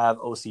do have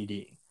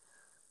OCD.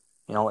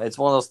 It's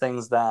one of those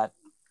things that,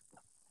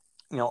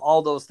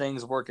 all those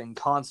things work in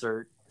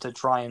concert to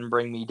try and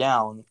bring me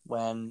down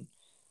when,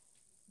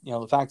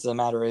 the fact of the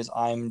matter is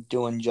I'm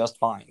doing just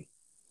fine.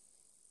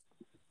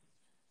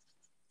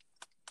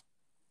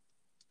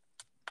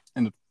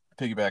 And to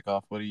piggyback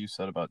off what you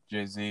said about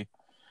Jay-Z,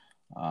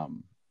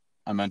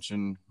 I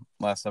mentioned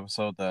last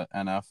episode that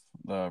NF,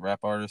 the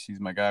rap artist,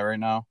 he's my guy right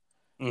now.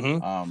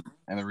 Mm-hmm.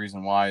 And the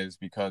reason why is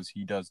because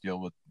he does deal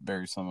with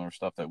very similar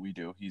stuff that we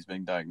do. He's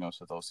been diagnosed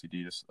with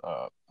OCD,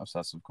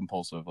 obsessive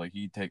compulsive. Like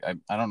I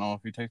don't know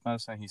if he takes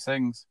medicine. He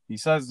sings. He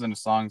says in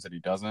his songs that he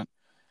doesn't.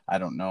 I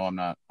don't know. I'm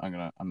not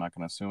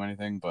gonna assume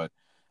anything, but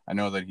I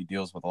know that he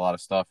deals with a lot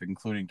of stuff,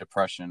 including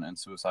depression and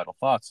suicidal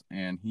thoughts.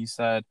 And he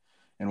said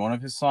in one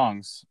of his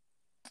songs,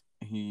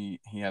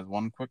 he has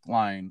one quick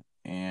line,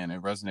 and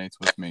it resonates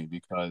with me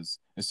because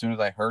as soon as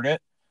I heard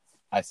it,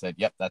 I said,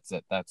 "Yep, that's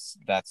it.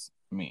 That's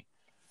me."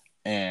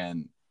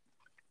 And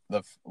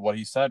what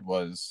he said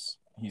was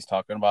he's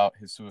talking about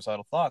his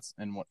suicidal thoughts,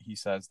 and what he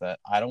says that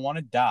I don't want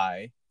to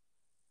die,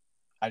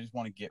 I just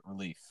want to get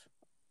relief.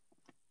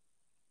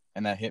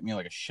 And that hit me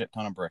like a shit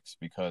ton of bricks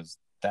because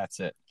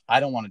that's it. I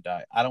don't want to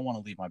die. I don't want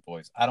to leave my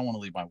boys. I don't want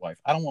to leave my wife.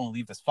 I don't want to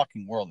leave this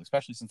fucking world,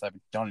 especially since I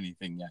haven't done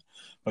anything yet.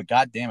 But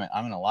god damn it,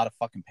 I'm in a lot of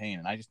fucking pain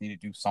and I just need to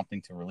do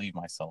something to relieve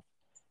myself.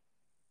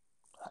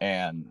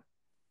 And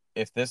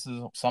if this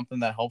is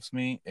something that helps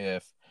me,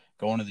 if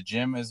going to the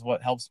gym is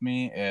what helps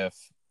me,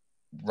 if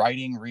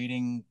writing,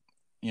 reading,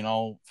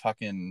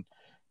 fucking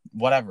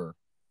whatever,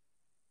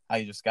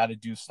 I just got to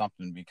do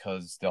something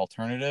because the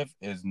alternative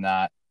is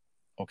not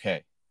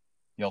okay.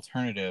 The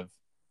alternative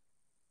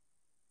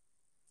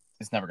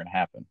is never going to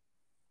happen.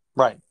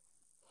 Right.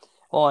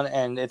 Well,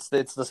 and it's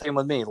the same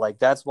with me. Like,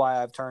 that's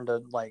why I've turned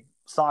to, like,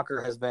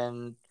 soccer has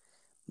been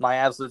my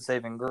absolute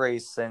saving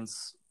grace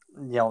since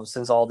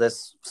all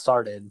this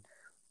started.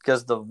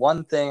 Because the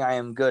one thing I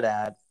am good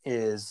at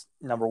is,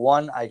 number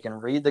one, I can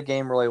read the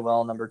game really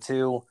well. Number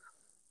two,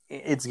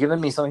 it's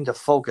given me something to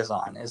focus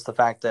on, is the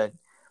fact that,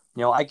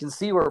 I can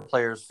see where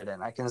players fit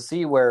in. I can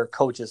see where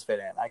coaches fit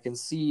in. I can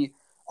see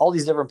all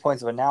these different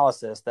points of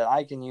analysis that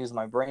I can use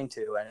my brain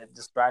to, and it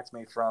distracts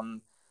me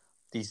from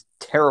these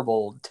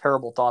terrible,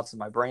 terrible thoughts that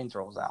my brain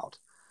throws out.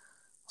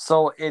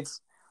 So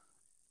it's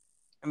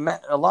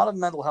a lot of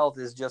mental health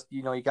is just,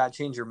 you got to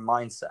change your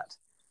mindset.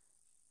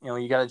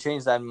 You got to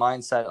change that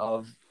mindset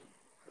of,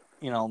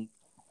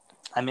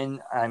 I'm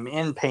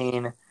in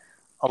pain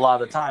a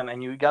lot of the time,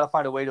 and you got to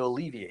find a way to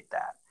alleviate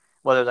that.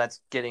 Whether that's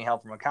getting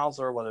help from a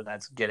counselor, whether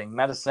that's getting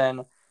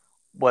medicine,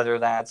 whether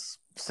that's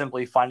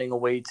simply finding a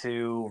way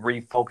to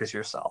refocus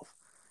yourself.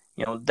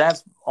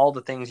 That's all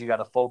the things you got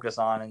to focus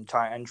on and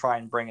try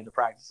and bring into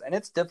practice. And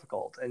it's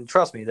difficult. And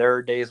trust me, there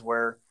are days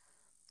where,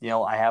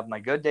 I have my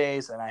good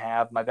days and I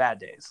have my bad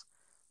days.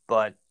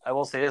 But I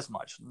will say this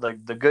much: the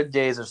good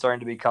days are starting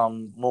to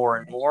become more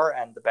and more,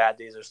 and the bad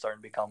days are starting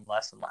to become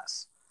less and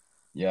less.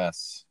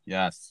 Yes.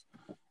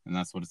 And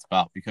that's what it's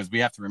about, because we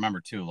have to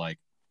remember too, like,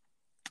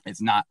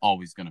 it's not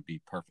always going to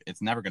be perfect.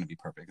 It's never going to be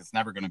perfect. It's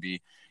never going to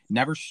be,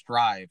 never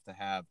strive to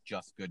have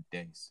just good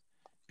days,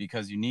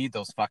 because you need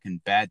those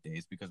fucking bad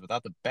days, because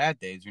without the bad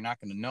days, you're not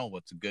going to know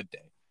what's a good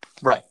day.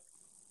 Right.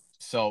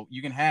 So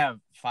you can have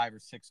 5 or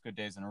 6 good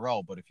days in a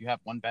row, but if you have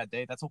one bad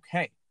day, that's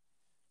okay,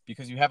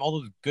 because you have all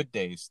those good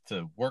days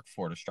to work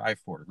for, to strive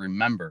for, to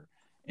remember,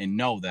 and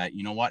know that,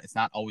 you know what, it's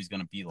not always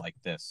going to be like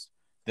this.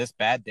 This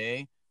bad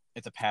day,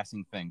 it's a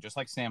passing thing. Just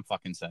like Sam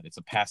fucking said, it's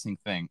a passing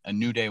thing. A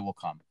new day will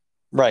come.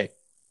 Right.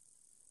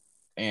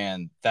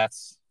 And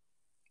that's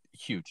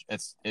huge.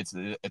 It's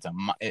a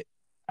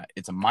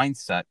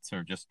mindset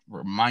to just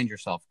remind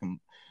yourself,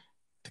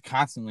 to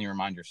constantly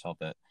remind yourself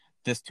that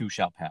this too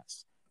shall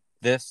pass.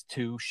 This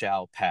too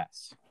shall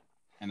pass.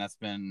 And that's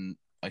been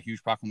a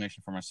huge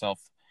proclamation for myself.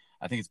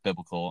 I think it's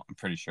biblical. I'm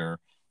pretty sure,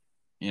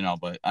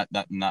 but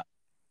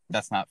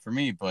that's not for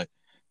me. But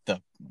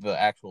the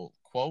actual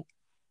quote,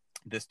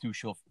 "This too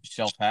shall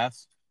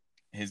pass,"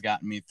 has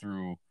gotten me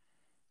through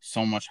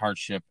so much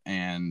hardship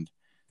and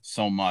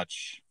so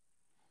much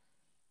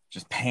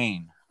just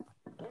pain,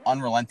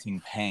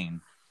 unrelenting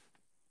pain.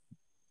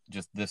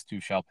 Just this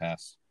too shall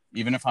pass.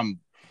 Even if I'm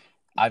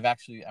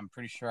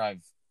pretty sure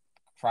I've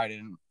cried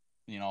in,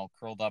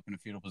 curled up in a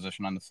fetal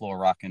position on the floor,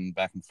 rocking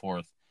back and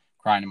forth,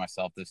 crying to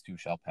myself, this too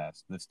shall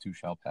pass, this too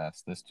shall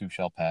pass, this too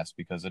shall pass,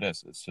 because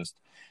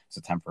it's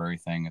a temporary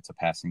thing. It's a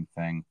passing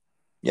thing.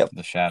 Yep.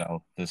 The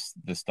shadow, this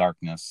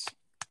darkness,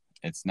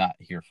 it's not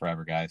here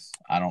forever, guys.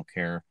 I don't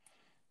care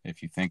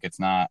if you think it's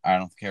not. I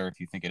don't care if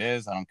you think it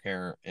is. I don't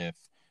care if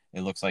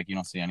it looks like you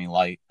don't see any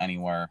light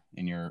anywhere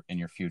in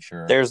your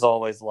future. There's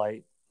always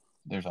light.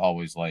 There's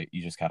always light.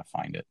 You just got to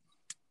find it.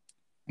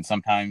 And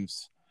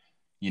sometimes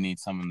you need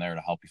someone there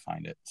to help you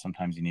find it.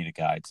 Sometimes you need a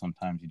guide.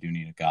 Sometimes you do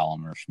need a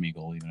Gollum or a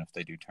Smeagol, even if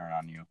they do turn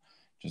on you.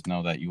 Just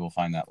know that you will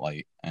find that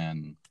light,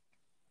 and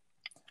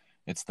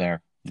it's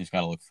there. You just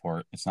got to look for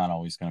it. It's not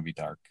always going to be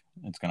dark.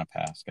 It's going to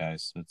pass,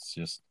 guys. That's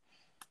just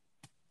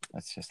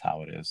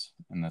how it is,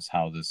 and that's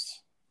how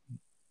this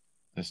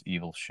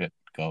evil shit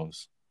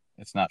goes.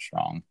 It's not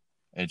strong.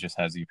 It just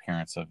has the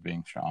appearance of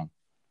being strong.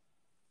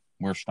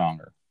 We're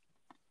stronger.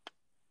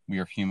 We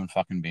are human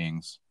fucking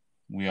beings.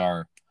 We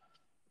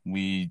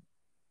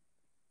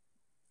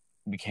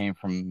came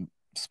from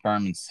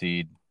sperm and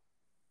seed.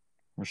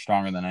 We're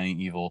stronger than any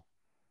evil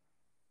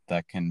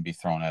that can be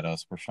thrown at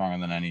us. We're stronger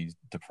than any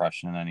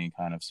depression, any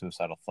kind of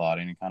suicidal thought,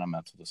 any kind of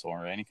mental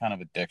disorder, any kind of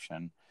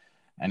addiction,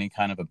 any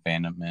kind of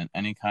abandonment,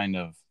 any kind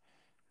of,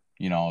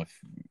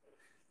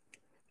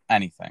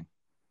 anything.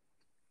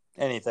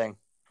 Anything.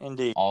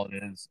 Indeed. All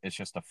it is, it's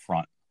just a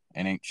front.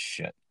 It ain't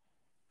shit.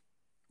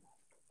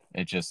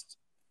 It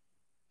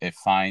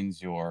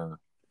finds your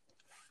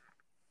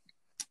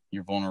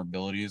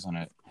vulnerabilities, and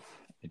it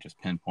just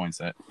pinpoints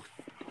it.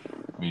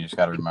 You just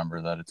got to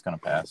remember that it's going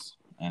to pass,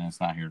 and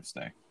it's not here to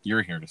stay.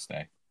 You're here to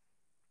stay.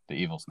 The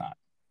evil's not.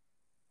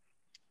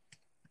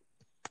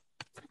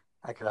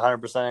 I could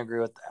 100% agree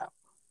with that.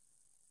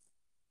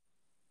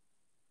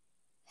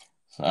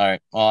 So, all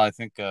right. Well, I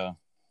think that's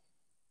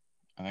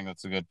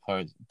a good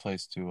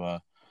place to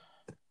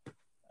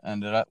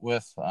end it up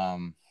with.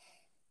 I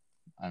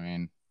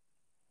mean,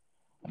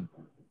 I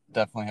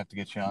definitely have to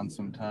get you on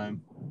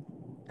sometime.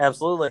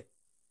 Absolutely.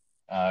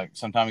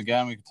 Sometime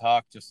again, we could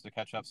talk just to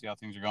catch up, see how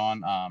things are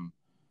going.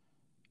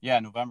 Yeah,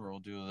 November we'll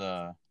do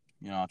I'll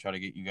try to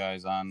get you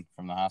guys on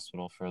from the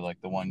hospital for like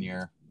the 1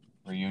 year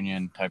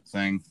reunion type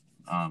thing.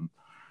 I'd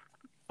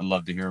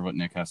love to hear what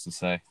Nick has to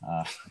say.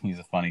 He's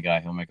a funny guy.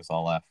 He'll make us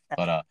all laugh.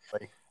 But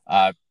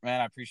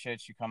man, I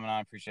appreciate you coming on.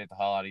 I appreciate the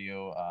hell out of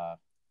you.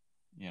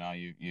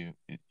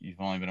 You've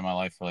only been in my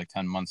life for like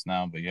 10 months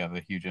now, but you have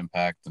a huge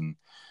impact, and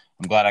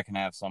I'm glad I can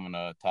have someone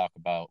to talk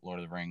about Lord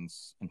of the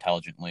Rings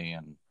intelligently,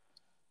 and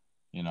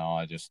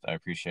I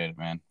appreciate it,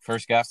 man.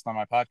 First guest on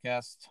my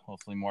podcast,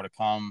 hopefully more to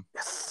come.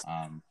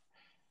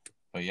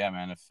 But yeah,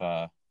 man, if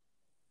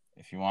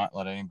you want,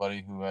 let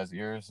anybody who has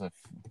ears, if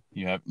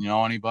you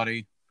know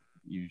anybody,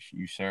 you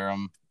share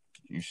them,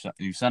 you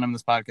send them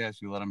this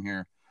podcast, you let them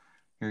hear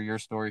your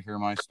story, hear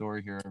my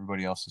story, hear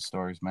everybody else's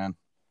stories, man.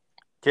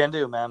 Can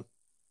do, man.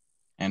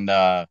 And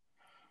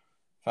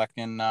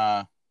fucking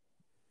tell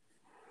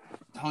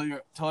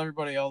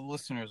everybody, all the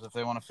listeners, if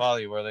they want to follow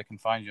you, where they can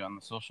find you on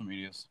the social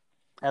medias.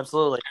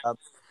 Absolutely. If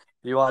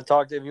you want to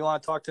talk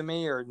to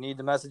me or need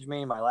to message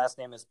me, my last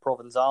name is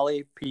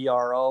Provenzale,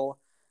 PROV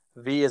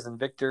as in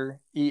Victor,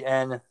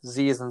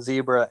 ENZ as in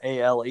Zebra,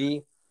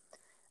 ALE.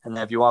 And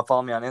then if you want to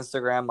follow me on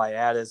Instagram, my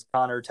ad is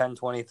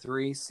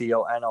Connor1023,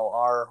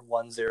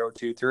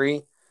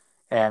 CONOR1023,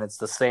 and it's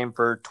the same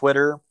for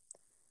Twitter.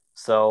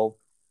 So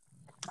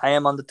I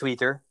am on the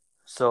Twitter.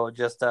 So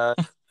just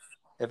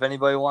if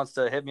anybody wants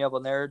to hit me up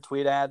on there,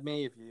 tweet at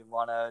me. If you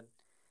want to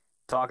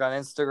talk on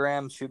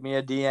Instagram, shoot me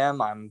a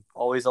DM. I'm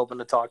always open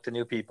to talk to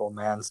new people,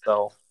 man.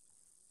 So,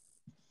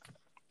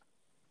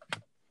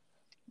 all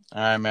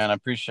right, man. I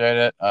appreciate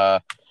it.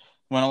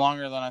 Went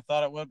longer than I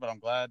thought it would, but I'm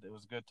glad. It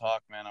was a good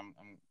talk, man. I'm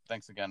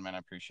thanks again, man. I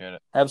appreciate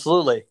it.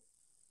 Absolutely.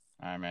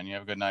 All right, man. You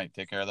have a good night.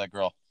 Take care of that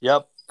girl.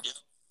 Yep. All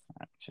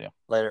right, see ya.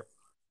 Later.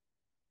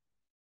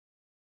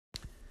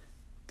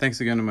 Thanks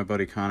again to my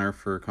buddy Connor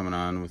for coming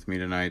on with me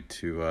tonight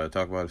to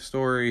talk about his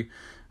story,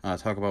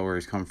 talk about where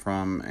he's come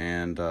from,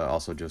 and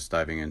also just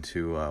diving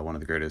into one of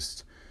the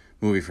greatest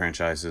movie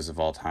franchises of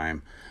all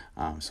time.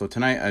 So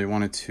tonight I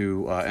wanted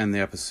to end the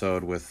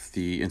episode with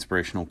the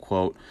inspirational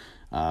quote,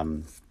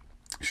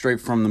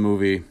 straight from the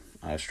movie,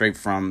 straight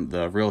from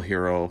the real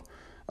hero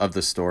of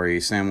the story,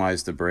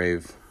 Samwise the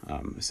Brave,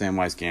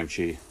 Samwise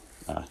Gamgee.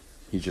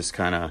 He just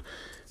kind of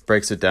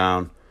breaks it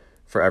down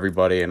for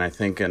everybody. And I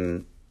think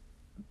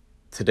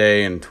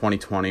today in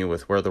 2020,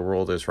 with where the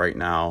world is right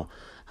now,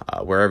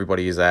 where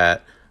everybody is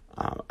at,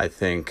 I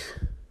think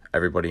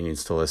everybody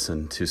needs to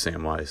listen to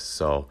Samwise.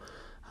 So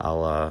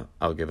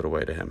I'll give it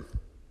away to him.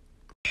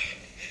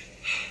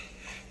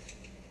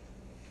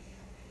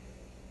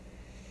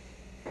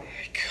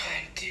 I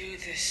can't do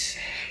this,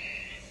 Sam.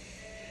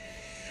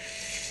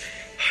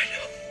 I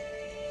know.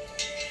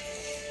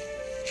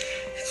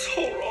 It's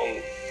all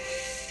wrong.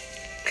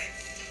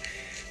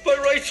 By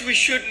rights, we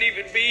shouldn't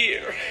even be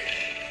here.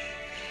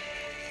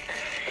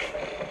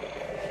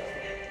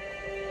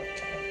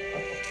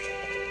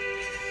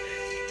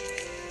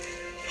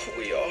 But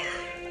we are.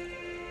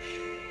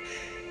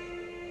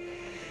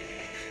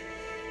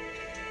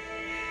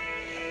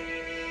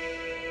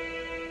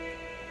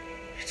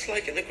 It's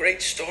like in the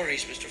great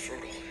stories, Mr.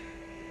 Frodo.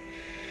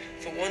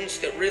 The ones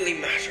that really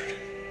mattered.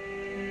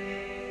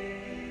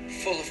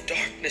 Full of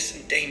darkness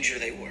and danger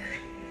they were.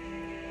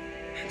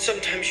 And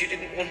sometimes you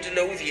didn't want to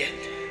know the end.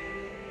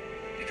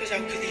 Because how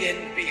could the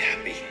end be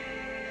happy?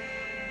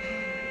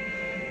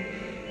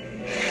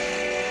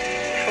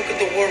 How could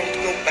the world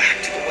go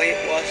back to the way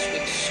it was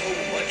when so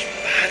much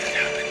bad had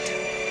happened?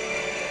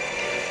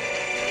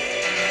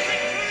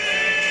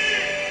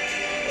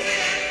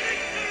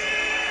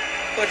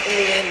 But in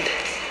the end,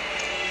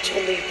 it's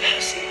only a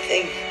passing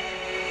thing.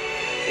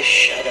 This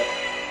shadow,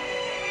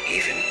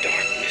 even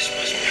darkness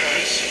must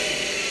pass.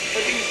 A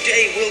new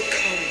day will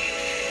come.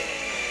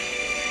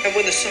 And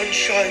when the sun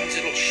shines,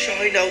 it'll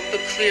shine out the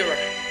clearer.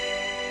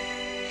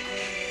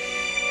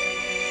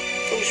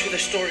 Those were the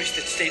stories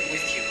that stayed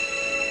with you.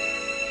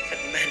 That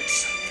meant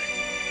something.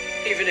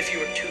 Even if you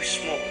were too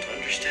small to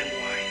understand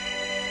why.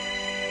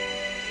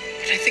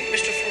 And I think,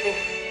 Mr. Frodo,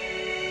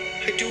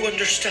 I do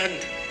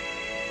understand.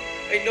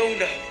 I know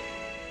now.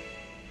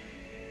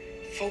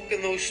 Folk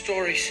in those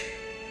stories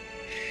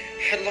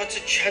had lots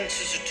of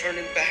chances of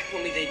turning back,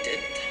 only they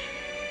didn't.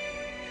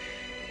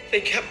 They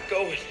kept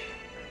going.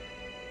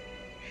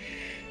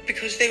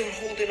 Because they were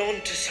holding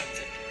on to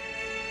something.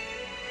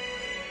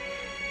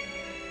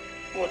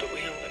 What are we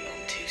holding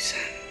on to, Sam?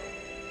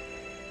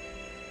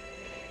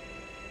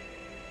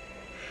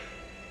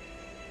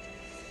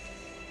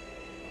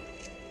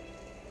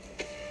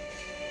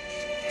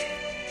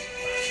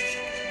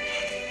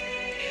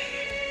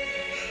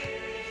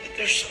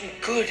 There's some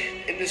good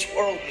in this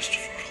world, Mr.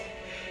 Frodo.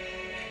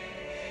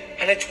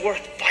 And it's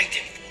worth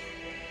fighting for.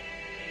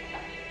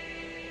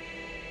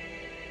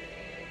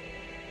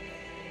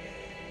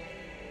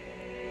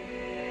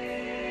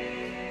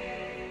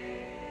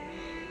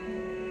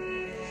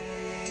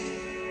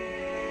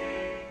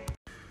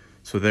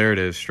 So there it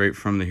is, straight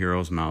from the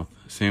hero's mouth.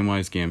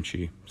 Samwise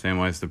Gamgee,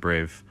 Samwise the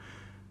Brave.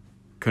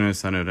 Couldn't have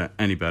said it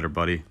any better,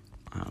 buddy.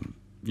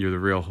 You're the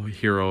real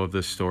hero of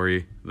this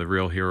story, the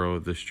real hero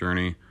of this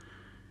journey.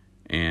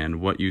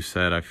 And what you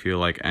said, I feel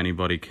like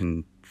anybody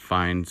can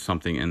find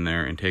something in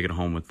there and take it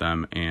home with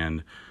them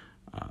and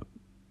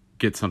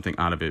get something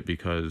out of it,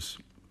 because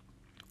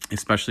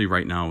especially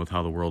right now with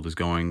how the world is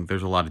going,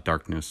 there's a lot of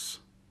darkness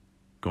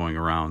going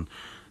around.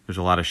 There's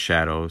a lot of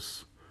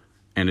shadows,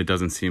 and it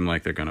doesn't seem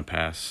like they're going to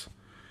pass.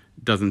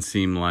 It doesn't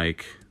seem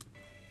like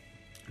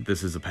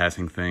this is a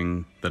passing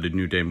thing, that a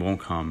new day won't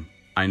come.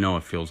 I know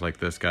it feels like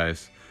this,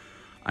 guys.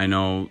 I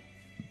know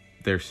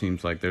there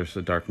seems like there's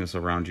a darkness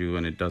around you,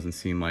 and it doesn't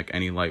seem like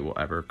any light will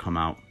ever come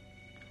out.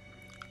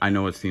 I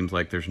know it seems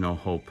like there's no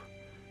hope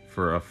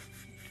for a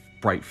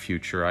bright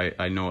future.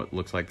 I know it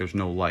looks like there's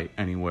no light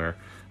anywhere.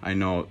 I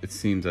know it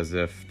seems as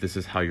if this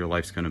is how your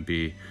life's going to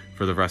be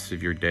for the rest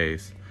of your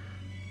days.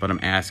 But I'm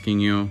asking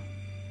you,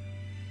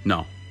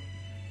 no.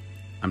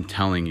 I'm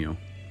telling you,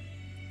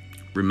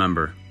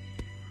 remember,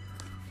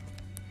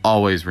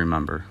 always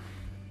remember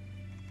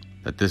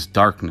that this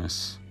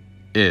darkness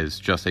is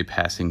just a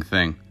passing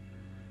thing,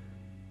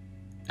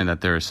 and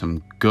that there is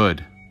some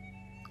good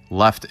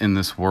left in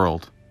this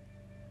world,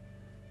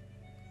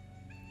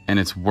 and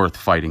it's worth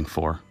fighting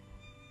for.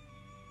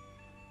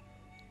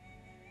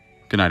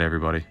 Good night,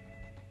 everybody.